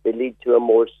 They lead to a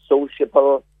more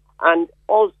sociable, and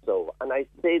also, and I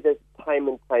say this time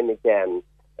and time again,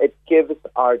 it gives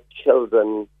our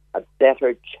children a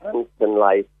better chance in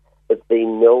life if they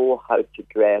know how to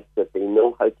dress, if they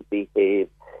know how to behave,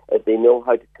 if they know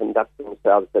how to conduct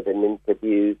themselves at an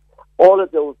interview. All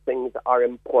of those things are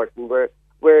important.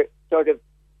 We're sort of,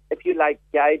 if you like,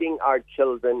 guiding our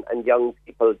children and young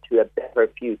people to a better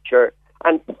future.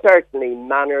 And certainly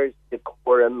manners,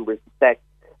 decorum, respect,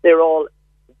 they're all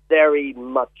very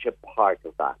much a part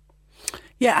of that.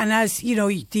 Yeah, and as you know,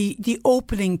 the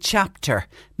opening chapter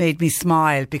made me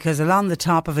smile because along the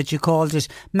top of it you called it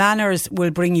 "Manners will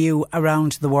bring you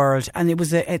around the world," and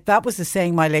that was a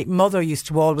saying my late mother used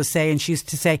to always say, and she used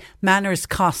to say, "Manners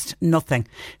cost nothing."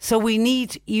 So you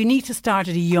need to start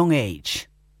at a young age.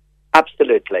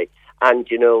 Absolutely, and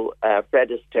you know,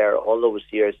 Fred Astaire all those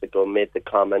years ago made the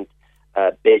comment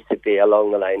basically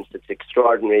along the lines, "It's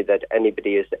extraordinary that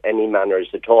anybody has any manners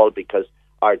at all because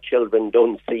our children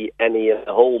don't see any at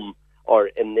home or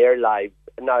in their lives."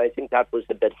 Now, I think that was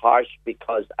a bit harsh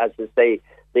because, as I say,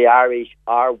 the Irish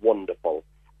are wonderful.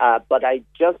 But I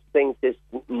just think this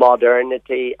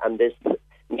modernity and this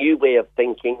new way of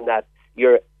thinking that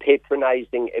you're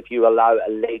patronising if you allow a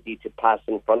lady to pass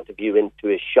in front of you into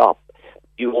a shop,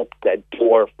 you open a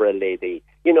door for a lady.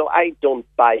 You know, I don't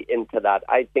buy into that.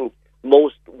 I think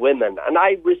most women, and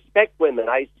I respect women,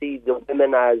 I see the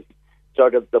women as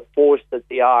sort of the force that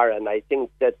they are, and I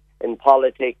think that in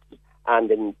politics and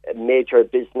in major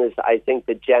business, I think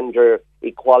the gender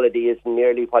equality is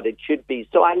nearly what it should be.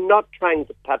 So I'm not trying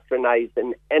to patronise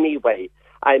in any way.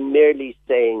 I'm merely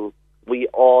saying we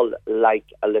all like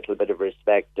a little bit of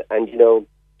respect. And, you know,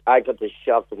 I got the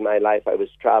shock of my life. I was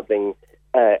travelling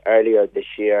earlier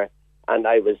this year, and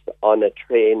I was on a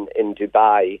train in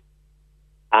Dubai,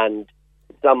 and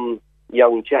some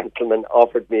young gentleman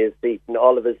offered me a seat, and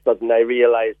all of a sudden I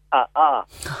realised,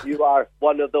 you are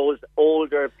one of those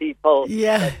older people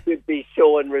that should be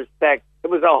showing respect. It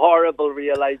was a horrible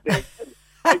realisation.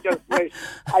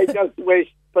 I just wish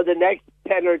for the next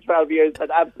 10 or 12 years that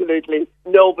absolutely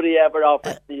nobody ever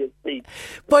offered me a seat.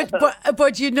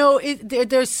 But you know,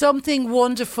 there's something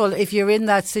wonderful if you're in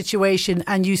that situation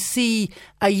and you see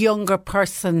a younger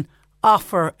person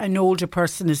offer an older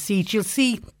person a seat. You'll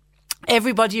see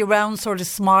everybody around sort of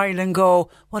smile and go,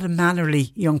 what a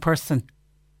mannerly young person.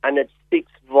 And it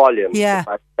speaks volumes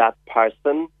about that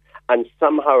person. And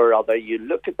somehow or other, you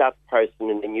look at that person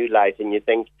in a new light and you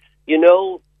think, you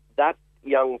know, that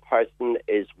young person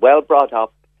is well brought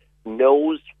up,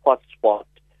 knows what's what,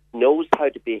 knows how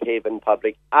to behave in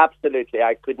public. Absolutely,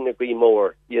 I couldn't agree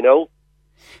more, you know.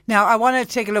 Now, I want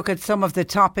to take a look at some of the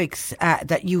topics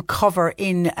that you cover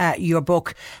in your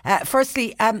book.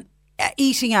 Firstly,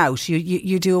 eating out.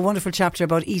 You do a wonderful chapter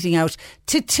about eating out.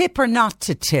 To tip or not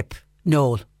to tip,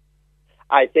 Noel?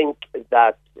 I think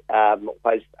that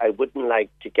whilst I wouldn't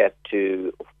like to get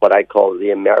to what I call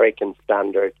the American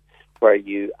standard, where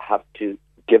you have to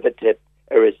give a tip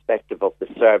irrespective of the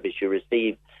service you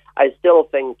receive, I still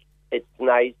think it's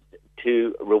nice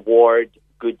to reward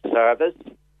good service.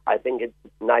 I think it's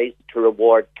nice to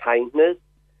reward kindness.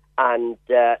 And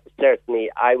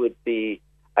certainly I would be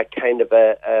a kind of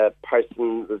a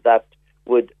person that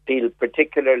would feel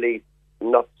particularly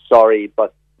not sorry,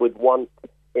 but would want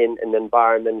in an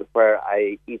environment where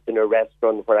I eat in a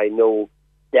restaurant where I know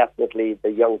definitely the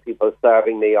young people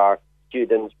serving me are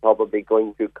students probably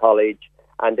going through college,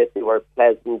 and if they were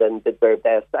pleasant and did their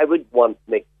best, I would want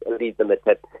to leave them a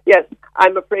tip. Yes,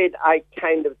 I'm afraid I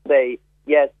kind of say,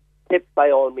 yes, tip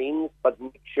by all means, but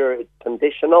make sure it's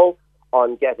conditional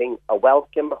on getting a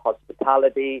welcome,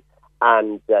 hospitality,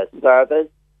 and service,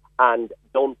 and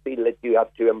don't feel that you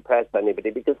have to impress anybody,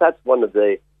 because that's one of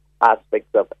the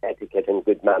aspects of etiquette and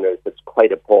good manners that's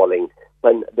quite appalling.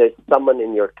 When there's someone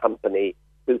in your company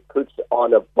who puts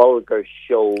on a vulgar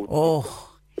show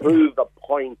to prove a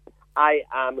point, I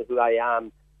am who I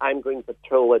am, I'm going to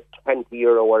throw a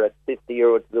 €20 or a €50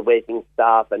 to the waiting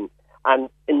staff, and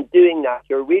in doing that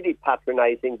you're really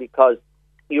patronising, because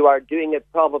you are doing it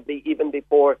probably even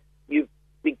before you've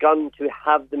begun to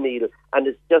have the meal, and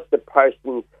it's just a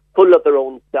person full of their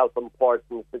own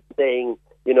self-importance that's saying,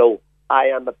 you know, I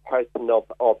am a person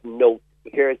of note,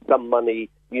 here's some money,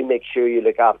 you make sure you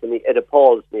look after me. It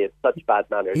appalls me. It's such bad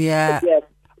manners. Yeah. But yes,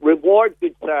 reward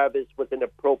good service with an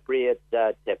appropriate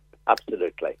tip,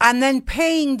 absolutely. And then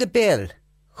paying the bill.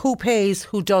 Who pays,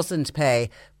 who doesn't pay,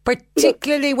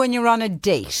 particularly when you're on a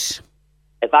date.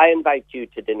 If I invite you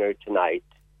to dinner tonight,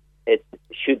 it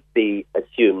should be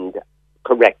assumed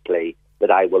correctly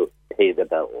that I will pay the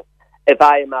bill. If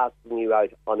I am asking you out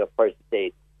on a first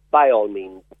date, by all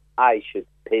means, I should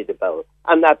pay the bill.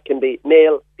 And that can be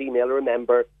male, female.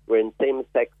 Remember, we're in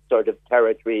same-sex sort of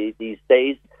territory these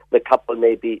days. the couple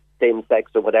may be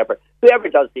same-sex or whatever. Whoever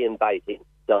does the inviting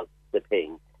does the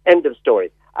paying. End of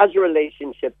story. As a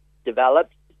relationship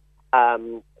develops,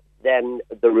 then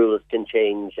the rules can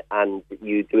change and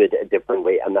you do it a different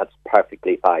way, and that's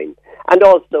perfectly fine. And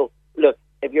also, look,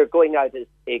 if you're going out as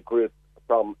a group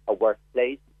from a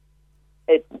workplace,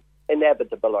 it's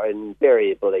inevitable or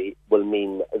invariably will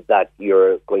mean that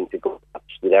you're going to go Dutch,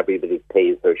 that everybody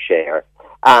pays their share.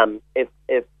 If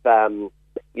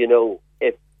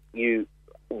you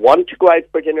want to go out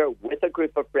for dinner with a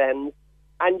group of friends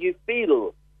and you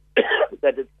feel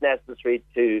that it's necessary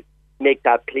to make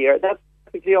that clear, that's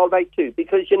perfectly all right too,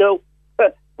 because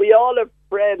we all have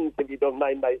friends, if you don't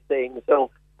mind my saying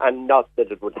so, and not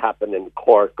that it would happen in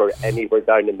Cork or anywhere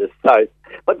down in the south,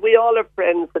 but we all have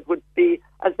friends that would be,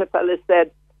 as the fella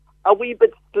said, a wee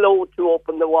bit slow to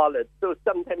open the wallet. So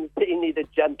sometimes they need a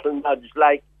gentle nudge,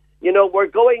 like, we're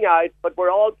going out, but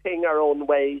we're all paying our own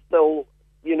way, so,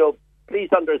 please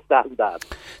understand that.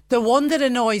 The one that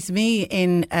annoys me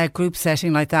in a group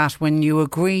setting like that, when you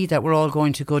agree that we're all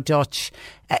going to go Dutch,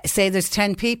 say there's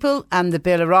 10 people and the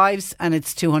bill arrives and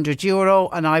it's €200,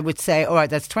 and I would say, all right,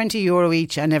 that's €20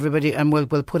 each, and everybody, and we'll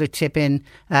put a tip in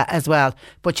as well.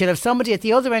 But you'll have somebody at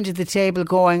the other end of the table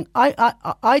going,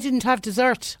 I didn't have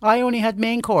dessert, I only had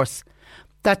main course.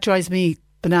 That drives me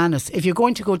bananas. If you're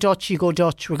going to go Dutch, you go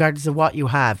Dutch regardless of what you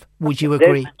have. Would you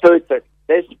agree?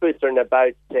 This puts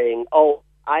about saying,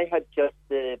 I had just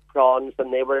the prawns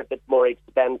and they were a bit more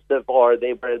expensive or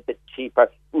they were a bit cheaper.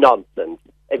 Nonsense.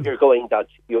 If you're going Dutch,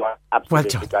 you are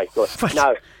absolutely right.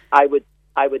 Now, I would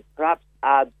perhaps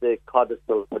add the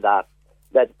codicil to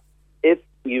that if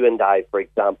you and I, for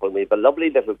example, we have a lovely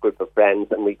little group of friends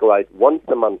and we go out once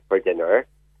a month for dinner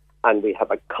and we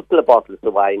have a couple of bottles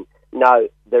of wine. Now,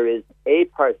 there is a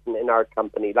person in our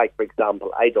company, like, for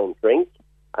example, I don't drink.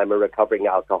 I'm a recovering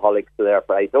alcoholic, so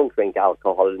therefore I don't drink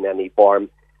alcohol in any form.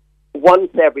 Once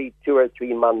every 2 or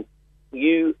 3 months,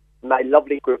 you, my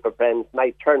lovely group of friends,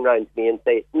 might turn around to me and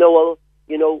say, Noel,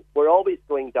 we're always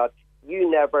going Dutch.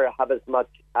 You never have as much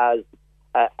as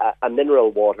a mineral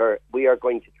water. We are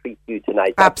going to treat you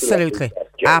tonight. Absolutely.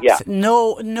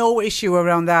 No issue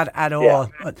around that at all.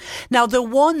 Yeah. Now, the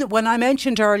one, when I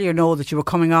mentioned earlier, Noel, that you were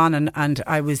coming on and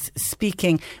I was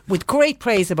speaking with great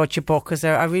praise about your book, because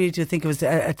I really do think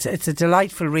it's a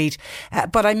delightful read.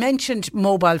 But I mentioned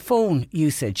mobile phone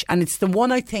usage, and it's the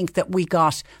one I think that we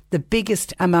got the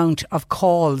biggest amount of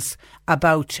calls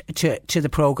about to the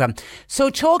programme. So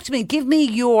talk to me, give me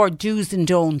your do's and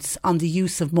don'ts on the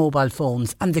use of mobile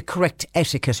phones and the correct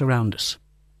etiquette around it.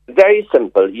 Very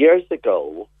simple. Years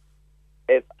ago,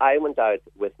 if I went out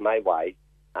with my wife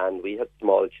and we had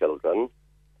small children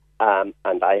and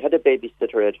I had a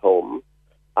babysitter at home,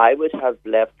 I would have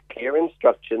left clear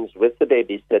instructions with the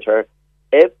babysitter.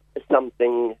 If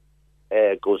something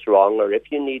goes wrong or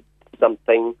if you need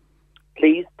something,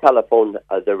 please telephone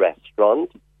the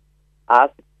restaurant.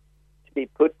 Ask to be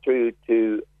put through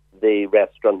to the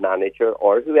restaurant manager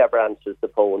or whoever answers the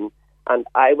phone, and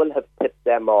I will have tipped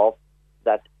them off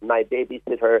that my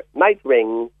babysitter might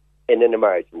ring in an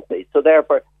emergency. So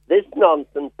therefore, this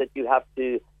nonsense that you have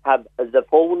to have the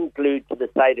phone glued to the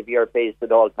side of your face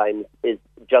at all times is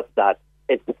just that.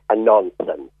 It's a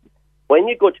nonsense. When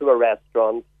you go to a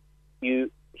restaurant,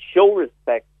 you show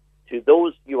respect to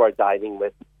those you are dining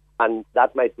with, and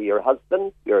that might be your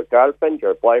husband, your girlfriend,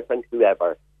 your boyfriend,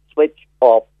 whoever. Switch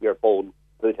off your phone.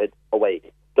 Put it away.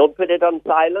 Don't put it on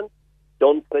silent.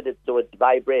 Don't put it so it's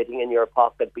vibrating in your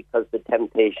pocket, because the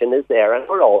temptation is there and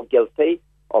we're all guilty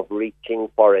of reaching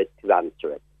for it to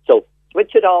answer it. So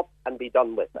switch it off and be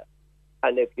done with it.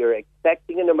 And if you're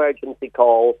expecting an emergency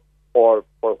call or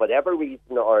for whatever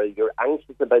reason, or you're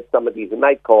anxious about somebody who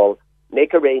might call,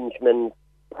 make arrangements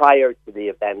prior to the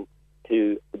event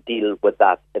to deal with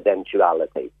that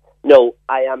eventuality. No,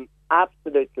 I am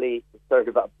absolutely sort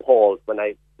of appalled when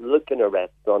I look in a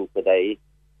restaurant today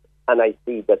and I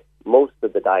see that most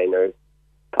of the diners,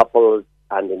 couples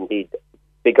and indeed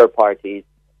bigger parties,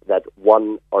 that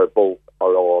one or both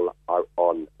or all are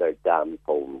on their damn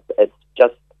phones. It's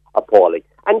just appalling.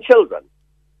 And children,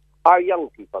 our young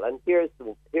people, and here's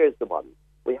the one.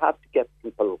 We have to get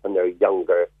people when they're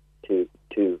younger to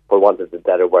for want of a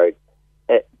better word,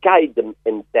 guide them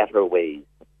in better ways.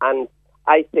 And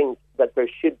I think that there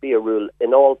should be a rule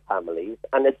in all families,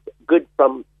 and it's good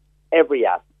from every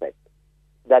aspect,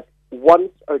 that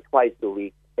once or twice a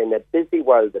week, in a busy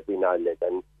world that we now live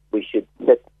in, we should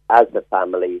sit as a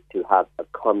family to have a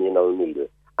communal meal.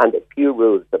 And a few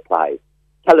rules apply.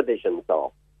 Television's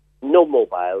off, no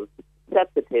mobiles,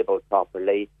 set the table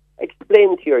properly,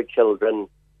 explain to your children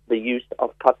the use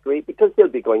of cutlery, because they'll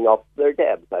be going off their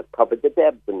debs. I've covered the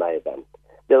debs in my event.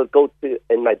 they'll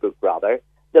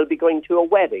be going to a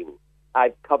wedding.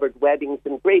 I've covered weddings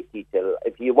in great detail.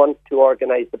 If you want to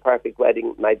organise the perfect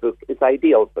wedding, my book is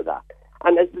ideal for that.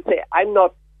 And as I say,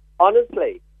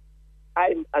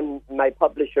 and my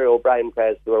publisher, O'Brien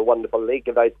Press, who are wonderful, they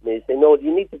give out to me and say, no,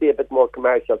 you need to be a bit more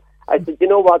commercial. I said, you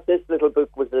know what, this little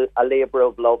book was a labour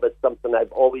of love. It's something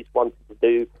I've always wanted to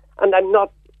do. And I'm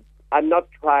not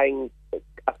trying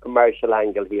a commercial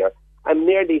angle here. I'm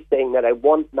merely saying that I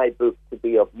want my book to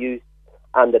be of use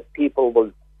and that people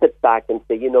will sit back and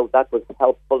say, that was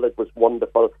helpful, it was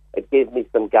wonderful, it gave me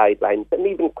some guidelines. And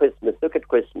even Christmas, look at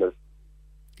Christmas.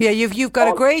 Yeah, you've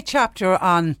got a great chapter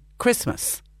on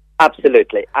Christmas.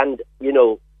 Absolutely. And,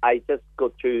 I just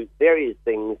go through various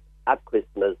things at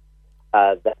Christmas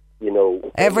that,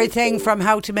 everything from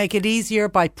how to make it easier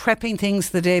by prepping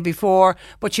things the day before.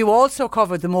 But you also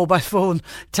covered the mobile phone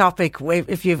topic.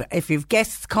 If you've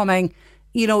guests coming,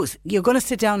 you're going to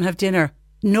sit down and have dinner.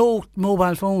 No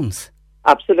mobile phones.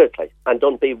 Absolutely. And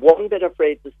don't be one bit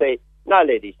afraid to say, now,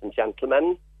 ladies and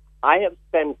gentlemen, I have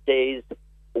spent days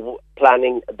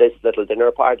planning this little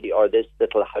dinner party or this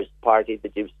little house party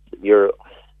that you're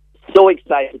so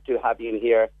excited to have you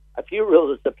here. A few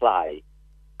rules apply.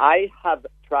 I have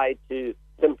tried to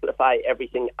simplify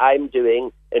everything I'm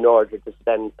doing in order to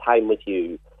spend time with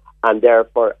you. And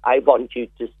therefore, I want you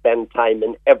to spend time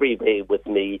in every way with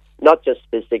me, not just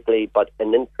physically, but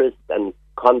in interest and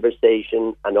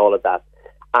conversation and all of that.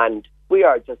 And we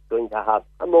are just going to have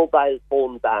a mobile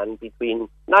phone ban between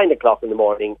 9 o'clock in the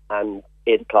morning and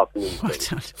 8 o'clock in the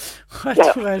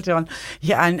evening. Well done.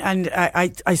 Yeah, and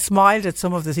I smiled at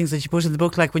some of the things that you put in the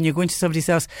book, like when you go into somebody's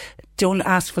house, don't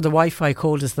ask for the Wi-Fi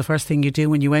code is the first thing you do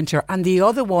when you enter. And the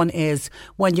other one is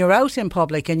when you're out in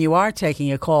public and you are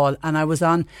taking a call, and I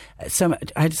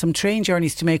had some train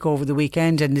journeys to make over the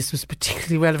weekend, and this was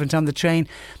particularly relevant on the train.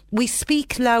 We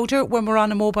speak louder when we're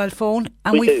on a mobile phone,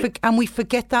 and we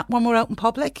forget that when we're out in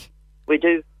public. We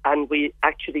do. And we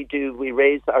actually do. We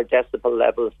raise our decibel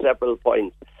level several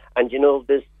points. And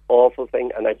this awful thing,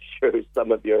 and I'm sure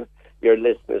some of your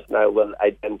listeners now will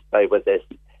identify with this.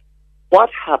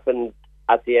 What happened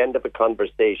at the end of a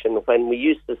conversation when we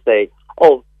used to say,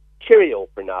 oh, cheerio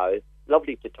for now,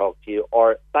 lovely to talk to you,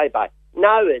 or bye-bye.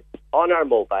 Now it's on our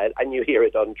mobile, and you hear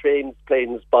it on trains,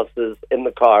 planes, buses, in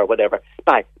the car, whatever.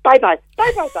 Bye, bye-bye,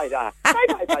 bye-bye, bye-bye,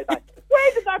 bye-bye, bye-bye.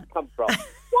 Where did that come from?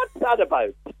 What's that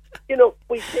about?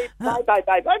 We say bye, bye,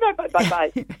 bye, bye, bye, bye, bye,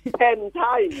 bye 10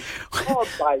 times. Oh,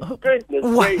 my goodness.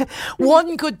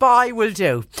 One goodbye will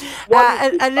do.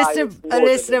 A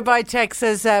listener by text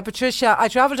says, Patricia, I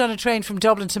travelled on a train from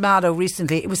Dublin to Mallow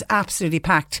recently. It was absolutely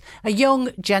packed. A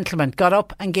young gentleman got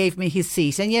up and gave me his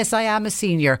seat. And yes, I am a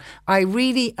senior. I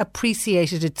really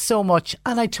appreciated it so much,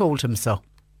 and I told him so.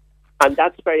 And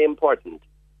that's very important.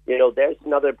 There's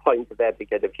another point of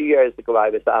etiquette. A few years ago, I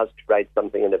was asked to write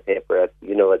something in a paper at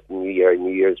New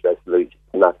Year's resolution.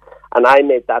 And I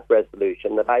made that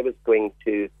resolution that I was going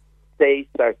to say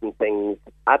certain things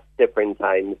at different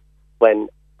times when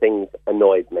things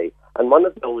annoyed me. And one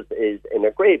of those is in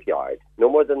a graveyard. No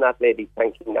more than that lady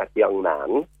thanking that young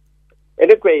man.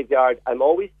 In a graveyard, I'm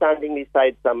always standing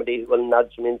beside somebody who will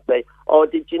nudge me and say, oh,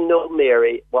 did you know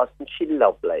Mary? Wasn't she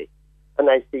lovely? And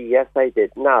I say, yes, I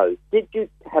did. Now, did you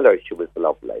tell her she was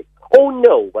lovely? Oh,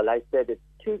 no. Well, I said, it's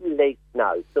too late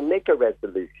now. So make a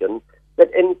resolution that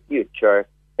in future,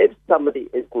 if somebody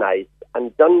is nice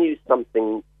and done you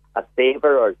something, a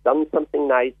favour or done something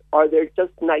nice, or they're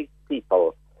just nice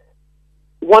people,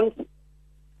 once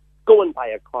go and buy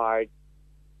a card,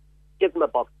 give them a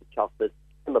box of chocolates,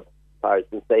 give them a box of cards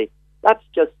and say, that's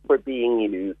just for being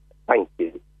you. Thank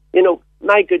you.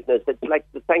 My goodness, it's like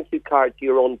the thank you card to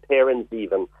your own parents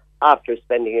even after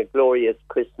spending a glorious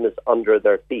Christmas under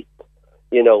their feet.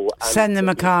 Send them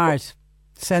a card.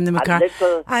 Send them a card.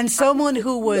 And someone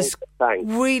who was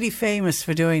really famous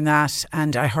for doing that,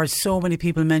 and I heard so many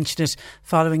people mention it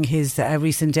following his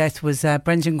recent death, was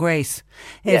Brendan Grace.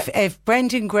 If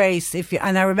Brendan Grace,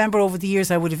 and I remember over the years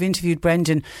I would have interviewed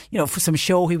Brendan, for some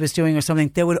show he was doing or something,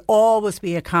 there would always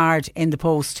be a card in the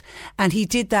post, and he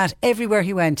did that everywhere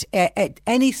he went.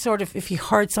 Any sort of, if he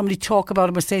heard somebody talk about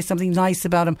him or say something nice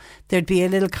about him, there'd be a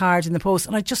little card in the post,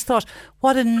 and I just thought,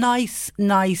 what a nice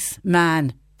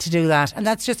man to do that. And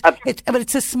that's just but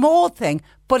it's a small thing,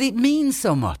 but it means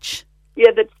so much.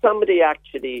 Yeah, that somebody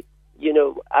actually,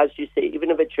 as you say, even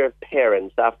if it's your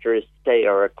parents after a stay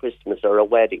or a Christmas or a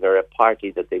wedding or a party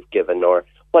that they've given or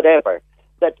whatever,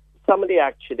 that somebody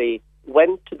actually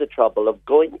went to the trouble of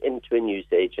going into a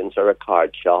newsagent's or a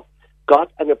card shop,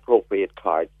 got an appropriate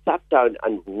card, sat down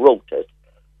and wrote it,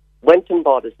 went and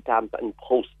bought a stamp and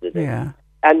posted it. Yeah.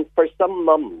 And for some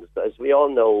mums, as we all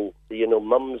know,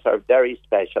 mums are very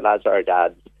special, as are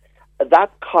dads.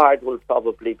 That card will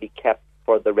probably be kept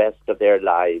for the rest of their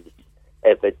lives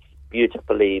if it's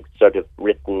beautifully sort of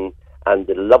written and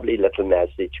a lovely little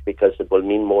message, because it will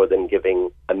mean more than giving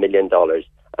 $1 million,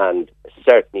 and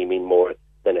certainly mean more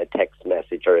than a text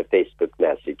message or a Facebook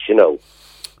message,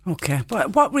 Okay.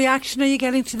 But what reaction are you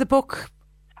getting to the book?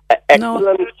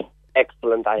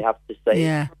 Excellent, I have to say.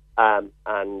 Yeah.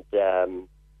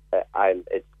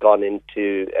 It's gone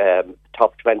into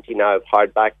top 20 now of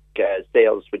hardback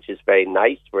sales, which is very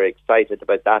nice. We're excited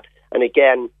about that. And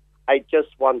again, I just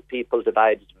want people to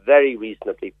buy it. It's very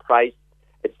reasonably priced.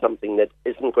 It's something that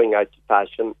isn't going out of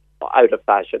fashion,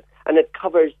 and it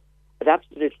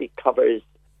absolutely covers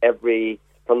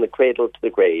from the cradle to the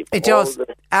grave. It does,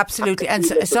 absolutely. And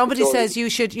somebody says you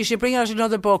should bring out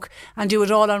another book and do it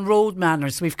all on road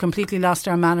manners. We've completely lost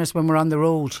our manners when we're on the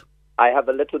road. I have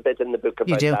a little bit in the book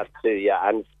about that too,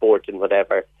 and sport and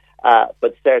whatever.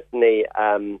 But certainly,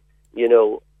 from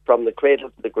the cradle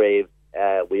to the grave,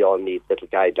 we all need little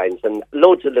guidelines, and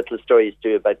loads of little stories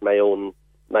too about my own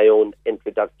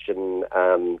introduction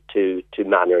to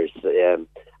manners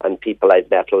and people I've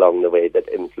met along the way that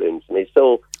influenced me.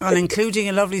 And including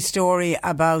a lovely story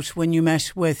about when you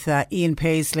met with Ian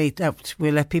Paisley that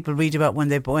we'll let people read about when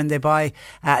they buy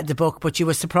the book. But you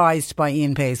were surprised by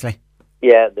Ian Paisley.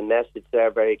 Yeah, the message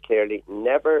there very clearly: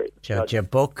 never judge a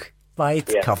book by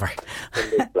its cover.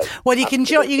 Well, you can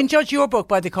judge your book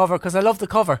by the cover, because I love the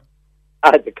cover.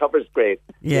 The cover's great.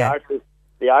 Yeah.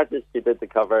 The artist who did the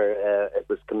cover, it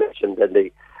was commissioned, and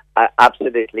they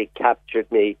absolutely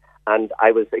captured me. And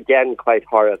I was again quite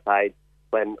horrified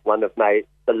when one of my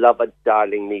beloved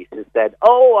darling nieces said,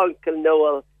 "Oh, Uncle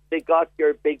Noel, they got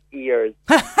your big ears."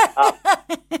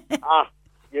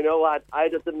 You know what?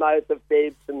 Out of the mouth of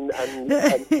babes and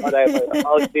whatever.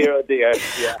 Oh dear.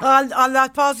 Yeah. On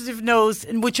that positive note,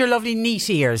 and with your lovely neat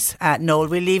ears, Noel,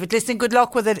 we'll leave it. Listen, good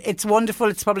luck with it. It's wonderful.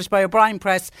 It's published by O'Brien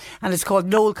Press, and it's called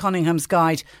Noel Cunningham's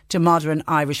Guide to Modern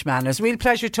Irish Manners. Real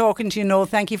pleasure talking to you, Noel.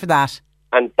 Thank you for that.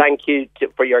 And thank you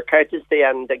for your courtesy,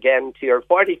 and again to your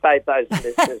 45,000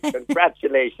 listeners,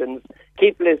 congratulations.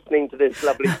 Keep listening to this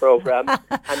lovely programme,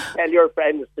 and tell your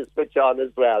friends to switch on as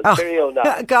well. Cheerio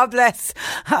now. God bless.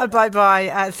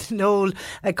 Bye-bye. Noel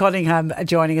Cunningham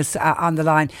joining us on the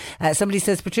line. Somebody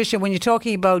says, Patricia, when you're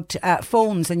talking about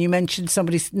phones and you mentioned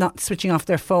somebody not switching off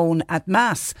their phone at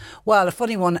Mass, well, a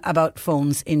funny one about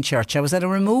phones in church. I was at a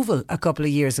removal a couple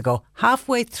of years ago.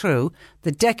 Halfway through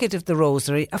the decade of the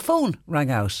Rosary, a phone rang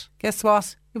out. Guess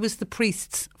what? It was the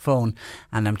priest's phone,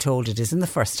 and I'm told it isn't the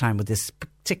first time with this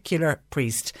particular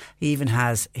priest. He even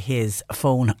has his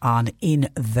phone on in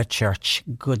the church.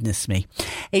 Goodness me.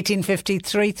 1850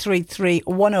 333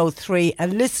 103. A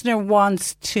listener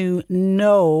wants to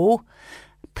know,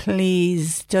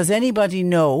 please, does anybody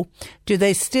know, do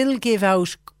they still give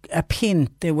out a pin?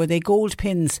 Were they gold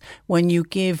pins when you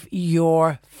give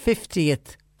your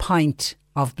 50th pint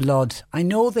of blood? I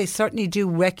know they certainly do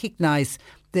recognise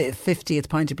the 50th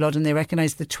pint of blood, and they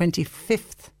recognise the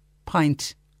 25th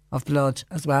pint of blood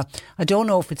as well. I don't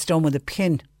know if it's done with a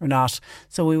pin or not,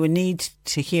 so we would need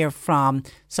to hear from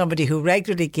somebody who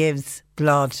regularly gives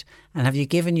blood. And have you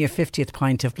given your 50th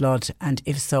pint of blood? And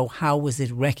if so, how was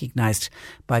it recognised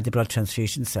by the Blood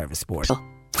Transfusion Service Board?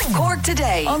 Cork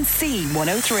Today on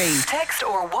C103. Text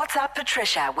or WhatsApp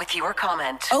Patricia with your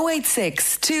comment.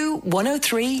 0862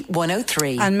 103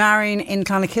 103. And Marion in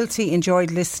Clonakilty enjoyed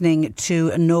listening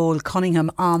to Noel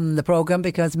Cunningham on the programme,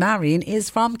 because Marion is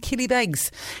from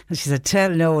Killybegs. And she said, tell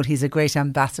Noel he's a great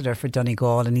ambassador for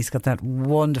Donegal, and he's got that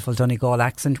wonderful Donegal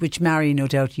accent, which Marion, no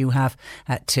doubt you have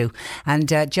too. And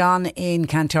John in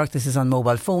Kanturk, this is on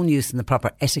mobile phone use and the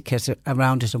proper etiquette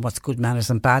around it and what's good manners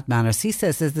and bad manners. He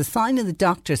says there's the sign in the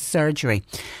doctor's surgery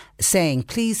saying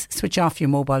please switch off your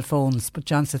mobile phones, but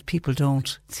John says people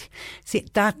don't. See,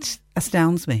 that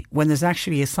astounds me, when there's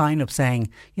actually a sign up saying,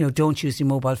 don't use your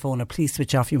mobile phone or please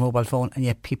switch off your mobile phone, and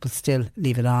yet people still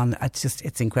leave it on.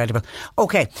 It's incredible.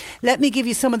 Okay, let me give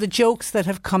you some of the jokes that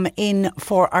have come in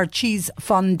for our cheese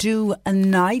fondue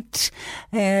night.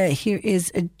 Here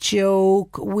is a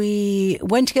joke. We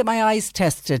went to get my eyes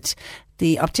tested.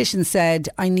 The optician said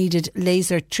I needed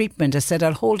laser treatment. I said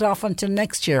I'll hold off until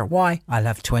next year. Why? I'll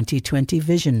have 20/20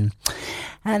 vision.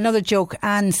 Another joke.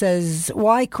 Anne says,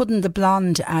 why couldn't the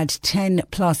blonde add 10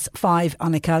 plus 5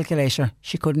 on a calculator?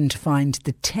 She couldn't find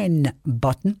the 10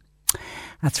 button.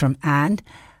 That's from Anne.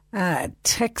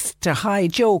 Text to hi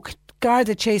joke.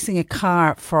 Garda chasing a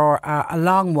car for a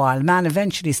long while. Man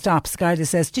eventually stops. Garda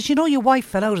says, did you know your wife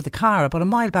fell out of the car about a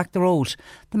mile back the road?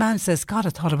 The man says, God, I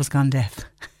thought I was gone deaf.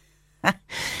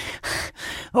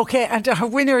 Okay, and our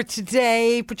winner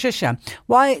today, Patricia.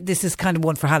 Why, this is kind of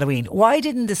one for Halloween. Why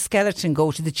didn't the skeleton go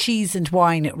to the cheese and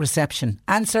wine reception?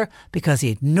 Answer, because he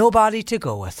had nobody to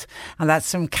go with. And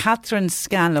that's from Catherine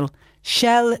Scannell,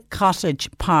 Shell Cottage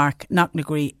Park,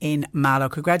 Knocknagree in Mallow.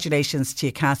 Congratulations to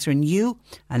you, Catherine. You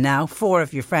and now 4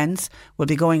 of your friends will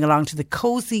be going along to the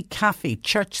Cozy Cafe,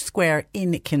 Church Square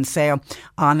in Kinsale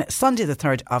on Sunday the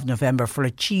 3rd of November for a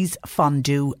cheese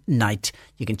fondue night.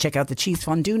 You can check out the cheese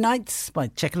fondue nights by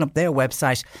checking up their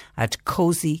website at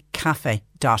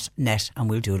cozycafe.net, and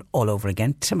we'll do it all over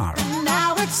again tomorrow.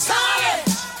 Now it's solid.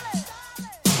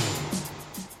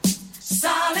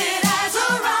 Solid as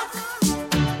a rock.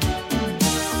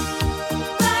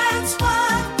 That's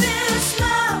what this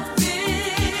love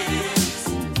is.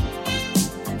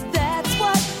 That's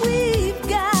what we've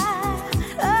got.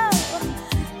 Oh.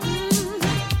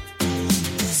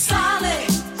 Solid.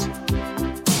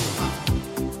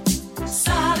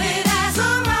 Solid as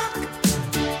a rock.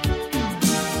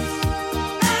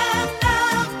 And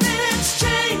nothing's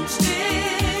changed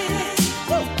it.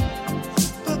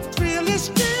 The thrill is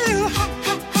still hot.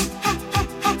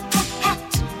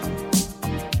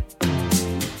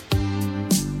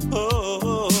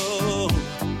 Oh,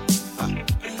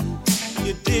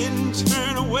 you didn't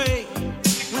turn away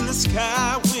when the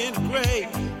sky went gray.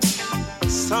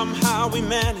 Somehow we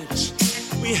managed.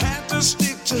 We had to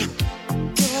stick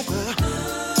together.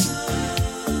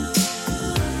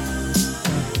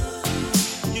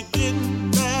 You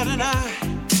didn't bat an eye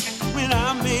when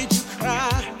I made you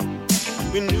cry.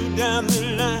 We knew down the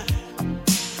line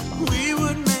we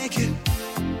would make it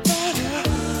better.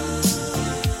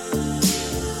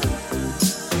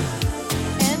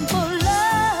 And for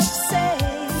love's sake,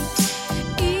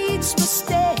 each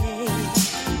mistake,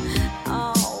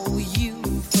 oh, you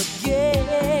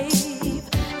forgave.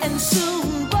 And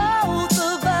soon both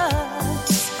of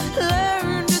us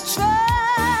learned to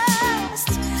trust,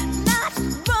 not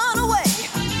run away.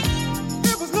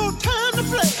 There was no time to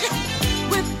play.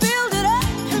 We build it up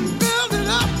and build it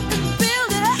up and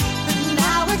build it up, and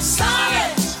now it's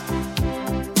solid.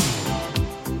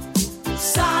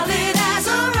 Solid as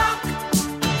a rock.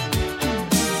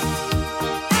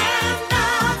 And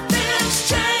nothing's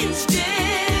changed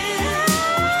it.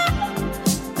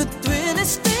 The thrill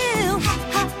is still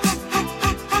hot.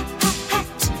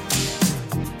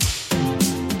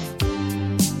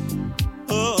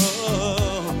 Oh,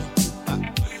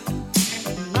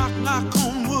 knock, knock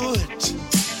on wood.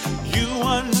 You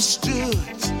understood.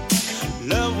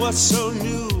 Love was so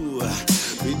new.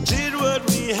 We did what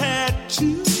we had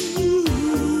to.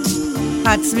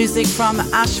 That's music from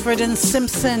Ashford and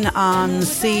Simpson on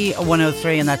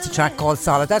C103, and that's a track called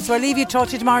Solid. That's where I leave you. Talk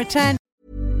to you tomorrow at 10.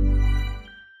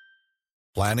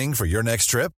 Planning for your next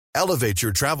trip? Elevate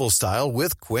your travel style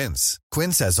with Quince.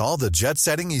 Quince has all the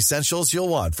jet-setting essentials you'll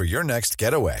want for your next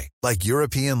getaway, like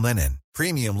European linen,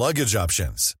 premium luggage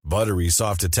options, buttery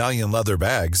soft Italian leather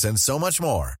bags, and so much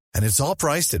more. And it's all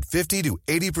priced at 50 to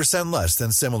 80% less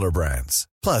than similar brands.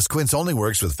 Plus, Quince only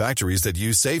works with factories that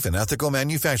use safe and ethical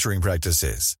manufacturing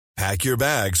practices. Pack your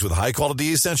bags with high-quality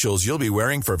essentials you'll be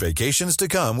wearing for vacations to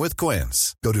come with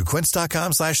Quince. Go to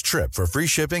quince.com/trip for free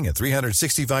shipping and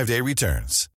 365-day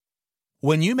returns.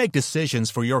 When you make decisions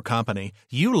for your company,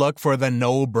 you look for the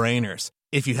no-brainers.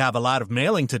 If you have a lot of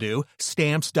mailing to do,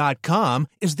 Stamps.com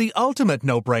is the ultimate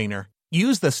no-brainer.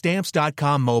 Use the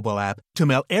Stamps.com mobile app to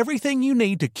mail everything you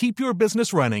need to keep your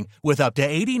business running with up to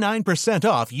 89%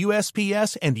 off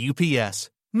USPS and UPS.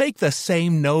 Make the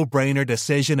same no-brainer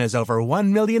decision as over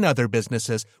 1 million other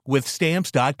businesses with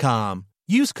Stamps.com.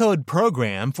 Use code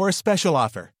PROGRAM for a special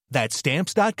offer. That's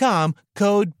Stamps.com,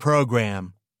 code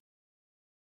PROGRAM.